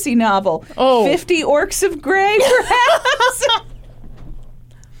fantasy novel? 50 Orcs of Grey, perhaps?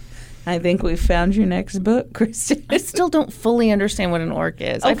 I think we've found your next book, Kristen. I still don't fully understand what an orc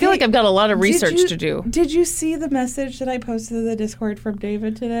is. I feel like I've got a lot of research to do. Did you see the message that I posted in the Discord from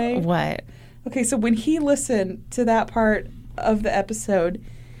David today? What? Okay, so when he listened to that part of the episode,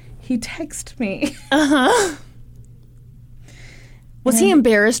 he texted me. Uh-huh. Was he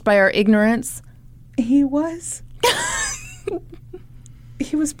embarrassed by our ignorance? He was.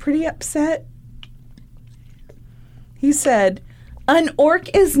 He was pretty upset. He said, "An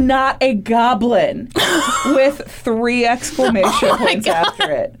orc is not a goblin," with 3 exclamation points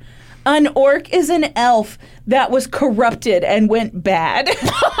after it. "An orc is an elf that was corrupted and went bad."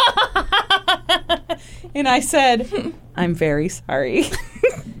 And I said, "I'm very sorry."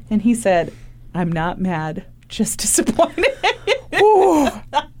 And he said, "I'm not mad, just disappointed."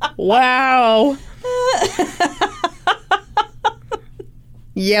 Wow.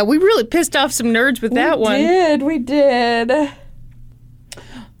 Yeah, we really pissed off some nerds with that one. We did.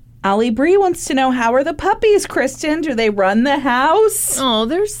 Ali Bree wants to know, how are the puppies, Kristen? Do they run the house? Oh,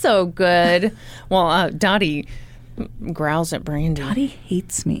 they're so good. Well, Dottie growls at Brandy. Dottie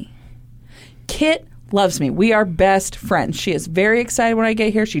hates me. Kit loves me. We are best friends. She is very excited when I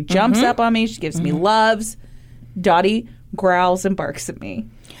get here. She jumps up on me. She gives me loves. Dottie growls and barks at me.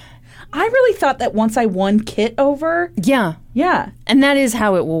 I really thought that once I won Kit over. Yeah. Yeah. And that is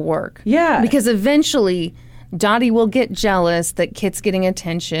how it will work. Yeah. Because eventually Dottie will get jealous that Kit's getting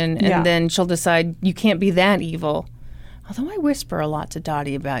attention, and then she'll decide you can't be that evil. Although I whisper a lot to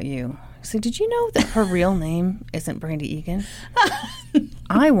Dottie about you. So did you know that her real name isn't Brandy Egan?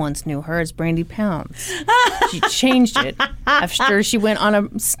 I once knew her as Brandy Pounds. She changed it after she went on a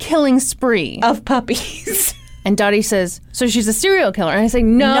killing spree of puppies. And Dottie says, "So she's a serial killer?" And I say,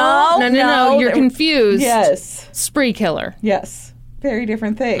 No, you're confused. Yes. Spree killer. Yes. Very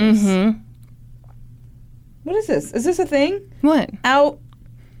different things. Mm-hmm. What is this? Is this a thing? What?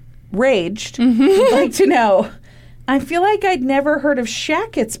 Outraged. I'd like to know. I feel like I'd never heard of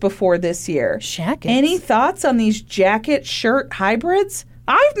shackets before this year. Shackets? Any thoughts on these jacket shirt hybrids?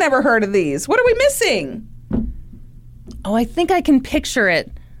 I've never heard of these. What are we missing? Oh, I think I can picture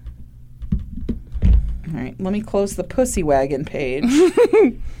it. All right, let me close the Pussy Wagon page.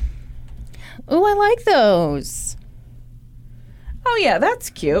 Oh, I like those. Oh, yeah, that's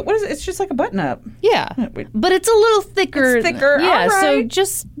cute. What is it? It's just like a button-up. Yeah, but it's a little thicker. It's thicker. Yeah, all right. So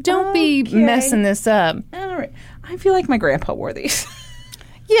just don't be messing this up. All right. I feel like my grandpa wore these.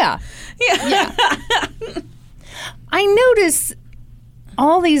 Yeah. I notice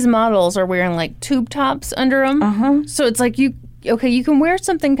all these models are wearing like tube tops under them. Uh-huh. So it's like you can wear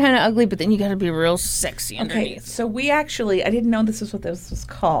something kind of ugly, but then you got to be real sexy underneath. Okay, so we actually, I didn't know this is what this was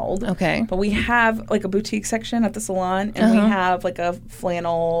called. Okay. But we have like a boutique section at the salon, and we have like a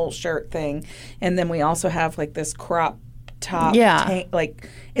flannel shirt thing. And then we also have like this crop top. Tank, like,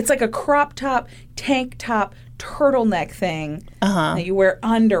 it's like a crop top, tank top, turtleneck thing that you wear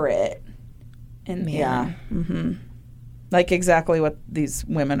under it. And like exactly what these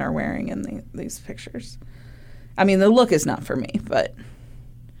women are wearing in these pictures. I mean, the look is not for me, but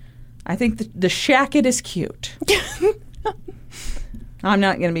I think the shacket is cute. I'm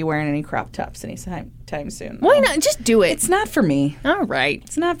not going to be wearing any crop tops anytime soon. Why not? Just do it. It's not for me. All right.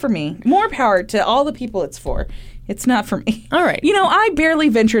 It's not for me. More power to all the people it's for. It's not for me. All right. You know, I barely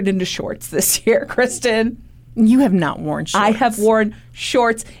ventured into shorts this year, Kristen. You have not worn shorts. I have worn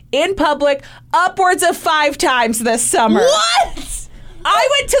shorts in public upwards of 5 times this summer. What? I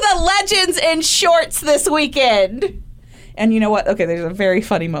went to the Legends in shorts this weekend. And you know what? Okay, there's a very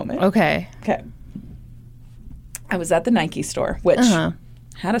funny moment. Okay. I was at the Nike store, which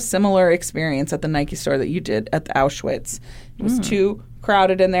had a similar experience at the Nike store that you did at the Auschwitz. It was too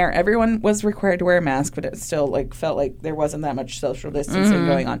crowded in there. Everyone was required to wear a mask, but it still felt like there wasn't that much social distancing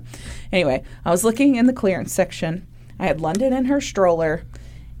going on. Anyway, I was looking in the clearance section. I had London in her stroller.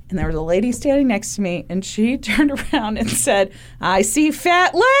 And there was a lady standing next to me, and she turned around and said, "I see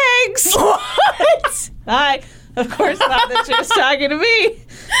fat legs." What? I, of course, thought that she was talking to me.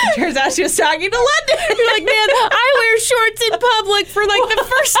 It turns out she was talking to London. You're like, man, I wear shorts in public for like the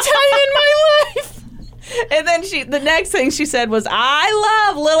first time in my life. And then the next thing she said was, "I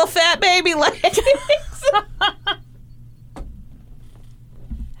love little fat baby legs."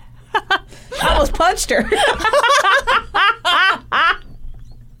 I almost punched her.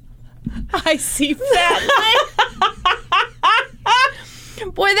 I see fat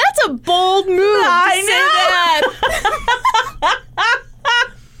legs. Boy, that's a bold move to say that.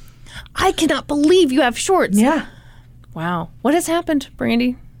 I cannot believe you have shorts. Yeah. Wow. What has happened,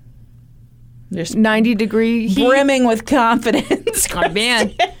 Brandy? Just 90-degree heat. brimming with confidence. Oh,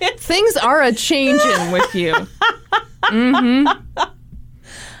 man. Things are a-changing with you. Mm-hmm.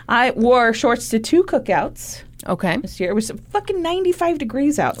 I wore shorts to 2 cookouts Okay. this year. It was fucking 95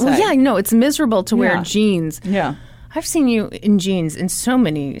 degrees outside. Well, yeah, no, it's miserable to wear Yeah. jeans. Yeah. I've seen you in jeans in so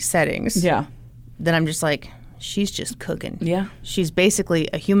many settings Yeah. that I'm just like, she's just cooking. Yeah. She's basically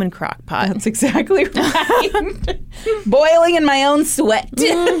a human crock pot. That's exactly right. Boiling in my own sweat.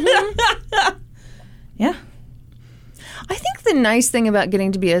 Yeah. I think the nice thing about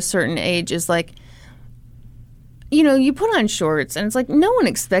getting to be a certain age is like, you know, you put on shorts and it's like, no one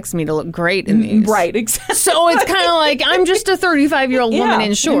expects me to look great in these. Right, exactly. So it's kind of like, I'm just a 35-year-old woman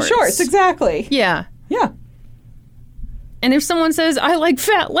in shorts. In shorts, exactly. Yeah. Yeah. And if someone says, I like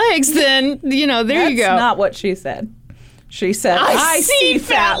fat legs, then, you know, there you go. That's not what she said. She said, I see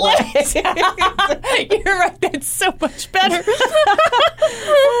fat legs. legs. You're right. That's so much better.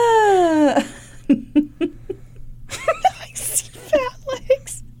 I see fat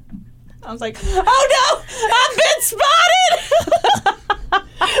legs. I was like, oh no, I've been spotted.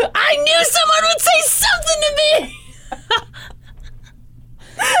 I knew someone would say something to me.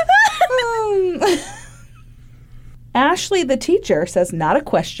 Ashley, the teacher, says not a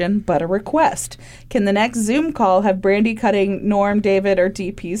question, but a request. Can the next Zoom call have Brandy cutting Norm, David, or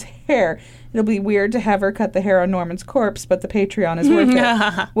DP's hair? It'll be weird to have her cut the hair on Norman's corpse, but the Patreon is worth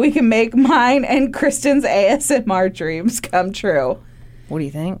it. We can make mine and Kristen's ASMR dreams come true. What do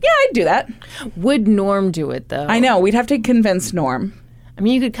you think? Yeah, I'd do that. Would Norm do it, though? I know. We'd have to convince Norm. I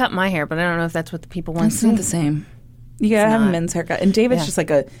mean, you could cut my hair, but I don't know if that's what the people want to It's not see. the same. You gotta have a not. men's haircut. And David's Yeah. just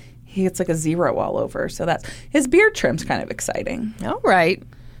like he gets like a 0 all over. So that's, his beard trim's kind of exciting. All right.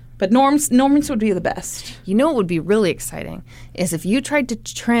 But Norman's would be the best. You know what would be really exciting is if you tried to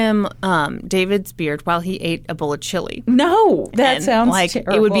trim David's beard while he ate a bowl of chili. No, that And, sounds like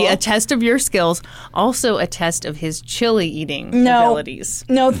terrible. it would be a test of your skills, also a test of his chili eating abilities.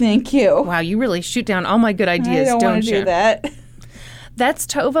 No, thank you. Wow, you really shoot down all my good I ideas, don't want to you? do that. That's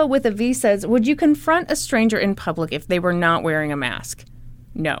Tova with a V says, would you confront a stranger in public if they were not wearing a mask?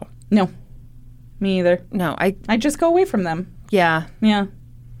 No. No, me either. No, I just go away from them. yeah. Yeah.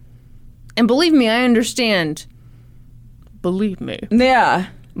 And believe me, I understand. Believe me. Yeah.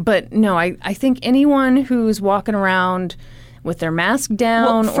 But no, I think anyone who's walking around with their mask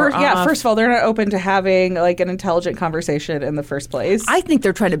down or off, first of all, they're not open to having like an intelligent conversation in the first place. I think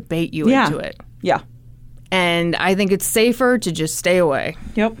they're trying to bait you Yeah. into it. Yeah. And I think it's safer to just stay away.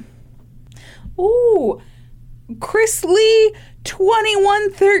 Yep. Ooh. Chris Lee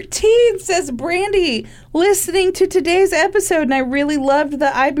 2113 says, Brandy, listening to today's episode, and I really loved the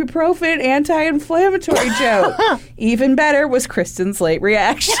ibuprofen anti-inflammatory joke. Even better was Kristen's late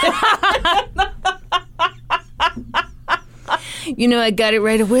reaction. You know, I got it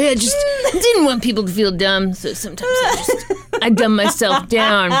right away. I just didn't want people to feel dumb, so sometimes I dumb myself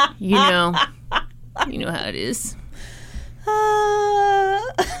down. You know how it is.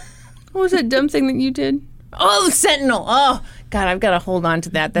 What was that dumb thing that you did? Oh, Sentinel. Oh, God, I've got to hold on to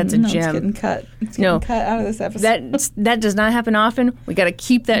that. That's a No, gem. it's getting cut. It's No. getting cut out of this episode. That does not happen often. We got to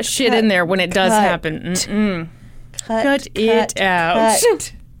keep that shit in there when it does cut. happen. Mm-mm. cut Cut it out.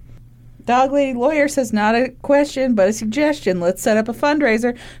 cut. Dog Lady Lawyer says, not a question, but a suggestion. Let's set up a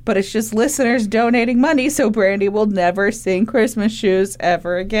fundraiser, but it's just listeners donating money so Brandy will never sing Christmas Shoes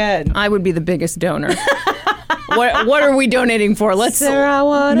ever again. I would be the biggest donor. What are we donating for? Let's. Sarah, I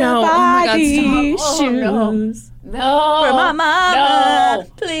wanna No, oh buy my God, these stop. Oh, no. shoes No. for my mama, No.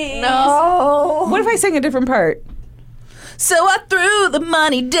 please. No. What if I sang a different part? So I threw the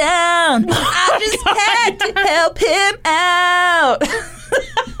money down. I just had to help him out.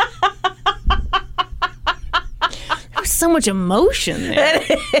 There's so much emotion there.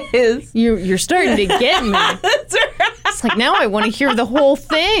 It is. You're starting to get me. That's right. It's like now I want to hear the whole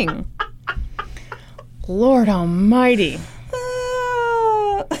thing. Lord Almighty.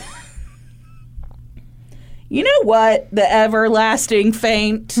 You know what? The everlasting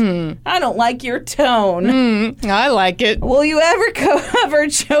faint. I don't like your tone. I like it. Will you ever cover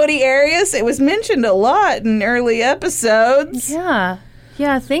Jodi Arias? It was mentioned a lot in early episodes. Yeah.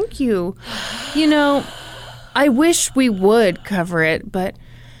 Yeah, thank you. You know, I wish we would cover it, but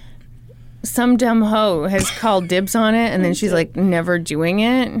some dumb hoe has called dibs on it, and then she's like never doing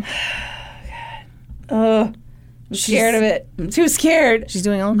it. I'm scared of it. I'm too scared. She's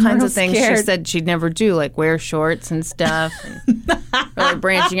doing all kinds real of things she scared. said she'd never do, like wear shorts and stuff, and really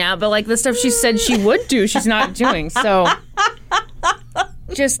branching out. But like the stuff she said she would do, she's not doing. So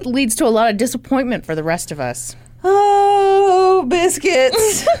just leads to a lot of disappointment for the rest of us. Oh,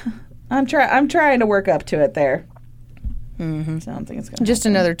 biscuits. I'm trying to work up to it there. Mm-hmm. So I don't think it's gonna Just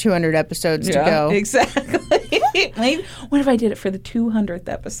happen. another 200 episodes to go. Exactly. Maybe, what if I did it for the 200th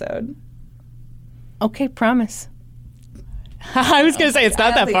episode? Okay, promise. I was going to say it's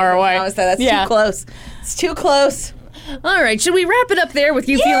not that far away. That's too close. It's too close. All right, should we wrap it up there with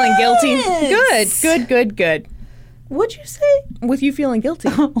you feeling guilty? Good. What'd you say? With you feeling guilty.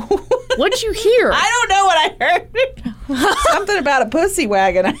 What'd you hear? I don't know what I heard. Something about a pussy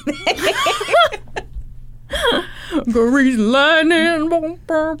wagon, I think. Grease lightning.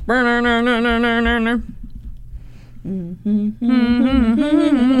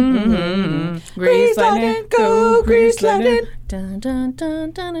 Grease lightning, go grease lightning. Dun, dun,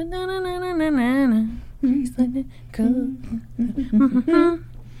 dun, dun, dun, dun, dun, dun, dun, dun. Grease lightning, go.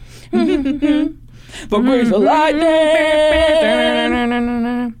 For grease lightning.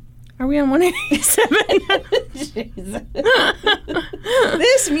 Are we on 187?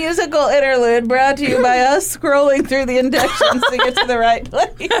 This musical interlude brought to you by us scrolling through the inductions to get to the right place.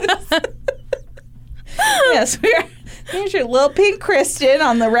 Yes, here's your little pink Kristen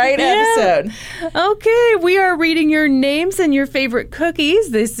on the right episode. Okay, we are reading your names and your favorite cookies.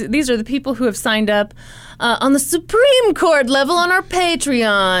 These are the people who have signed up on the Supreme Court level on our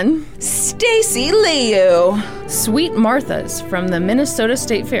Patreon. Stacy Liu. Sweet Martha's from the Minnesota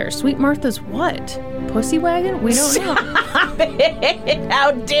State Fair. Sweet Martha's what? Pussy wagon? We don't know.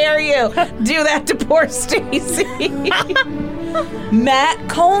 How dare you do that to poor Stacy? Matt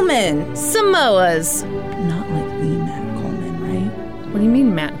Coleman. Samoas. Not like the Matt Coleman, right? What do you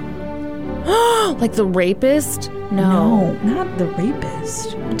mean, Matt? Like the rapist? No, not the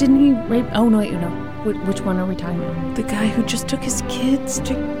rapist. Didn't he rape? Oh, no, wait, no. Which one are we talking about? The guy who just took his kids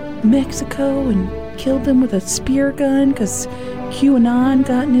to Mexico and killed them with a spear gun because QAnon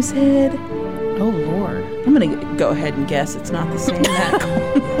got in his head. Oh, Lord. I'm going to go ahead and guess it's not the same Matt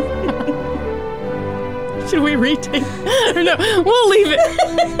Coleman. Should we retake? No, we'll leave it.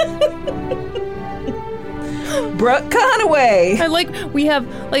 Brooke Conaway. I we have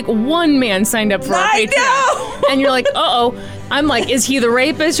one man signed up for our Patreon. I know! And you're like, uh-oh. I'm like, is he the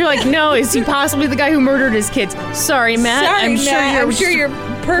rapist? You're like, no, is he possibly the guy who murdered his kids? Sorry, Matt. I'm sure you're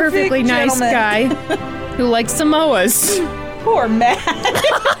perfectly nice guy who likes Samoas. Poor Matt.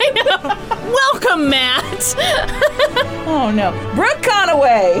 I know. Welcome, Matt. Oh, no. Brooke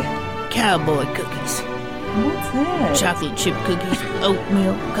Conaway. Cowboy cookies. What's that? Chocolate chip cookies,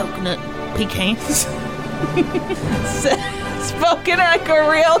 oatmeal, coconut, pecans. Spoken like a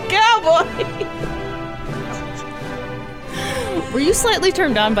real cowboy. Were you slightly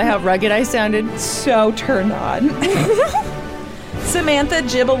turned on by how rugged I sounded? So turned on. Samantha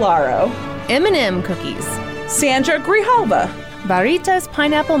Gibellaro. M&M cookies. Sandra Grijalva. Barritas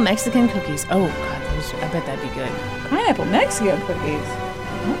pineapple Mexican cookies. Oh, God, I bet that'd be good. Pineapple Mexican cookies.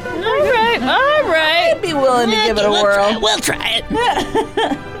 All right. I'd be willing to give it a whirl. We'll try it.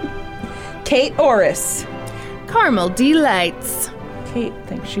 Kate Orris. Caramel delights. Kate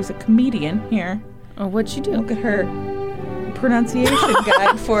thinks she's a comedian here. Oh, what'd she do? Look at her pronunciation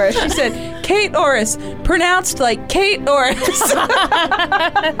guide for us. She said, Kate Orris, pronounced like Kate Orris.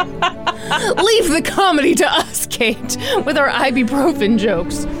 Leave the comedy to us, Kate, with our ibuprofen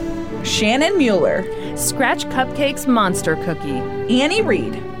jokes. Shannon Mueller. Scratch Cupcakes Monster Cookie. Annie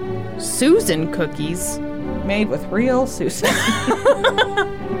Reed. Susan Cookies. Made with real Susan.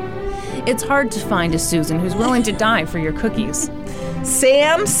 It's hard to find a Susan who's willing to die for your cookies.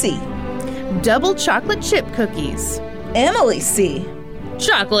 Sam C. Double Chocolate Chip Cookies. Emily C.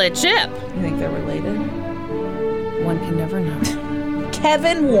 Chocolate Chip. You think they're related? One can never know.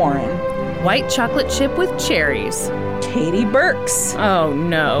 Kevin Warren. White Chocolate Chip with cherries. Katie Burks. Oh,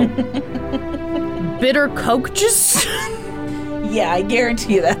 no. Bitter Coke juice? Yeah, I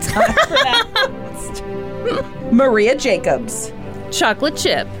guarantee you that's not pronounced. Maria Jacobs. Chocolate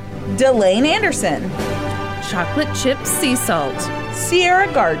Chip. Delane Anderson. Chocolate Chip Sea Salt.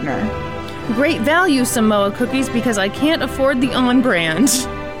 Sierra Gardner. Great value Samoa cookies because I can't afford the on-brand.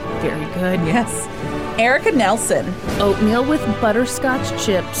 Very good. Yes. Erica Nelson. Oatmeal with butterscotch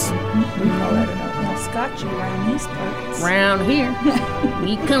chips. We call that an oatmeal scotchy around these parts. Round here.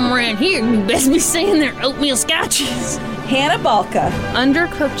 You come around here, you best be saying they're oatmeal scotches. Hannah Balka.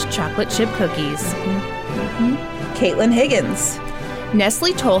 Undercooked chocolate chip cookies. Caitlin Higgins.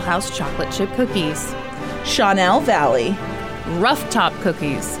 Nestle Toll House chocolate chip cookies. Chanel Valley. Rough Top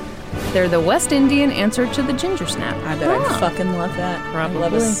cookies. They're the West Indian answer to the ginger snap. I bet I'd fucking love that. Probably. I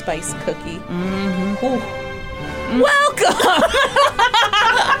love a spice cookie. Mm-hmm. Welcome!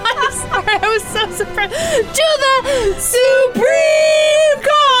 I'm sorry, I was so surprised. To the Supreme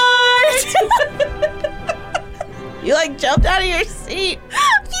Court! You jumped out of your seat.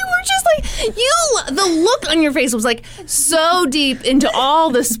 You were just the look on your face. It was like so deep into all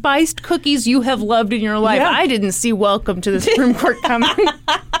the spiced cookies you have loved in your life. Yeah. I didn't see welcome to the Supreme Court coming.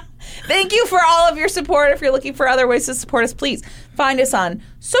 Thank you for all of your support. If you're looking for other ways to support us, please find us on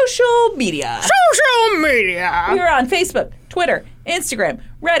social media. Social media. We are on Facebook, Twitter, Instagram,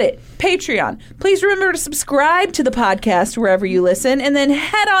 Reddit, Patreon. Please remember to subscribe to the podcast wherever you listen, and then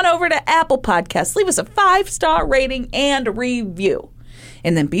head on over to Apple Podcasts. Leave us a 5-star rating and review.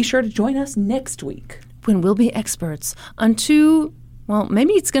 And then be sure to join us next week, When we'll be experts on two, well,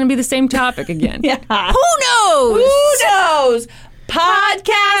 maybe it's going to be the same topic again. Yeah. Who knows? Who knows?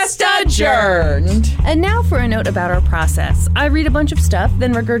 Podcast adjourned. And now for a note about our process. I read a bunch of stuff,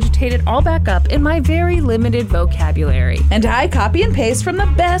 then regurgitate it all back up in my very limited vocabulary. And I copy and paste from the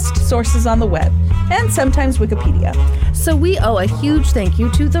best sources on the web, and sometimes Wikipedia. So we owe a huge thank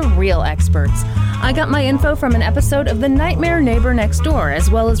you to the real experts. I got my info from an episode of The Nightmare Neighbor Next Door, as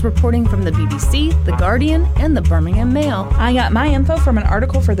well as reporting from the BBC, The Guardian, and the Birmingham Mail. I got my info from an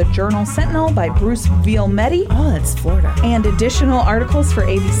article for the Journal Sentinel by Bruce Vielmetti. Oh, that's Florida. And additional articles for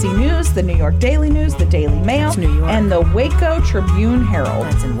ABC News, the New York Daily News, the Daily Mail, That's New York. and the Waco Tribune Herald.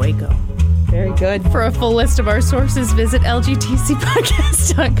 That's in Waco. Very good. For a full list of our sources, visit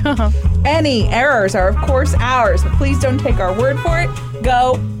lgtcpodcast.com. Any errors are, of course, ours, but please don't take our word for it.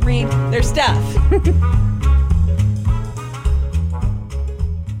 Go read their stuff.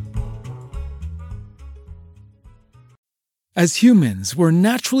 As humans, we're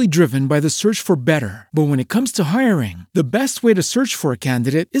naturally driven by the search for better. But when it comes to hiring, the best way to search for a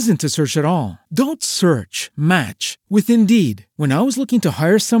candidate isn't to search at all. Don't search, match with Indeed. When I was looking to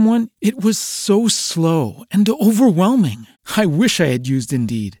hire someone, it was so slow and overwhelming. I wish I had used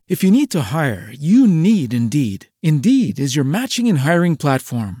Indeed. If you need to hire, you need Indeed. Indeed is your matching and hiring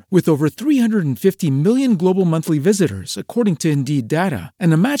platform with over 350 million global monthly visitors, according to Indeed data,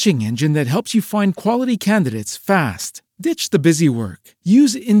 and a matching engine that helps you find quality candidates fast. Ditch the busy work.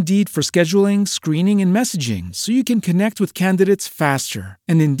 Use Indeed for scheduling, screening, and messaging so you can connect with candidates faster.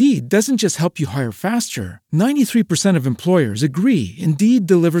 And Indeed doesn't just help you hire faster. 93% of employers agree Indeed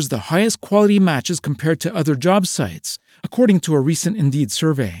delivers the highest quality matches compared to other job sites, according to a recent Indeed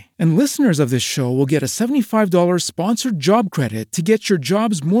survey. And listeners of this show will get a $75 sponsored job credit to get your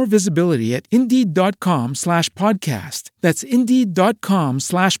jobs more visibility at Indeed.com/podcast. That's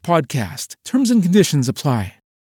Indeed.com/podcast. Terms and conditions apply.